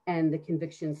and the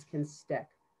convictions can stick.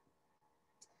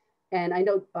 And I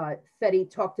know Fetty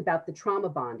talked about the trauma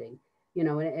bonding, you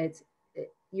know, and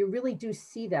you really do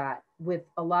see that with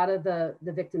a lot of the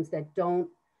victims that don't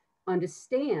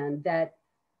understand that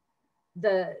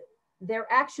their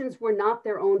actions were not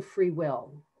their own free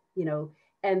will, you know,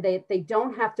 and they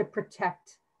don't have to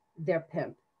protect their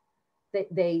pimp.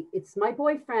 It's my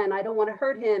boyfriend, I don't want to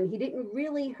hurt him. He didn't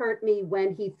really hurt me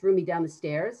when he threw me down the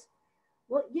stairs.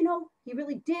 Well, you know, he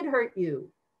really did hurt you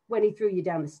when he threw you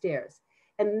down the stairs.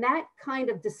 And that kind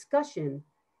of discussion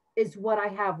is what I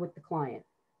have with the client,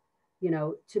 you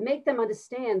know, to make them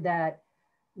understand that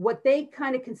what they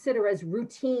kind of consider as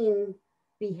routine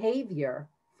behavior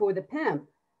for the pimp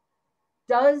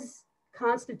does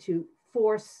constitute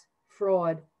force,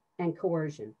 fraud, and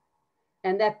coercion,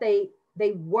 and that they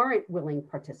weren't willing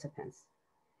participants.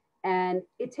 And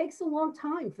it takes a long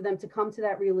time for them to come to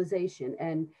that realization.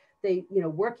 And they, you know,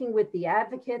 working with the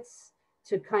advocates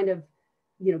to kind of,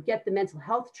 you know, get the mental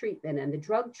health treatment and the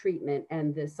drug treatment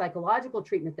and the psychological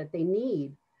treatment that they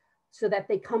need so that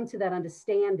they come to that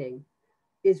understanding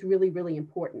is really, really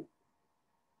important.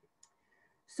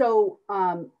 So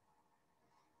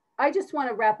I just want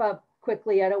to wrap up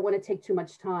quickly. I don't want to take too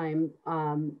much time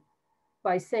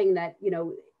by saying that, you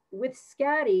know, with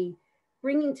SCATI,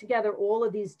 bringing together all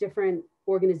of these different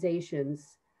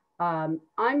organizations, I'm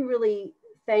really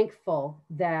thankful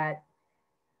that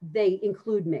they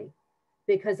include me,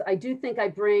 because I do think I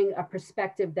bring a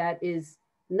perspective that is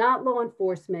not law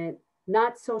enforcement,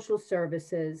 not social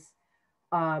services,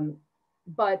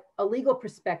 but a legal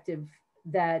perspective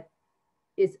that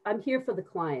is, I'm here for the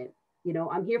client, you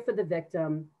know, I'm here for the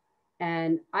victim,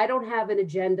 and I don't have an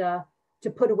agenda to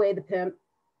put away the pimp.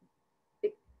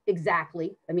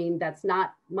 Exactly. I mean, that's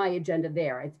not my agenda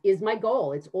there. It is my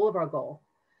goal. It's all of our goal.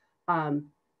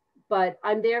 But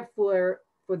I'm there for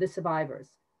the survivors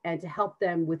and to help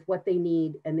them with what they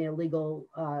need and their legal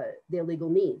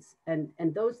needs.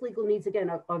 And those legal needs, again,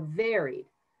 are varied.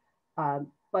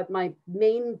 But my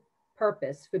main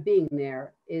purpose for being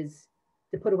there is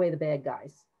to put away the bad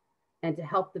guys and to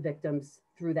help the victims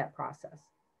through that process.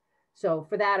 So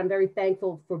for that, I'm very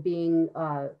thankful for being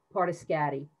part of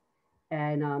SCATI.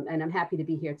 And I'm happy to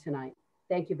be here tonight.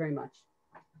 Thank you very much.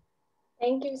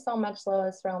 Thank you so much,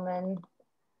 Lois Rowman.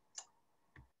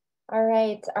 All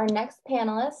right, our next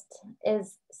panelist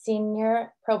is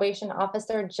Senior Probation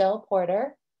Officer Jill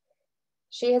Porter.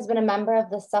 She has been a member of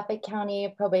the Suffolk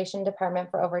County Probation Department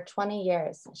for over 20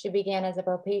 years. She began as a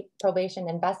probation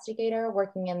investigator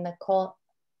working in the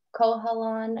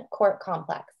Cohalon Court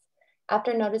Complex.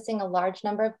 After noticing a large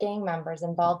number of gang members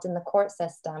involved in the court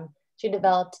system, she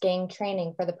developed gang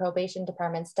training for the probation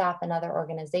department staff and other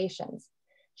organizations.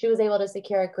 She was able to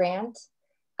secure a grant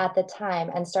at the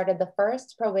time and started the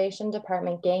first probation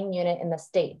department gang unit in the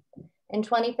state. In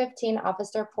 2015,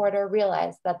 Officer Porter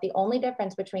realized that the only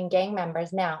difference between gang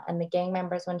members now and the gang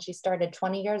members when she started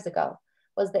 20 years ago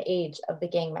was the age of the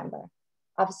gang member.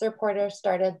 Officer Porter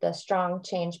started the Strong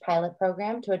Change pilot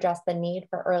program to address the need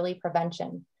for early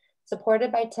prevention.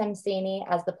 Supported by Tim Saney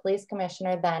as the police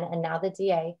commissioner then and now the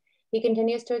DA, he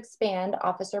continues to expand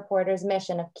Officer Porter's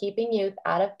mission of keeping youth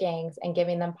out of gangs and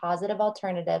giving them positive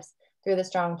alternatives through the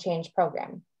Strong Change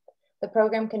program. The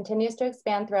program continues to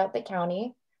expand throughout the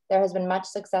county. There has been much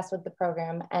success with the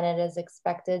program, and it is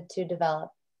expected to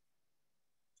develop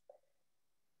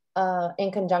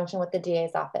in conjunction with the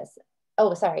DA's office.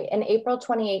 In April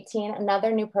 2018,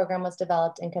 another new program was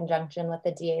developed in conjunction with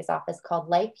the DA's office called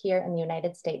Life Here in the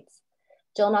United States.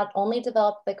 Jill not only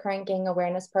developed the current gang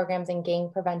awareness programs and gang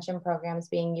prevention programs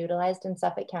being utilized in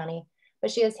Suffolk County,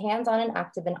 but she is hands-on and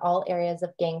active in all areas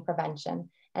of gang prevention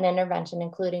and intervention,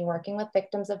 including working with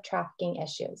victims of trafficking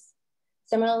issues.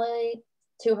 Similarly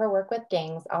to her work with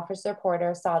gangs, Officer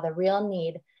Porter saw the real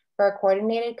need for a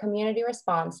coordinated community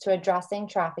response to addressing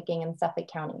trafficking in Suffolk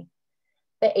County.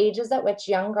 The ages at which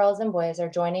young girls and boys are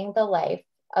joining the life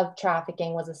of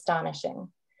trafficking was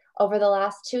astonishing. Over the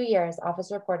last 2 years,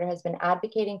 Officer Porter has been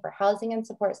advocating for housing and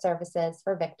support services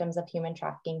for victims of human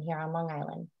trafficking here on Long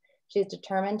Island. She's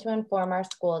determined to inform our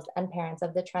schools and parents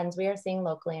of the trends we are seeing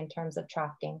locally in terms of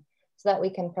trafficking so that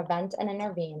we can prevent and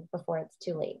intervene before it's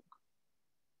too late.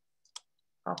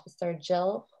 Officer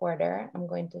Jill Porter, I'm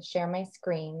going to share my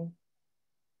screen.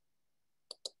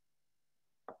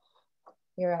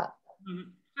 You're up.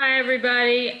 Hi,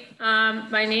 everybody.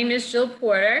 My name is Jill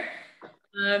Porter.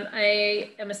 I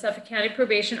am a Suffolk County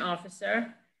probation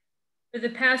officer. For the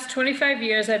past 25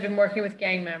 years, I've been working with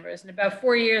gang members, and about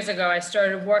 4 years ago, I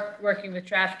started working with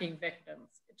trafficking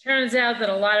victims. It turns out that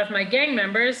a lot of my gang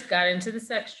members got into the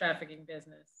sex trafficking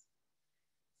business.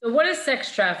 So what is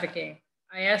sex trafficking?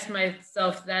 I asked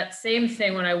myself that same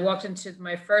thing when I walked into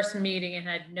my first meeting and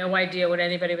had no idea what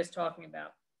anybody was talking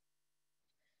about.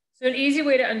 So an easy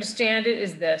way to understand it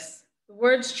is this. The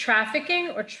words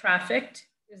trafficking or trafficked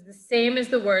is the same as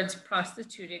the words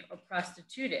prostituting or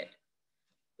prostituted.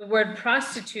 The word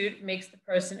prostitute makes the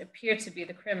person appear to be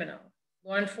the criminal.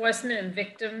 Law enforcement and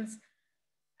victims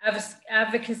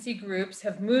advocacy groups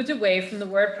have moved away from the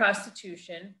word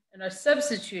prostitution and are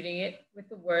substituting it with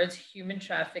the words human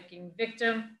trafficking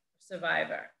victim,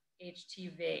 survivor,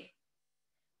 HTV,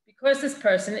 because this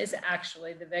person is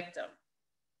actually the victim.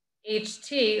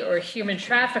 HT, or human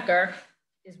trafficker,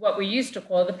 is what we used to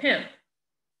call the pimp.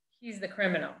 He's the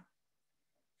criminal.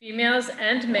 Females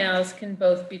and males can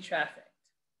both be trafficked.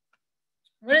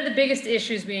 One of the biggest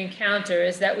issues we encounter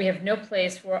is that we have no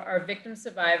place for our victim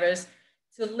survivors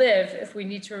to live if we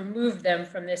need to remove them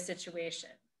from this situation.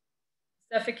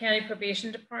 The Suffolk County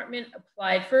Probation Department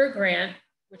applied for a grant,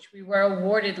 which we were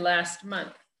awarded last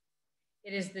month.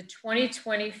 It is the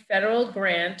 2020 federal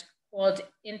grant called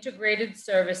Integrated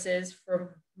Services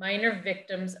for Minor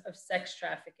Victims of Sex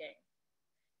Trafficking.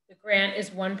 The grant is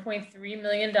 $1.3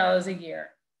 million a year.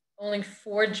 Only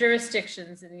 4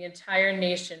 jurisdictions in the entire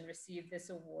nation receive this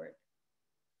award.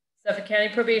 Suffolk County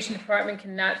Probation Department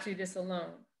cannot do this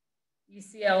alone.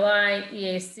 ECLI,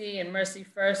 EAC, and Mercy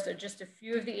First are just a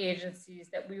few of the agencies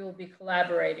that we will be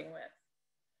collaborating with.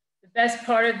 The best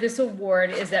part of this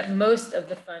award is that most of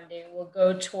the funding will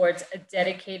go towards a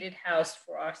dedicated house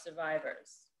for our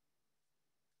survivors.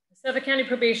 The Suffolk County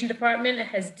Probation Department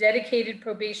has dedicated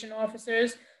probation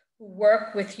officers who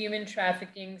work with human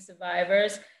trafficking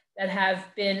survivors that have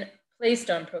been placed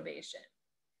on probation.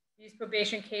 These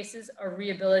probation cases are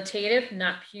rehabilitative,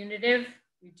 not punitive.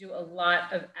 We do a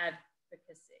lot of advocacy.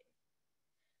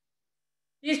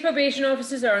 These probation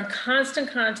officers are in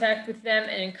constant contact with them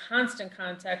and in constant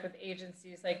contact with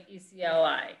agencies like ECLI.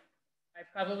 I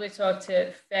probably talk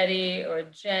to Fetty or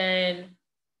Jen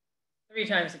 3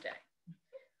 times a day.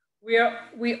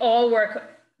 We all work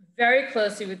very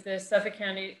closely with the Suffolk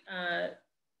County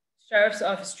Sheriff's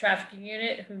Office Trafficking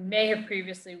Unit, who may have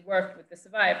previously worked with the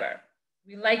survivor.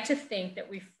 We like to think that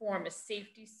we form a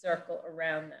safety circle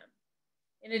around them.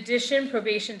 In addition,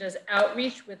 probation does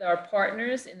outreach with our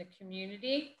partners in the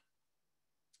community,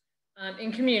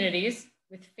 in communities,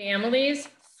 with families,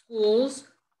 schools,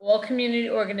 all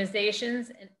community organizations,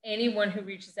 and anyone who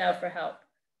reaches out for help.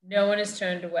 No one is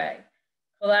turned away.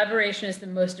 Collaboration is the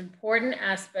most important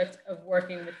aspect of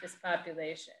working with this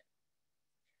population.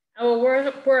 Our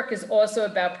work is also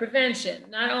about prevention.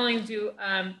 Not only do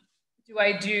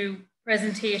I do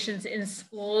presentations in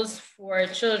schools for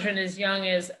children as young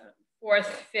as 4th,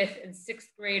 5th, and 6th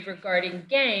grade regarding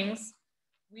gangs,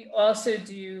 we also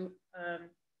do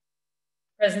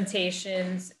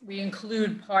presentations. We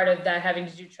include part of that having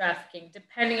to do trafficking,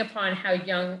 depending upon how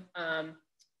young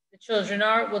the children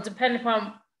are, will depend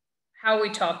upon how we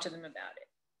talk to them about it.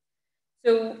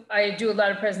 So I do a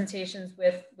lot of presentations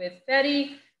with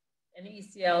FETI and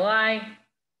ECLI.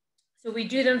 So we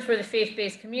do them for the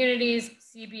faith-based communities,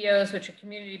 CBOs, which are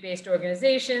community-based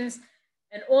organizations,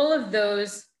 and all of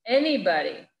those,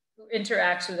 anybody who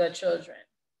interacts with our children.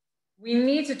 We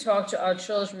need to talk to our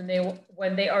children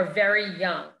when they are very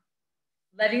young,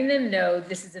 letting them know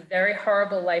this is a very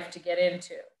horrible life to get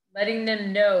into, letting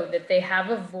them know that they have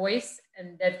a voice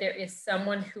and that there is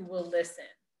someone who will listen.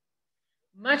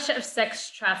 Much of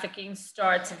sex trafficking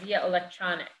starts via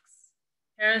electronics.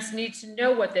 Parents need to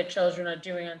know what their children are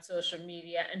doing on social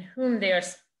media and whom they are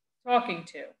talking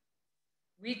to.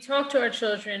 We talk to our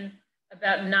children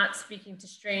about not speaking to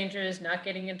strangers, not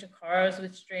getting into cars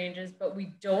with strangers, but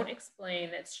we don't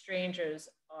explain that strangers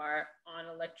are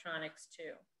on electronics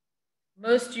too.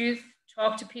 Most youth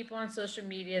talk to people on social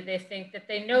media, they think that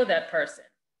they know that person.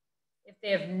 If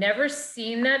they have never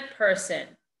seen that person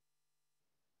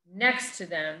next to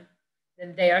them,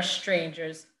 then they are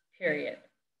strangers, period.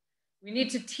 We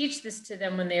need to teach this to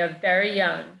them when they are very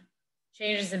young.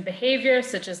 Changes in behavior,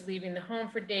 such as leaving the home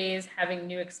for days, having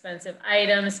new expensive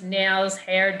items, nails,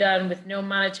 hair done with no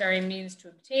monetary means to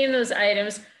obtain those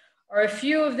items, are a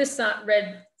few of the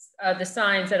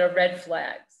signs that are red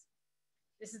flags.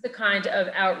 This is the kind of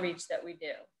outreach that we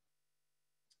do.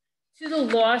 To the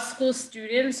law school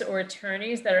students or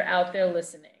attorneys that are out there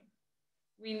listening,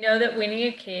 we know that winning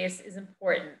a case is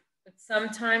important, but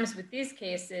sometimes with these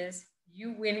cases,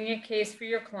 you winning a case for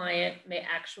your client may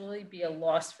actually be a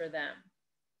loss for them.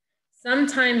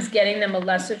 Sometimes getting them a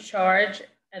lesser charge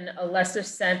and a lesser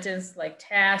sentence like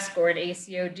task or an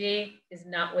ACOD is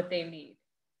not what they need.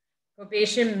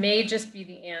 Probation may just be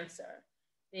the answer.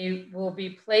 They will be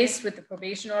placed with the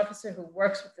probation officer who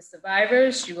works with the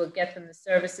survivors. She will get them the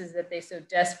services that they so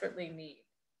desperately need.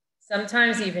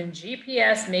 Sometimes even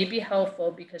GPS may be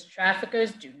helpful because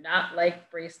traffickers do not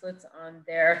like bracelets on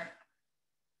their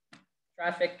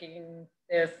trafficking,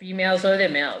 their females or their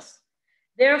males.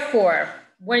 Therefore,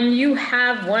 when you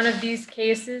have one of these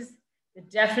cases, the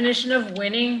definition of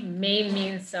winning may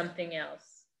mean something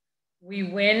else. We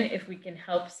win if we can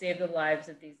help save the lives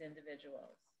of these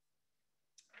individuals.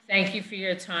 Thank you for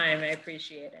your time. I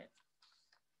appreciate it.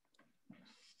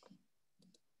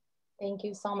 Thank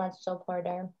you so much, Jill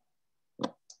Porter.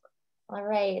 All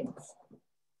right.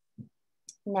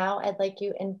 Now I'd like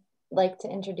to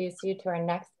introduce you to our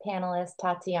next panelist,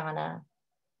 Tatiana.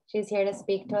 She's here to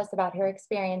speak to us about her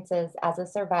experiences as a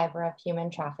survivor of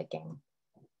human trafficking.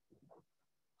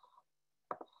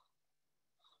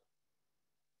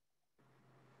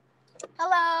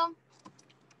 Hello.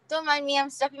 Don't mind me, I'm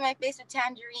stuffing my face with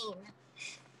tangerine.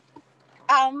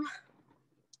 I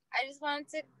just wanted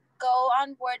to go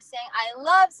on board saying I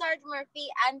love Sergeant Murphy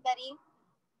and Betty. You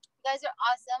guys are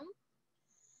awesome.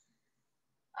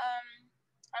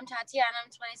 I'm Tatiana, I'm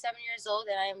 27 years old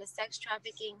and I am a sex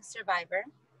trafficking survivor.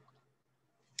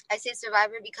 I say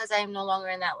survivor because I am no longer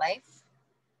in that life.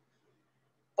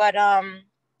 But a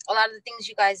lot of the things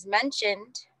you guys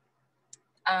mentioned,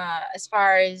 as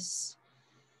far as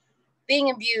being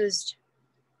abused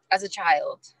as a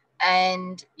child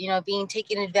and, you know, being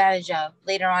taken advantage of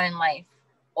later on in life,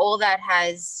 all that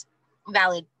has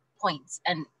valid points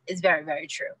and is very, very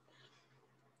true.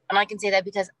 And I can say that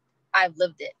because I've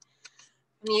lived it.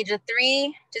 From the age of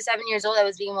 3 to 7 years old, I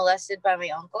was being molested by my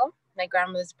uncle, my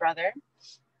grandmother's brother,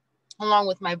 along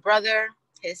with my brother,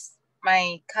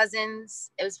 my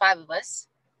cousins. It was 5 of us.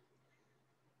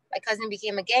 My cousin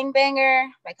became a gangbanger.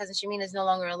 My cousin Shamina is no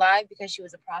longer alive because she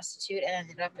was a prostitute and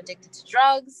ended up addicted to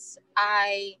drugs.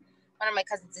 One of my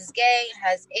cousins is gay,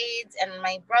 has AIDS, and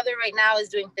my brother right now is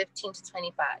doing 15 to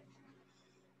 25.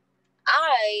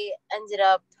 I ended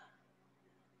up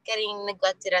getting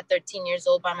neglected at 13 years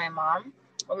old by my mom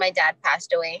when my dad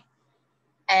passed away.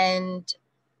 And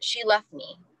she left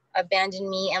me, abandoned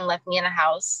me, and left me in a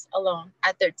house alone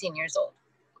at 13 years old.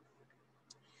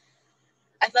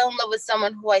 I fell in love with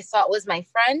someone who I thought was my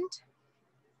friend.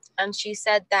 And she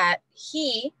said that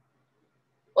he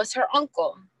was her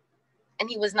uncle. And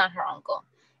he was not her uncle.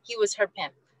 He was her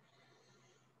pimp.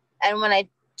 And when I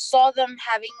saw them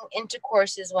having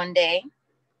intercourses one day,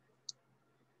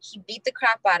 he beat the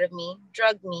crap out of me,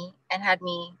 drugged me, and had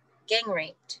me gang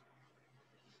raped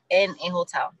in a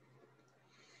hotel.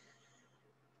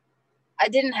 I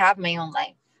didn't have my own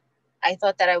life. I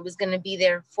thought that I was going to be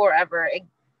there forever,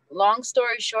 long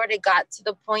story short, it got to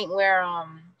the point where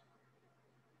I'm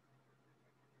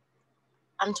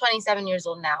 27 years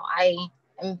old now. I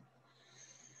am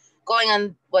going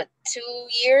on, 2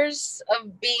 years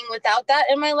of being without that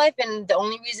in my life. And the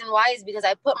only reason why is because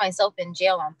I put myself in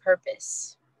jail on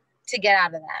purpose to get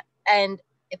out of that. And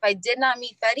if I did not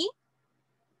meet Fetty,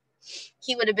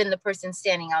 he would have been the person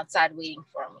standing outside waiting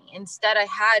for me. Instead, I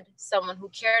had someone who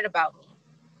cared about me,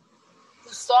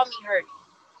 who saw me hurting,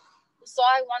 who saw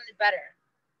I wanted better,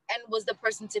 and was the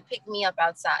person to pick me up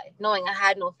outside, knowing I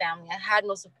had no family, I had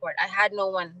no support, I had no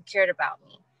one who cared about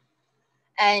me.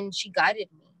 And she guided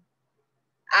me.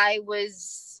 I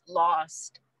was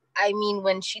lost. I mean,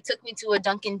 when she took me to a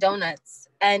Dunkin' Donuts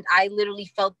and I literally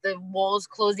felt the walls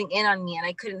closing in on me and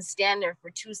I couldn't stand there for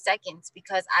 2 seconds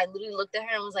because I literally looked at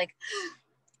her and was like,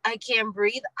 I can't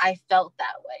breathe. I felt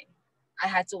that way. I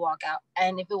had to walk out.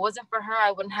 And if it wasn't for her,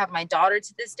 I wouldn't have my daughter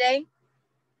to this day,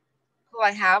 who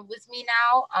I have with me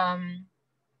now.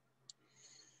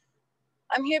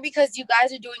 I'm here because you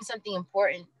guys are doing something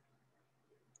important.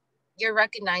 You're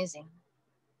recognizing.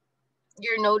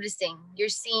 You're noticing, you're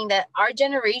seeing that our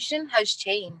generation has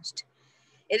changed.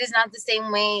 It is not the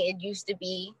same way it used to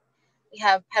be. We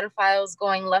have pedophiles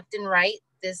going left and right.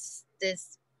 This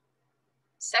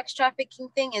sex trafficking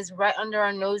thing is right under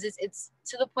our noses. It's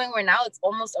to the point where now it's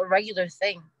almost a regular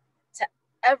thing to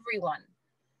everyone,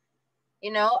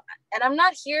 you know? And I'm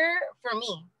not here for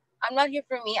me. I'm not here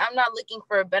for me. I'm not looking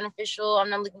for a beneficial. I'm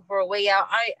not looking for a way out.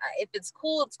 If it's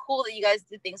cool, it's cool that you guys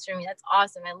do things for me. That's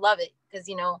awesome. I love it because,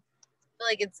 you know, I feel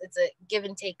like it's a give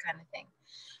and take kind of thing.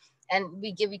 And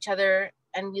we give each other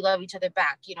and we love each other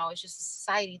back. You know, it's just a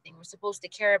society thing. We're supposed to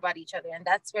care about each other. And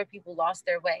that's where people lost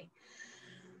their way.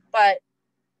 But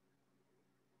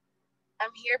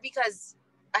I'm here because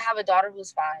I have a daughter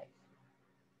who's 5.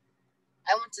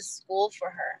 I went to school for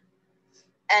her.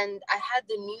 And I had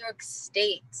the New York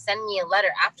State send me a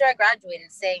letter after I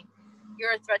graduated saying,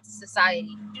 you're a threat to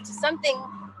society due to something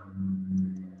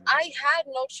I had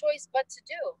no choice but to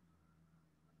do.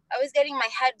 I was getting my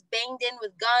head banged in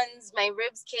with guns, my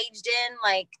ribs caged in,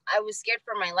 like I was scared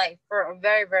for my life for a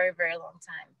very, very, very long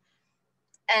time.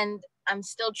 And I'm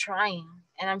still trying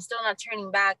and I'm still not turning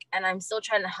back and I'm still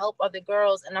trying to help other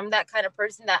girls. And I'm that kind of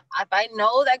person that if I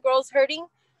know that girl's hurting,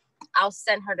 I'll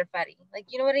send her to Fetty. Like,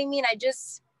 you know what I mean? It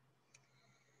just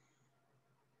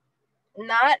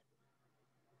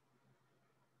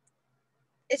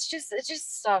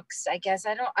sucks, I guess.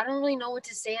 I don't really know what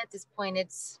to say at this point.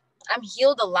 I'm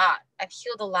healed a lot. I've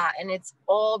healed a lot. And it's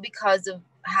all because of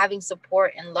having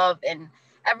support and love and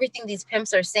everything these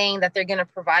pimps are saying that they're going to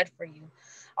provide for you.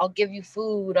 I'll give you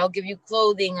food. I'll give you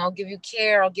clothing. I'll give you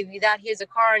care. I'll give you that. Here's a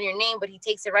car in your name, but he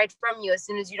takes it right from you as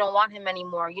soon as you don't want him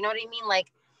anymore. You know what I mean?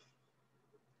 Like,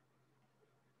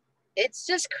 it's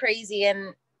just crazy.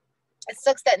 And it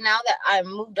sucks that now that I've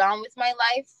moved on with my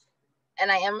life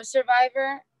and I am a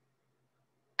survivor,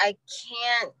 I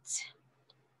can't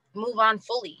move on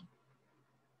fully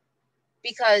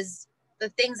because the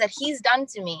things that he's done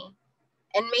to me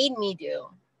and made me do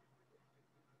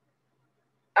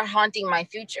are haunting my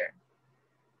future.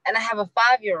 And I have a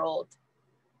 5-year-old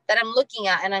that I'm looking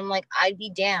at and I'm like, I'd be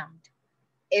damned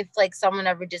if like someone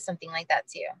ever did something like that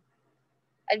to you.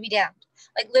 I'd be damned.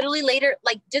 Like literally later,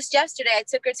 like just yesterday, I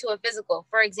took her to a physical,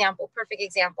 for example, perfect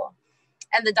example.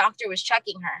 And the doctor was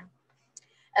checking her.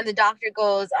 And the doctor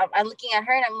goes, I'm looking at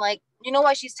her and I'm like, you know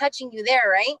why she's touching you there,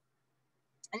 right?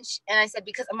 And I said,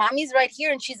 because mommy's right here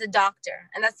and she's a doctor.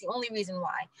 And that's the only reason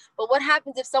why. But what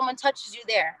happens if someone touches you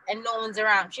there and no one's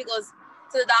around? She goes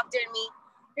to the doctor and me,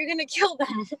 you're going to kill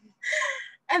them.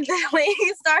 And the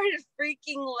lady started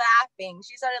freaking laughing.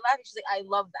 She started laughing. She's like, I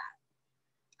love that.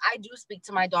 I do speak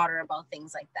to my daughter about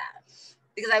things like that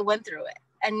because I went through it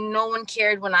and no one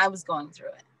cared when I was going through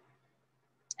it.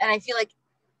 And I feel like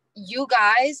you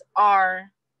guys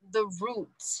are the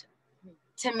root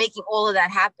to making all of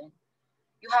that happen.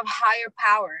 You have higher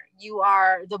power. You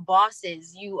are the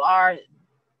bosses. You are,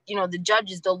 you know, the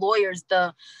judges, the lawyers,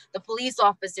 the police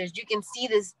officers. You can see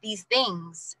these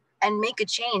things and make a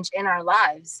change in our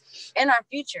lives, in our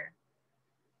future.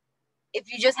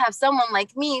 If you just have someone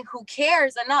like me who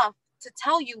cares enough to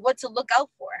tell you what to look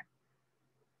out for.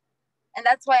 And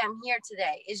that's why I'm here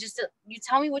today. It's just you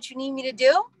tell me what you need me to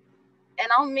do and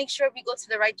I'll make sure we go to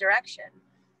the right direction.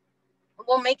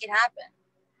 We'll make it happen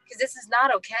because this is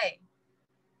not okay.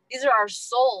 These are our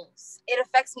souls. It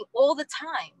affects me all the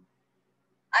time.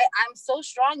 I'm so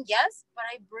strong, yes, but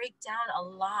I break down a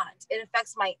lot. It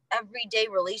affects my everyday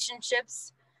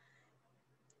relationships.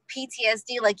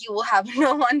 PTSD, like you will have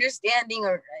no understanding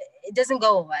or it doesn't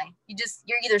go away.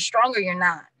 You're either strong or you're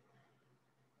not.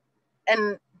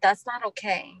 And That's not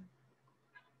okay.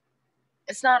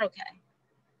 It's not okay.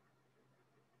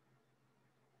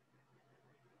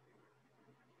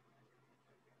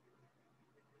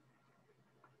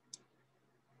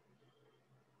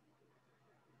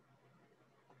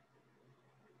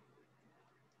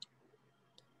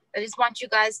 I just want you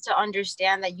guys to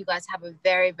understand that you guys have a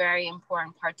very, very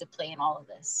important part to play in all of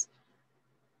this.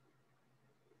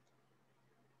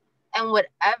 And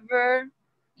whatever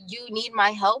you need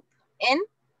my help in,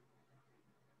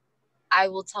 I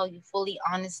will tell you fully,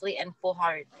 honestly, and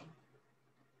full-heartedly.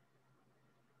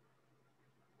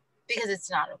 Because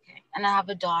it's not okay. And I have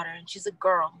a daughter, and she's a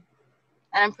girl.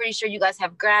 And I'm pretty sure you guys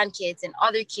have grandkids and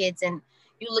other kids, and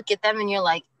you look at them and you're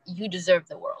like, you deserve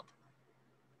the world.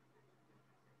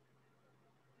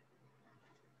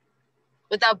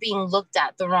 Without being looked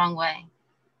at the wrong way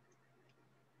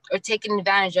or taken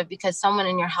advantage of because someone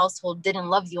in your household didn't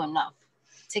love you enough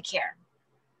to care.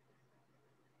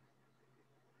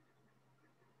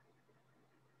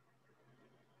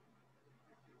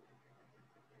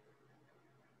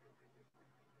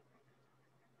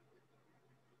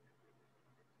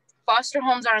 Foster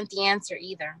homes aren't the answer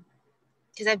either,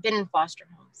 because I've been in foster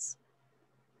homes.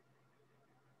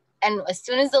 And as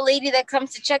soon as the lady that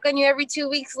comes to check on you every 2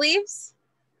 weeks leaves,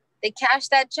 they cash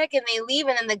that check and they leave,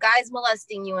 and then the guy's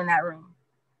molesting you in that room.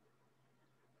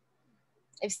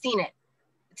 I've seen it.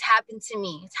 It's happened to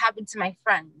me. It's happened to my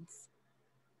friends.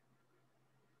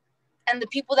 And the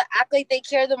people that act like they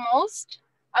care the most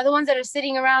are the ones that are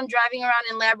sitting around, driving around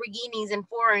in Lamborghinis and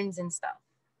foreigns and stuff.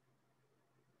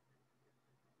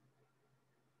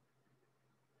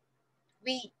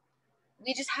 We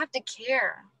just have to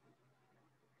care.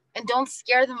 And don't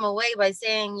scare them away by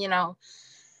saying, you know,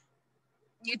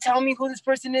 you tell me who this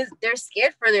person is. They're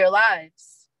scared for their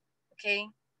lives, okay?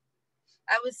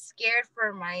 I was scared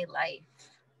for my life.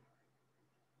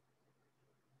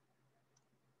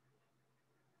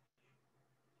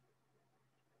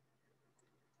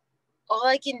 All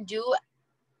I can do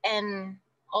and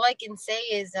all I can say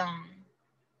is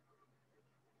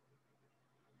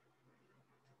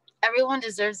everyone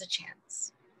deserves a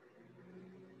chance.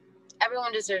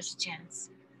 Everyone deserves a chance.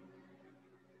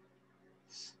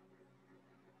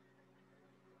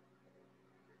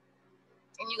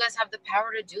 And you guys have the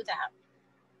power to do that.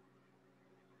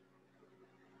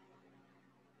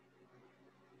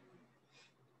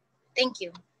 Thank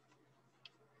you.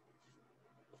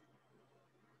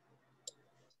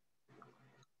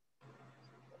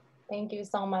 Thank you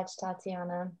so much,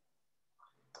 Tatiana.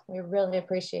 We really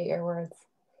appreciate your words.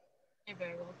 You're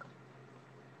very welcome.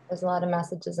 There's a lot of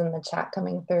messages in the chat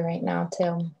coming through right now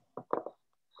too.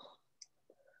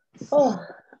 Oh,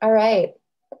 all right.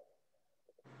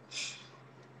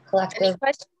 Collective. Any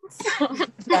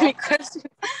questions? Any questions?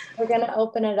 We're gonna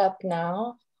open it up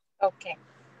now. Okay.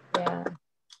 Yeah.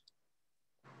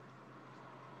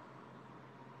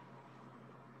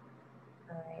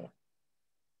 All right.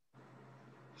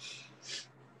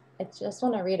 I just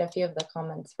want to read a few of the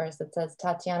comments first. It says,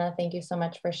 Tatiana, thank you so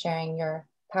much for sharing your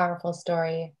powerful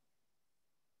story.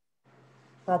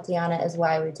 Tatiana is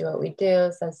why we do what we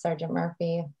do, says Sergeant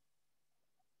Murphy.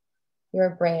 You're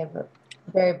brave,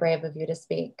 very brave of you to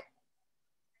speak.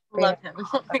 Love him.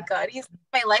 Oh my God, he saved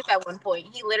my life at one point.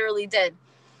 He literally did.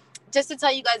 Just to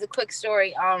tell you guys a quick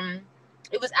story,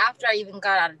 it was after I even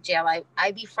got out of jail.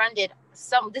 I befriended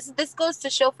some, this goes to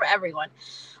show for everyone.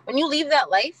 When you leave that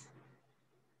life,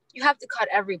 you have to cut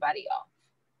everybody off.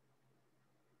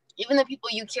 Even the people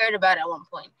you cared about at one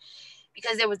point.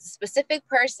 Because there was a specific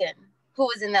person who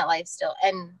was in that life still.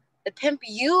 And the pimp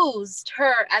used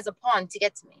her as a pawn to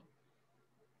get to me.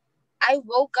 I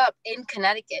woke up in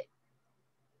Connecticut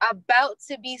about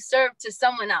to be served to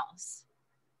someone else.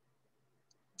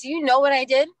 Do you know what I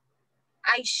did?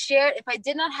 I shared, if I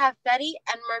did not have Betty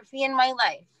and Murphy in my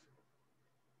life,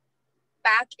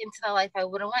 back into the life I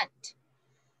would have went.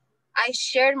 I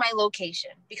shared my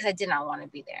location because I did not want to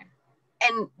be there.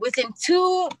 And within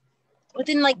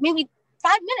like maybe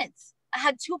 5 minutes, I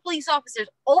had 2 police officers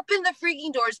open the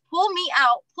freaking doors, pull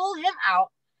him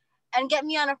out, and get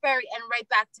me on a ferry and right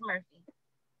back to Murphy.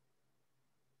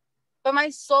 But my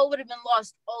soul would have been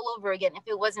lost all over again if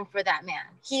it wasn't for that man.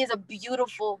 He is a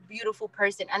beautiful, beautiful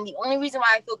person. And the only reason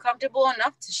why I feel comfortable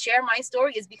enough to share my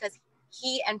story is because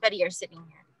he and Betty are sitting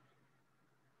here.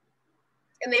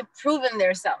 And they've proven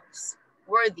themselves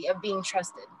worthy of being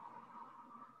trusted.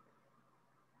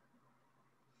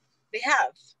 They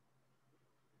have.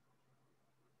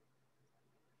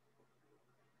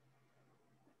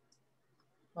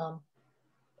 Well,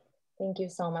 thank you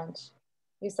so much.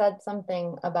 You said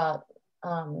something about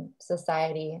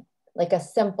society, like a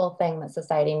simple thing that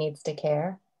society needs to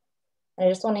care. I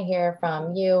just want to hear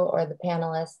from you or the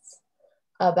panelists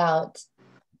about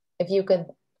if you could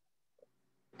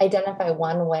identify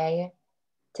one way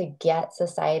to get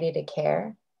society to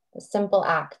care, a simple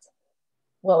act,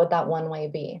 what would that one way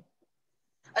be?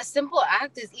 A simple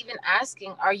act is even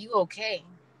asking, are you okay?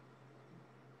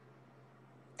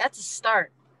 That's a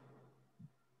start.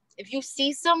 If you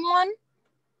see someone,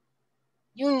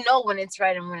 you know when it's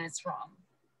right and when it's wrong.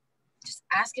 Just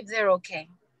ask if they're okay.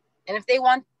 And if they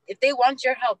want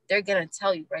your help, they're gonna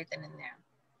tell you right then and there.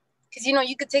 Because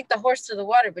you could take the horse to the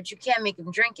water, but you can't make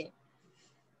him drink it.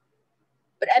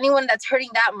 But anyone that's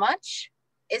hurting that much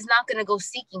is not gonna go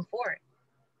seeking for it.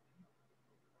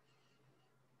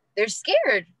 They're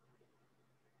scared.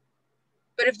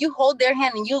 But if you hold their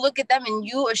hand and you look at them and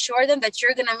you assure them that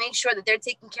you're gonna make sure that they're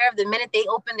taken care of the minute they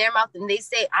open their mouth and they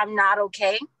say, I'm not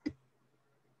okay,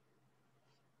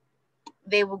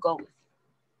 they will go with you.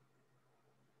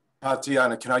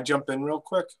 Tatiana, can I jump in real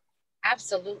quick?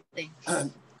 Absolutely.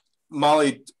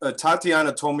 Molly,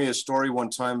 Tatiana told me a story one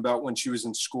time about when she was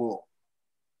in school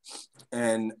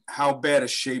and how bad a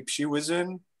shape she was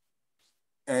in.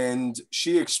 And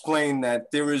she explained that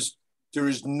there is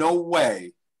no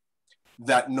way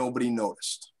that nobody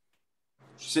noticed.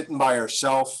 Sitting by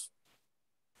herself,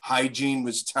 hygiene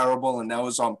was terrible, and that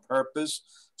was on purpose.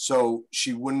 So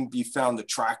she wouldn't be found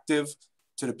attractive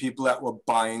to the people that were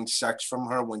buying sex from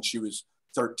her when she was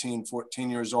 13, 14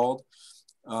 years old.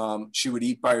 She would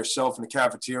eat by herself in the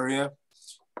cafeteria.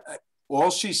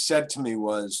 All she said to me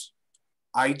was,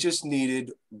 I just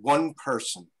needed one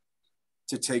person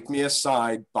to take me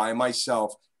aside by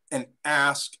myself and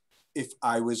ask if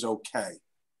I was okay.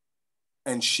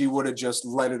 And she would have just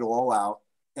let it all out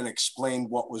and explained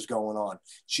what was going on.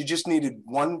 She just needed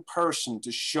one person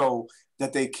to show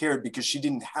that they cared because she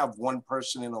didn't have one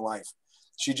person in her life.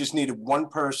 She just needed one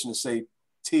person to say,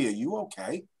 Tia, you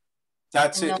okay?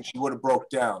 That's it. And she would have broke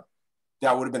down.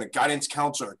 That would have been a guidance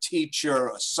counselor, a teacher,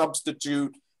 a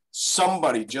substitute,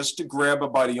 somebody just to grab her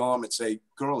by the arm and say,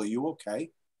 girl, are you okay?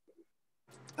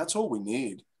 That's all we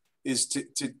need, is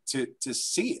to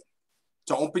see it,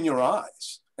 to open your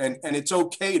eyes. And it's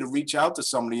okay to reach out to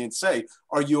somebody and say,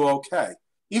 are you okay?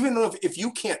 Even if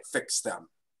you can't fix them,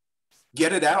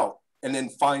 get it out and then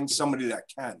find somebody that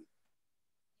can.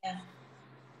 Yeah.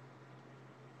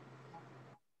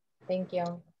 Thank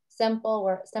you.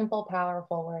 Simple,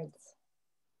 powerful words.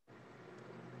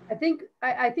 I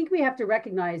think we have to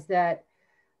recognize that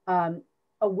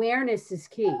awareness is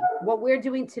key. What we're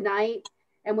doing tonight,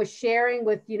 and we're sharing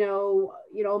with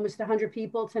almost 100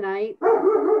 people tonight.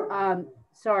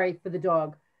 Sorry for the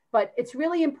dog, but it's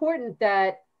really important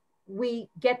that we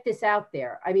get this out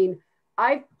there. I mean,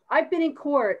 I've been in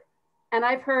court and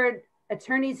I've heard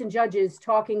attorneys and judges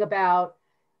talking about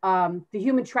the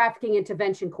Human Trafficking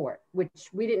Intervention Court, which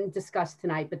we didn't discuss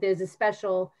tonight, but there's a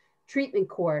special treatment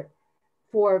court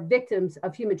for victims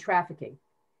of human trafficking.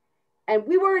 And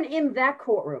we weren't in that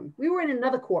courtroom. We were in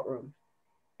another courtroom.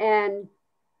 And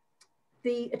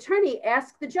the attorney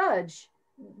asked the judge,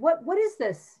 what is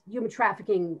this Human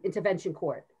Trafficking Intervention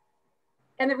Court?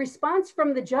 And the response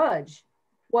from the judge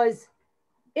was,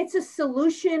 it's a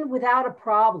solution without a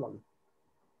problem.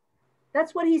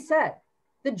 That's what he said.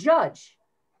 The judge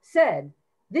said,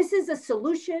 this is a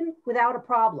solution without a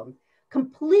problem,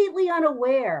 completely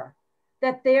unaware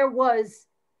that there was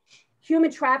human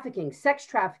trafficking, sex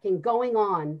trafficking going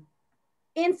on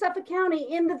in Suffolk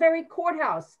County, in the very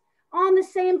courthouse, on the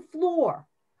same floor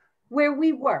where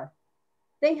we were.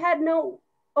 They had no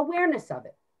awareness of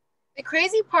it. The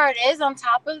crazy part is, on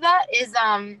top of that, is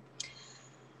I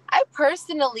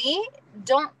personally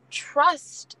don't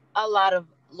trust a lot of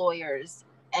lawyers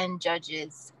and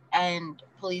judges and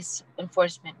police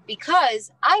enforcement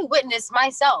because I witnessed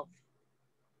myself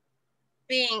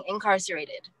being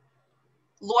incarcerated.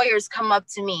 Lawyers come up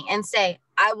to me and say,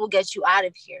 I will get you out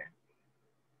of here.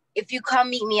 If you come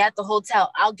meet me at the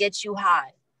hotel, I'll get you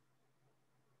high.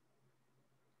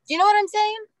 You know what I'm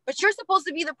saying? But you're supposed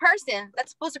to be the person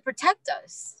that's supposed to protect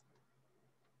us.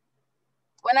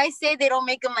 When I say they don't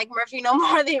make them like Murphy no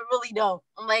more, they really don't.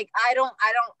 I'm like, I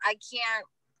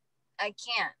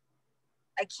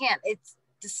can't. It's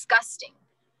disgusting.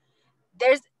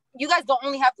 You guys don't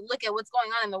only have to look at what's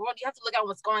going on in the world. You have to look at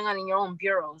what's going on in your own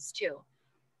bureaus too.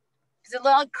 Because there's a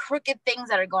lot of crooked things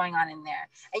that are going on in there.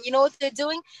 And you know what they're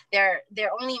doing? They're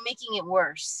only making it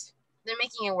worse. They're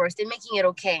making it worse. They're making it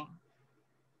okay.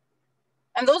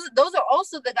 And those are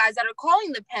also the guys that are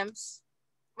calling the pimps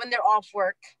when they're off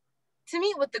work to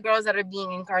meet with the girls that are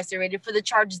being incarcerated for the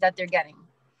charges that they're getting.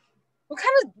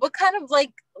 What kind of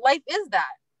like life is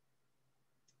that?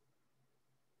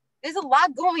 There's a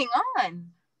lot going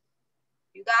on.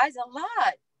 You guys, a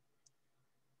lot.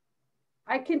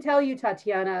 I can tell you,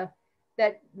 Tatiana,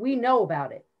 that we know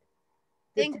about it.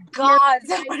 Thank God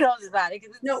someone knows about it.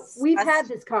 No, we've had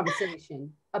this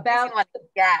conversation about the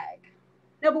gag.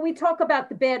 No, but we talk about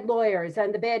the bad lawyers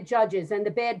and the bad judges and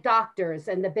the bad doctors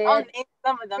and the bad. I'll name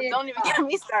some of them. Don't even get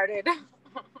me started.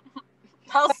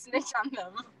 I'll snitch on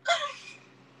them.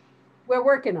 We're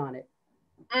working on it.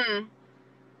 I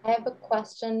have a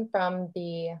question from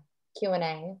the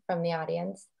Q&A from the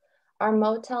audience. Are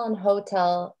motel and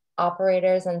hotel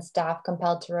operators and staff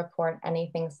compelled to report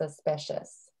anything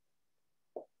suspicious?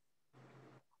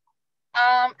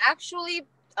 Actually,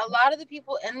 a lot of the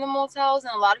people in the motels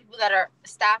and a lot of people that are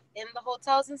staff in the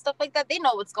hotels and stuff like that, they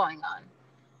know what's going on.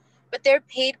 But they're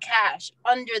paid cash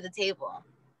under the table.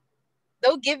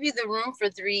 They'll give you the room for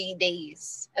 3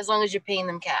 days as long as you're paying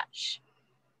them cash.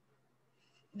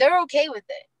 They're okay with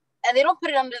it. And they don't put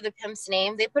it under the pimp's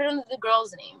name. They put it under the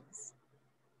girls' names.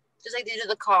 Just like they do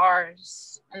the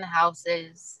cars and the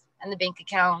houses and the bank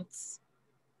accounts.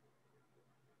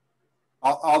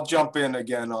 I'll jump in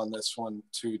again on this one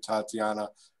too, Tatiana.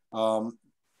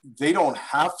 They don't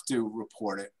have to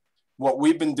report it. What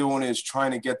we've been doing is trying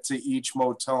to get to each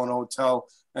motel and hotel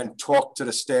and talk to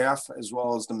the staff as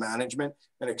well as the management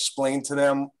and explain to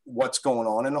them what's going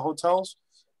on in the hotels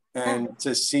and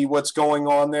to see what's going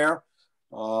on there.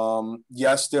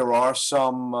 Yes, there are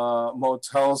some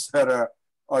motels that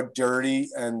are dirty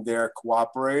and they're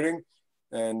cooperating.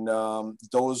 And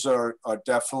those are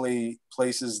definitely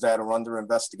places that are under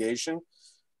investigation.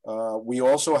 We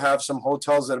also have some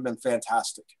hotels that have been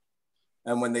fantastic.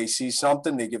 And when they see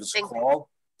something, they give us a call.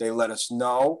 They let us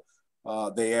know.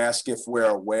 They ask if we're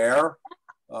aware.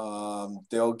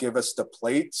 They'll give us the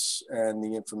plates and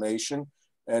the information,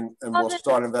 and we'll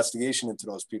start an investigation into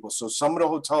those people. So some of the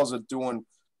hotels are doing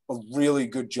a really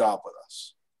good job with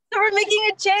us. So we're making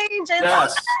a change.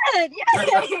 Yes. Yay!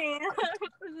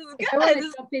 This is good. I want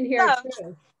to jump in here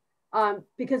too,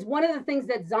 because one of the things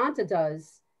that Zonta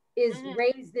does is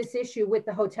raise this issue with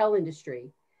the hotel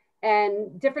industry,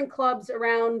 and different clubs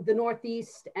around the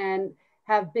Northeast and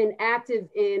have been active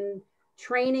in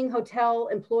training hotel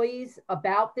employees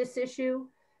about this issue,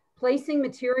 placing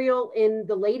material in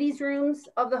the ladies' rooms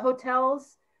of the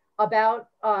hotels about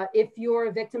if you're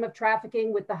a victim of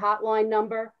trafficking with the hotline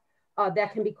number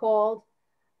that can be called.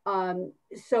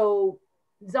 So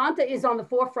Zonta is on the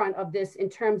forefront of this in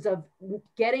terms of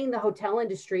getting the hotel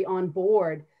industry on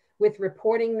board with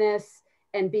reporting this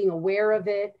and being aware of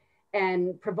it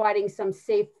and providing some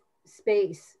safe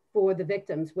space for the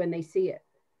victims when they see it.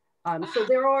 So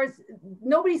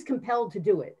nobody's compelled to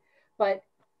do it. But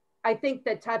I think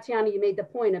that, Tatiana, you made the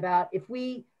point about if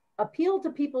we appeal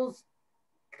to people's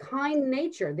kind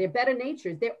nature, their better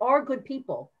natures, there are good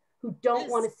people who don't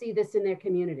want to see this in their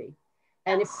community.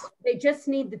 And if they just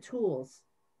need the tools.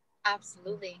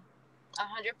 Absolutely.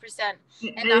 100%.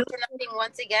 And not for nothing,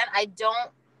 once again, I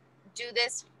don't do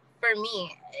this for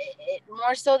me.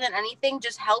 More so than anything,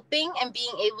 just helping and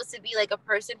being able to be like a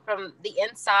person from the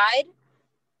inside,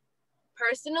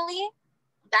 personally,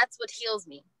 that's what heals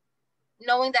me.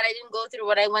 Knowing that I didn't go through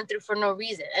what I went through for no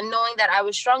reason, and knowing that I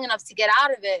was strong enough to get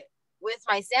out of it with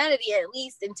my sanity at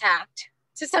least intact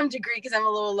to some degree, because I'm a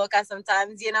little loca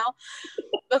sometimes, you know,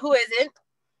 but who isn't?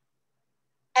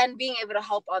 And being able to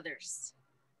help others.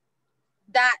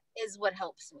 That is what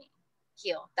helps me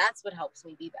heal. That's what helps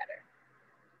me be better.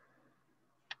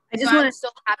 I'm so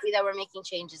happy that we're making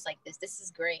changes like this. This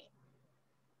is great.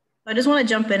 I just want to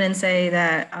jump in and say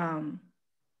that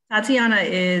Tatiana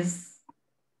is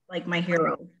like my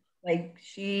hero. Like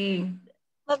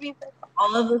love you.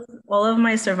 All of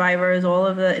my survivors, all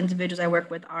of the individuals I work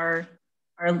with are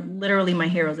literally my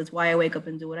heroes. It's why I wake up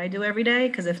and do what I do every day.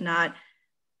 Because if not,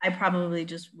 I probably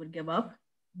just would give up.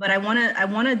 But I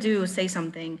want to say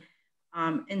something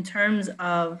in terms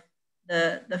of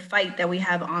the fight that we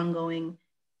have ongoing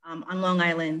on Long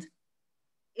Island.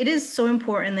 It is so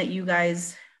important that you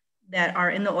guys that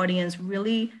are in the audience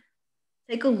really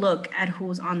take a look at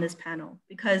who's on this panel,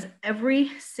 because every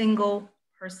single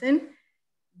person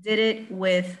did it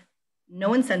with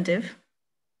no incentive.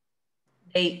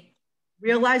 They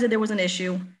realized that there was an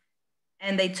issue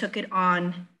and they took it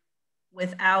on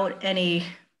without any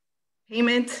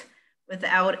payment,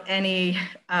 without any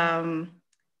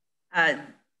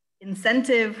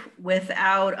incentive,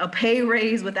 without a pay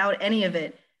raise, without any of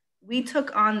it. We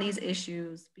took on these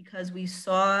issues because we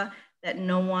saw that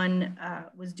no one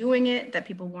was doing it, that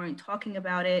people weren't talking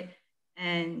about it,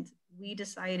 and we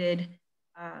decided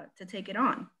to take it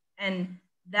on. And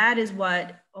that is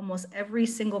what almost every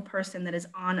single person that is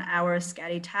on our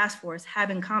SCATI task force have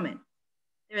in common.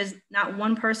 There is not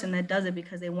one person that does it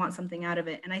because they want something out of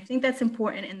it. And I think that's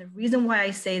important. And the reason why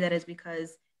I say that is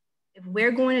because if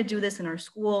we're going to do this in our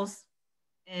schools,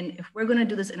 and if we're going to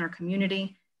do this in our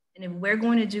community, and if we're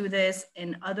going to do this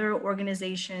in other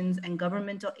organizations and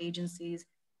governmental agencies,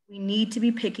 we need to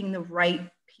be picking the right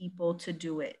people to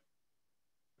do it.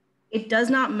 It does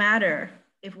not matter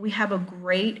if we have a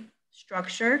great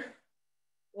structure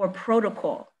or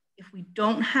protocol. If we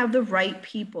don't have the right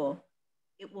people,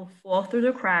 it will fall through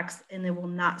the cracks and it will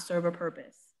not serve a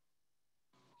purpose.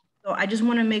 So I just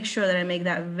want to make sure that I make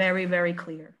that very, very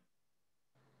clear.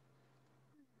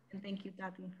 And thank you,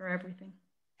 Kathy, for everything.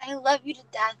 I love you to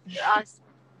death. You're awesome.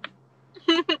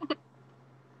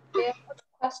 We have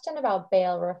a question about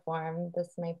bail reform.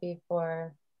 This might be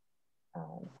for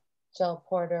Jill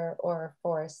Porter or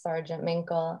for Sergeant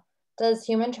Minkle. Does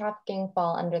human trafficking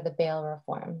fall under the bail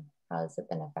reform? How has it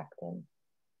been affected?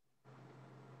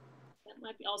 That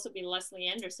might also be Leslie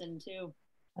Anderson too.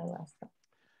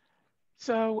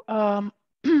 So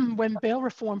when bail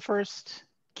reform first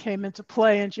came into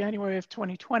play in January of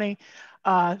 2020,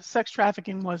 sex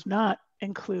trafficking was not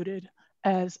included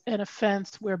as an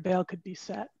offense where bail could be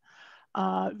set.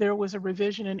 There was a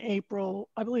revision in April,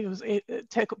 I believe it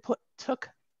took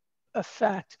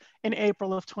effect in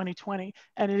April of 2020,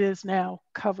 and it is now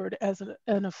covered as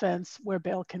an offense where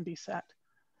bail can be set.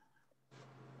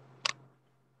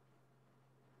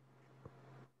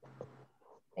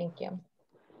 Thank you.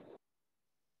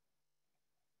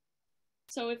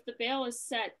 So if the bail is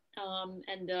set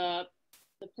and the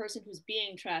person who's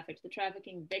being trafficked, the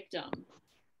trafficking victim,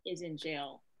 is in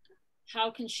jail, how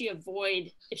can she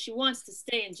avoid, if she wants to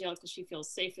stay in jail because she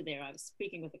feels safer there? I was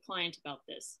speaking with a client about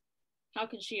this. How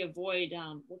can she avoid,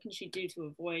 what can she do to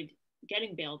avoid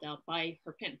getting bailed out by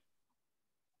her pimp?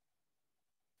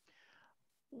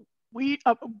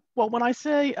 Well, when I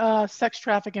say sex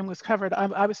trafficking was covered,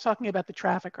 I was talking about the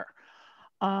trafficker.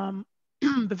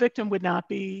 The victim would not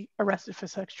be arrested for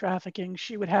sex trafficking.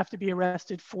 She would have to be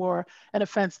arrested for an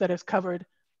offense that is covered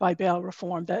by bail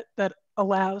reform that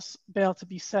allows bail to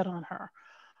be set on her.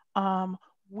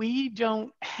 We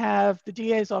don't have, the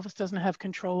DA's office doesn't have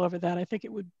control over that. I think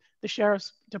the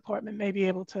Sheriff's Department may be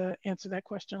able to answer that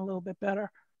question a little bit better.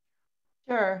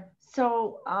 Sure.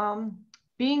 So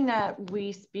being that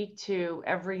we speak to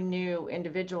every new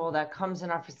individual that comes in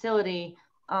our facility,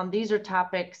 these are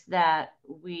topics that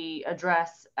we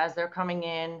address as they're coming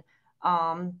in.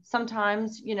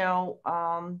 Sometimes, you know,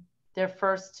 their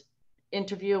first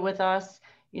interview with us,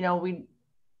 you know, we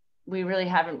really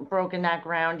haven't broken that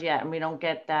ground yet, and we don't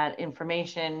get that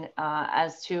information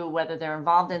as to whether they're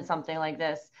involved in something like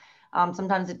this.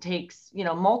 Sometimes it takes, you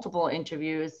know, multiple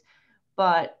interviews,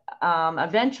 but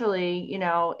eventually, you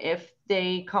know, if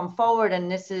they come forward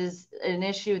and this is an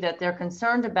issue that they're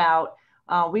concerned about,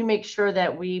 we make sure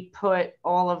that we put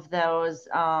all of those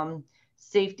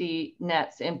safety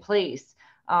nets in place.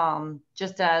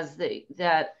 Just as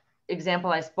that example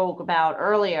I spoke about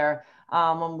earlier,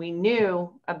 when we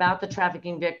knew about the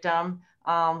trafficking victim,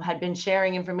 had been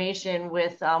sharing information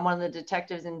with one of the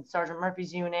detectives in Sergeant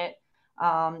Murphy's unit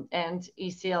and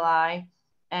ECLI,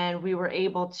 and we were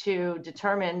able to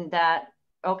determine that,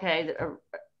 okay,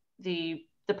 the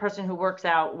person who works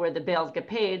out where the bails get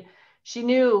paid, she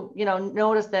knew, you know,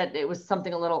 noticed that it was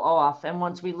something a little off. And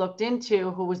once we looked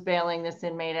into who was bailing this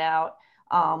inmate out,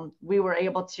 we were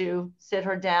able to sit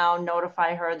her down,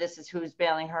 notify her this is who's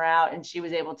bailing her out, and she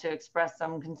was able to express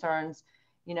some concerns,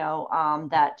 you know,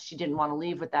 that she didn't want to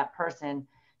leave with that person.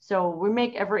 So we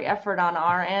make every effort on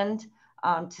our end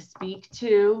to speak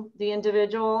to the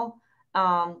individual,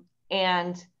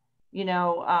 and, you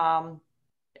know,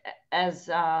 as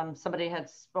somebody had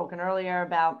spoken earlier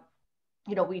about,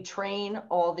 you know, we train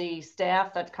all the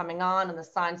staff that's coming on and the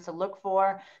signs to look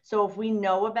for. So if we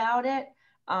know about it,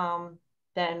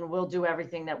 then we'll do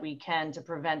everything that we can to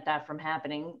prevent that from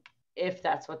happening if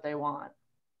that's what they want.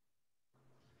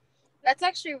 That's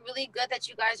actually really good that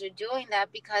you guys are doing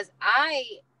that, because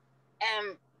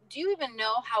do you even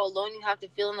know how alone you have to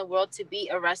feel in the world to be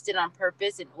arrested on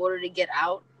purpose in order to get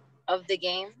out of the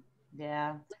game?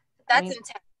 Yeah. That's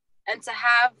intense. And to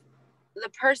have the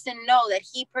person know that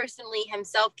he personally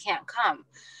himself can't come.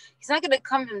 He's not going to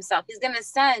come himself. He's going to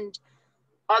send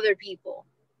other people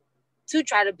to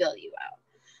try to bail you out.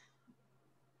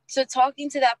 So talking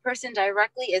to that person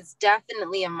directly is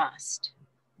definitely a must.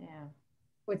 Yeah.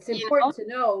 What's important to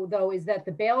know, though, is that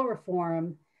the bail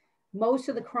reform, most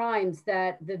of the crimes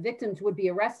that the victims would be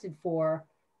arrested for,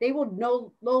 they will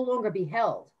no longer be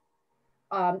held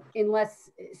unless,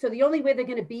 so the only way they're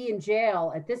going to be in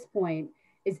jail at this point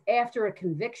is after a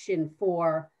conviction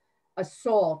for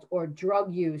assault or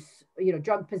drug use, you know,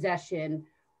 drug possession,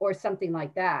 or something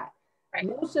like that. Right.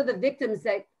 Most of the victims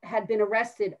that had been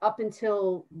arrested up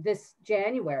until this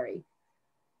January,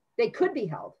 they could be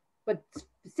held, but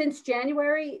since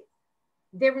January,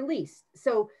 they're released.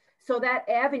 So that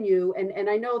avenue, and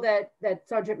I know that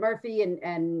Sergeant Murphy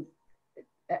and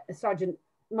Sergeant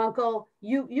Munkle,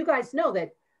 you guys know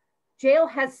that jail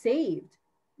has saved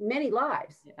many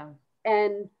lives. Yeah.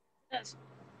 And Yes.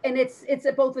 and it's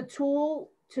both a tool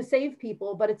to save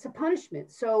people, but it's a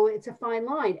punishment. So it's a fine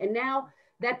line. And now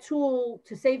that tool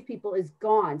to save people is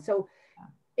gone. So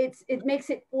it makes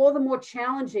it all the more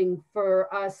challenging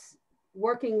for us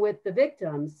working with the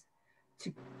victims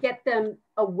to get them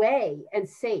away and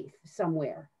safe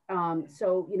somewhere.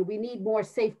 So, you know, we need more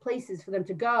safe places for them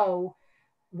to go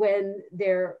when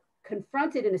they're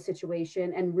confronted in a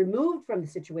situation and removed from the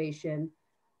situation.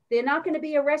 They're not going to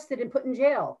be arrested and put in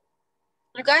jail.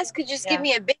 You guys could just give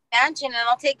me a big mansion and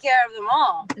I'll take care of them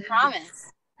all.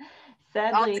 Promise.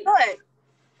 Sadly, I'll do it.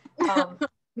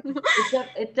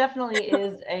 it definitely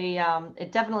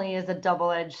is a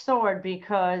double-edged sword,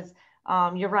 because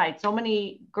you're right. So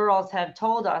many girls have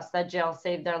told us that jail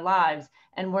saved their lives,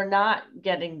 and we're not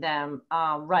getting them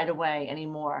right away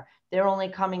anymore. They're only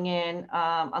coming in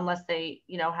unless they,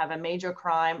 you know, have a major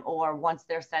crime or once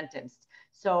they're sentenced.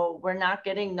 So we're not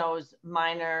getting those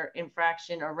minor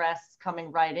infraction arrests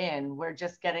coming right in. We're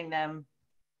just getting them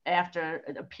after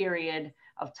a period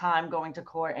of time going to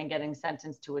court and getting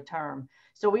sentenced to a term.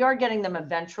 So we are getting them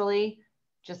eventually,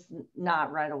 just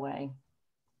not right away.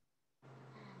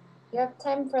 You have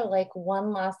time for like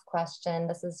one last question.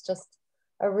 This is just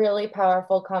a really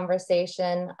powerful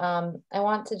conversation. I'm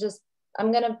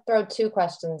gonna throw two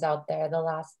questions out there, the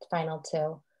last final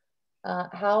two.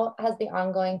 How has the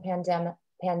ongoing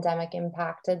pandemic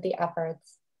impacted the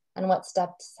efforts, and what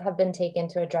steps have been taken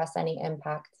to address any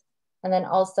impact? And then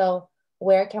also,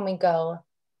 where can we go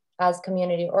as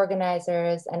community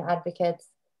organizers and advocates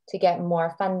to get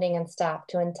more funding and staff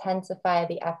to intensify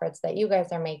the efforts that you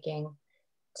guys are making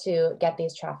to get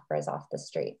these traffickers off the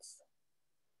streets?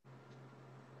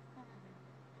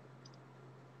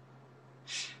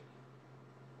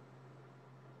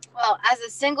 Well, as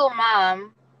a single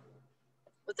mom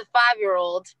with a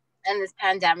 5-year-old and this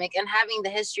pandemic, and having the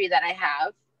history that I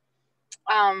have,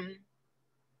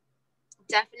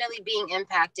 definitely being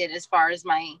impacted as far as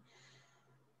my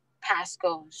past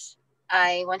goes.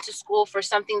 I went to school for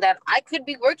something that I could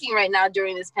be working right now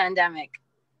during this pandemic.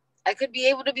 I could be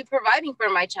able to be providing for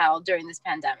my child during this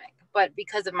pandemic, but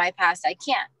because of my past, I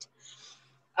can't.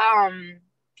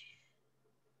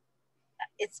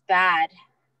 It's bad.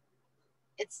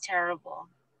 It's terrible.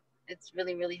 It's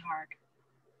really, really hard.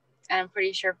 And I'm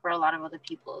pretty sure for a lot of other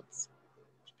people, it's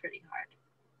pretty hard.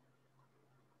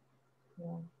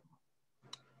 Yeah.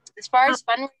 As far as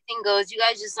fundraising goes, you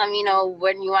guys just let me know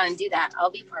when you want to do that.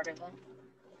 I'll be part of it.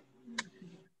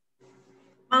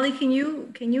 Molly, can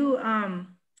you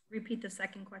repeat the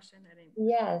second question?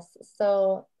 Yes.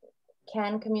 So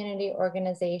can community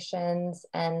organizations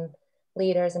and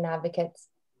leaders and advocates,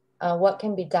 what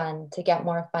can be done to get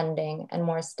more funding and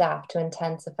more staff to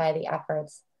intensify the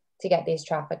efforts to get these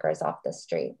traffickers off the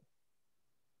street?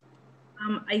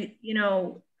 I'm going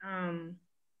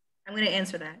to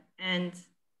answer that. And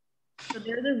so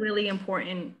there's a really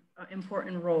important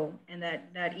role, and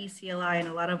that ECLI and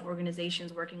a lot of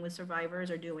organizations working with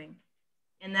survivors are doing.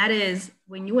 And that is,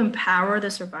 when you empower the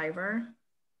survivor,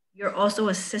 you're also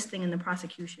assisting in the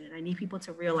prosecution. And I need people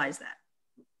to realize that,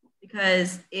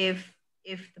 because if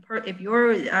your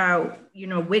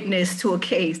witness to a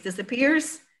case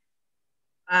disappears,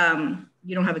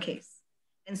 you don't have a case.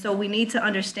 And so we need to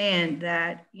understand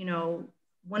that,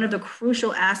 one of the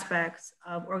crucial aspects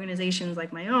of organizations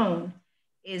like my own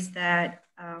is that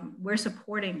we're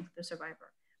supporting the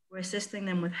survivor. We're assisting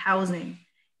them with housing,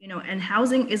 and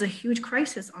housing is a huge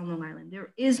crisis on Long Island.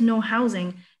 There is no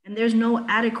housing, and there's no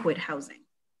adequate housing.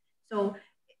 So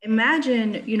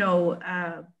imagine,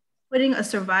 putting a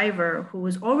survivor who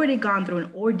has already gone through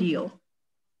an ordeal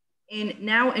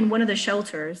now in one of the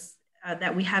shelters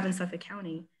that we have in Suffolk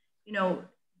County.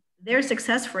 Their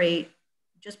success rate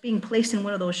just being placed in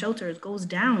one of those shelters goes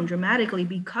down dramatically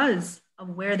because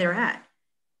of where they're at.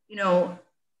 I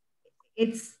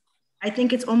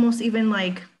think it's almost even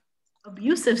like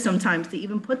abusive sometimes to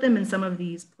even put them in some of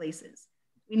these places.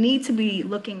 We need to be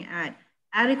looking at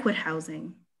adequate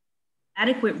housing,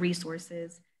 adequate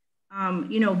resources,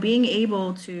 being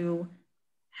able to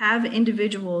have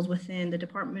individuals within the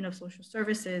Department of Social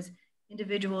Services,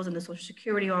 individuals in the Social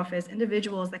Security Office,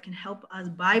 individuals that can help us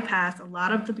bypass a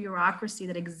lot of the bureaucracy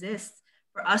that exists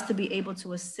for us to be able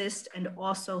to assist and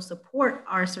also support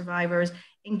our survivors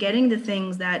in getting the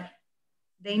things that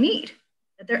they need,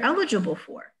 that they're eligible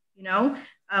for. You know,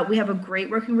 we have a great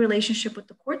working relationship with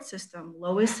the court system.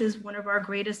 Lois is one of our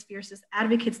greatest, fiercest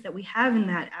advocates that we have in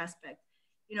that aspect.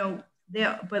 You know,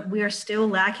 but we are still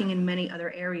lacking in many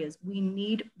other areas. We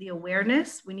need the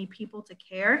awareness. We need people to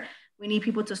care. We need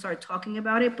people to start talking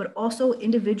about it, but also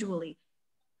individually.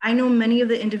 I know many of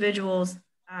the individuals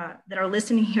that are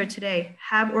listening here today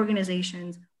have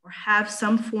organizations or have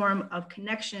some form of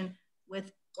connection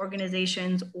with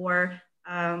organizations or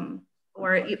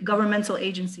governmental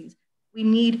agencies. We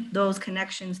need those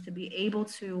connections to be able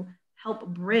to help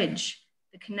bridge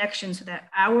the connection so that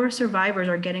our survivors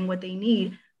are getting what they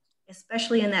need,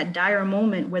 especially in that dire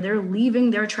moment where they're leaving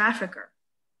their trafficker.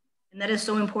 And that is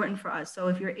so important for us. So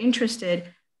if you're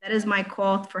interested, that is my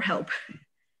call for help.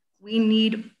 We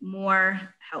need more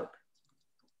help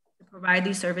to provide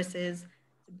these services,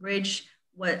 to bridge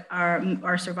what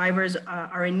our survivors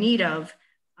are in need of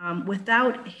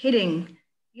without hitting,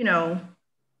 you know,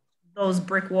 those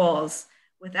brick walls,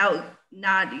 without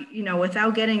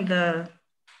getting the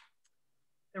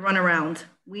runaround.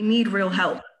 We need real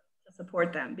help to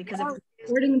support them, because if you're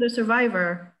supporting the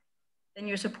survivor, then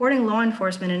you're supporting law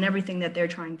enforcement and everything that they're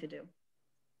trying to do.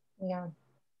 Yeah,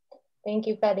 thank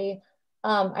you, Fetty.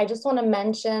 I just want to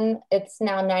mention it's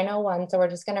now 9:01, so we're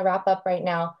just going to wrap up right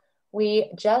now.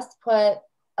 We just put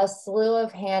a slew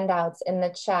of handouts in the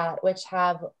chat, which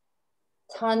have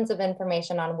tons of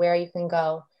information on where you can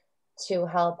go to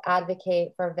help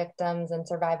advocate for victims and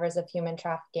survivors of human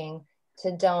trafficking,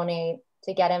 to donate,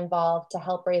 to get involved, to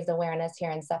help raise awareness here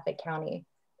in Suffolk County.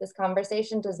 This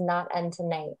conversation does not end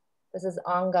tonight. This is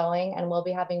ongoing, and we'll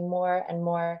be having more and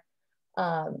more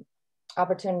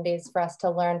opportunities for us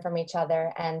to learn from each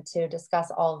other and to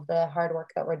discuss all of the hard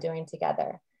work that we're doing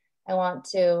together. I want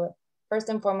to first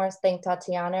and foremost thank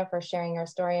Tatiana for sharing her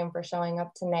story and for showing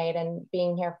up tonight and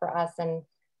being here for us and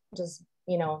just,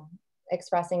 you know,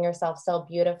 expressing yourself so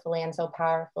beautifully and so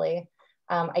powerfully.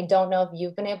 I don't know if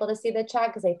you've been able to see the chat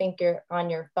because I think you're on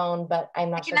your phone, but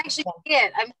I'm not sure. I can actually see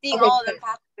it. I'm seeing all of them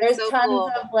pop. There's so tons cool.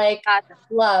 of like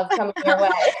love coming your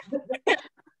way.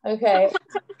 Okay.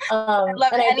 I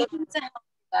love anything to help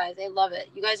you guys. I love it.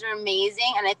 You guys are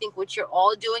amazing, and I think what you're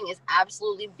all doing is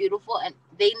absolutely beautiful. And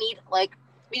they need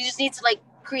we just need to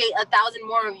create 1,000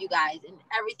 more of you guys, and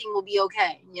everything will be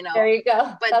okay. You know. There you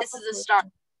go. But this is a start.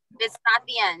 It's not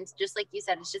the end. Just like you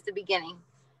said, it's just the beginning.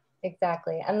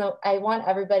 Exactly. And I want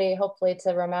everybody hopefully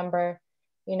to remember,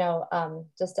 you know,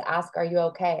 just to ask, are you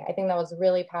okay? I think that was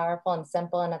really powerful and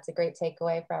simple, and that's a great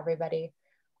takeaway for everybody.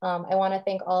 I want to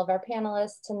thank all of our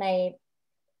panelists tonight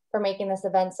for making this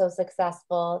event so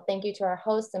successful. Thank you to our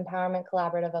hosts, Empowerment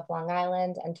Collaborative of Long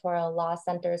Island and Touro Law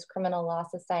Center's Criminal Law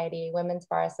Society, Women's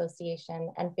Bar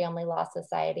Association, and Family Law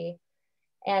Society.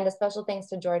 And a special thanks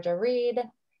to Georgia Reid,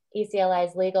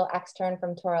 ECLI's legal extern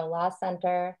from Touro Law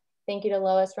Center. Thank you to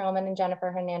Lois Rowman and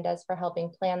Jennifer Hernandez for helping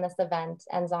plan this event,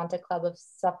 and Zonta Club of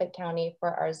Suffolk County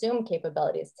for our Zoom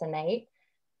capabilities tonight,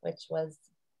 which was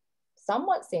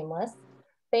somewhat seamless.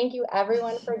 Thank you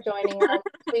everyone for joining us.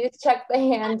 Please check the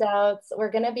handouts.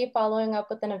 We're gonna be following up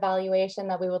with an evaluation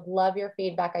that we would love your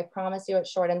feedback. I promise you it's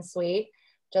short and sweet.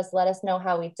 Just let us know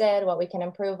how we did, what we can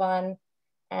improve on.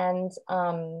 And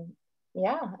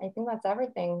yeah, I think that's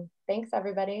everything. Thanks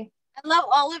everybody. I love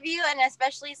all of you, and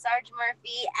especially Sarge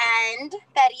Murphy and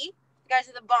Betty. You guys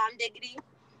are the bomb diggity.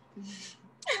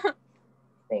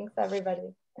 Thanks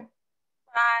everybody.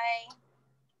 Bye.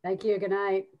 Thank you. Good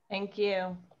night. Thank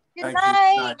you. Good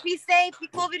night. Be safe. Be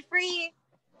COVID free.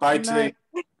 Bye, T.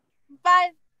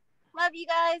 Bye. Love you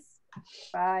guys.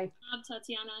 Bye. Love,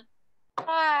 Tatiana.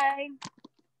 Bye.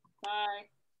 Bye.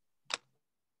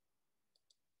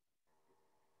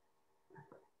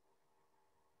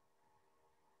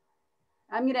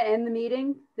 I'm going to end the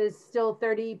meeting. There's still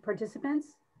 30 participants.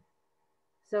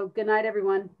 So good night,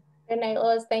 everyone. Good night,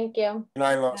 Lois. Thank you. Good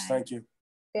night, Lois. Thank you.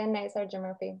 Good night, Sergeant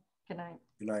Murphy. Good night.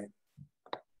 Good night.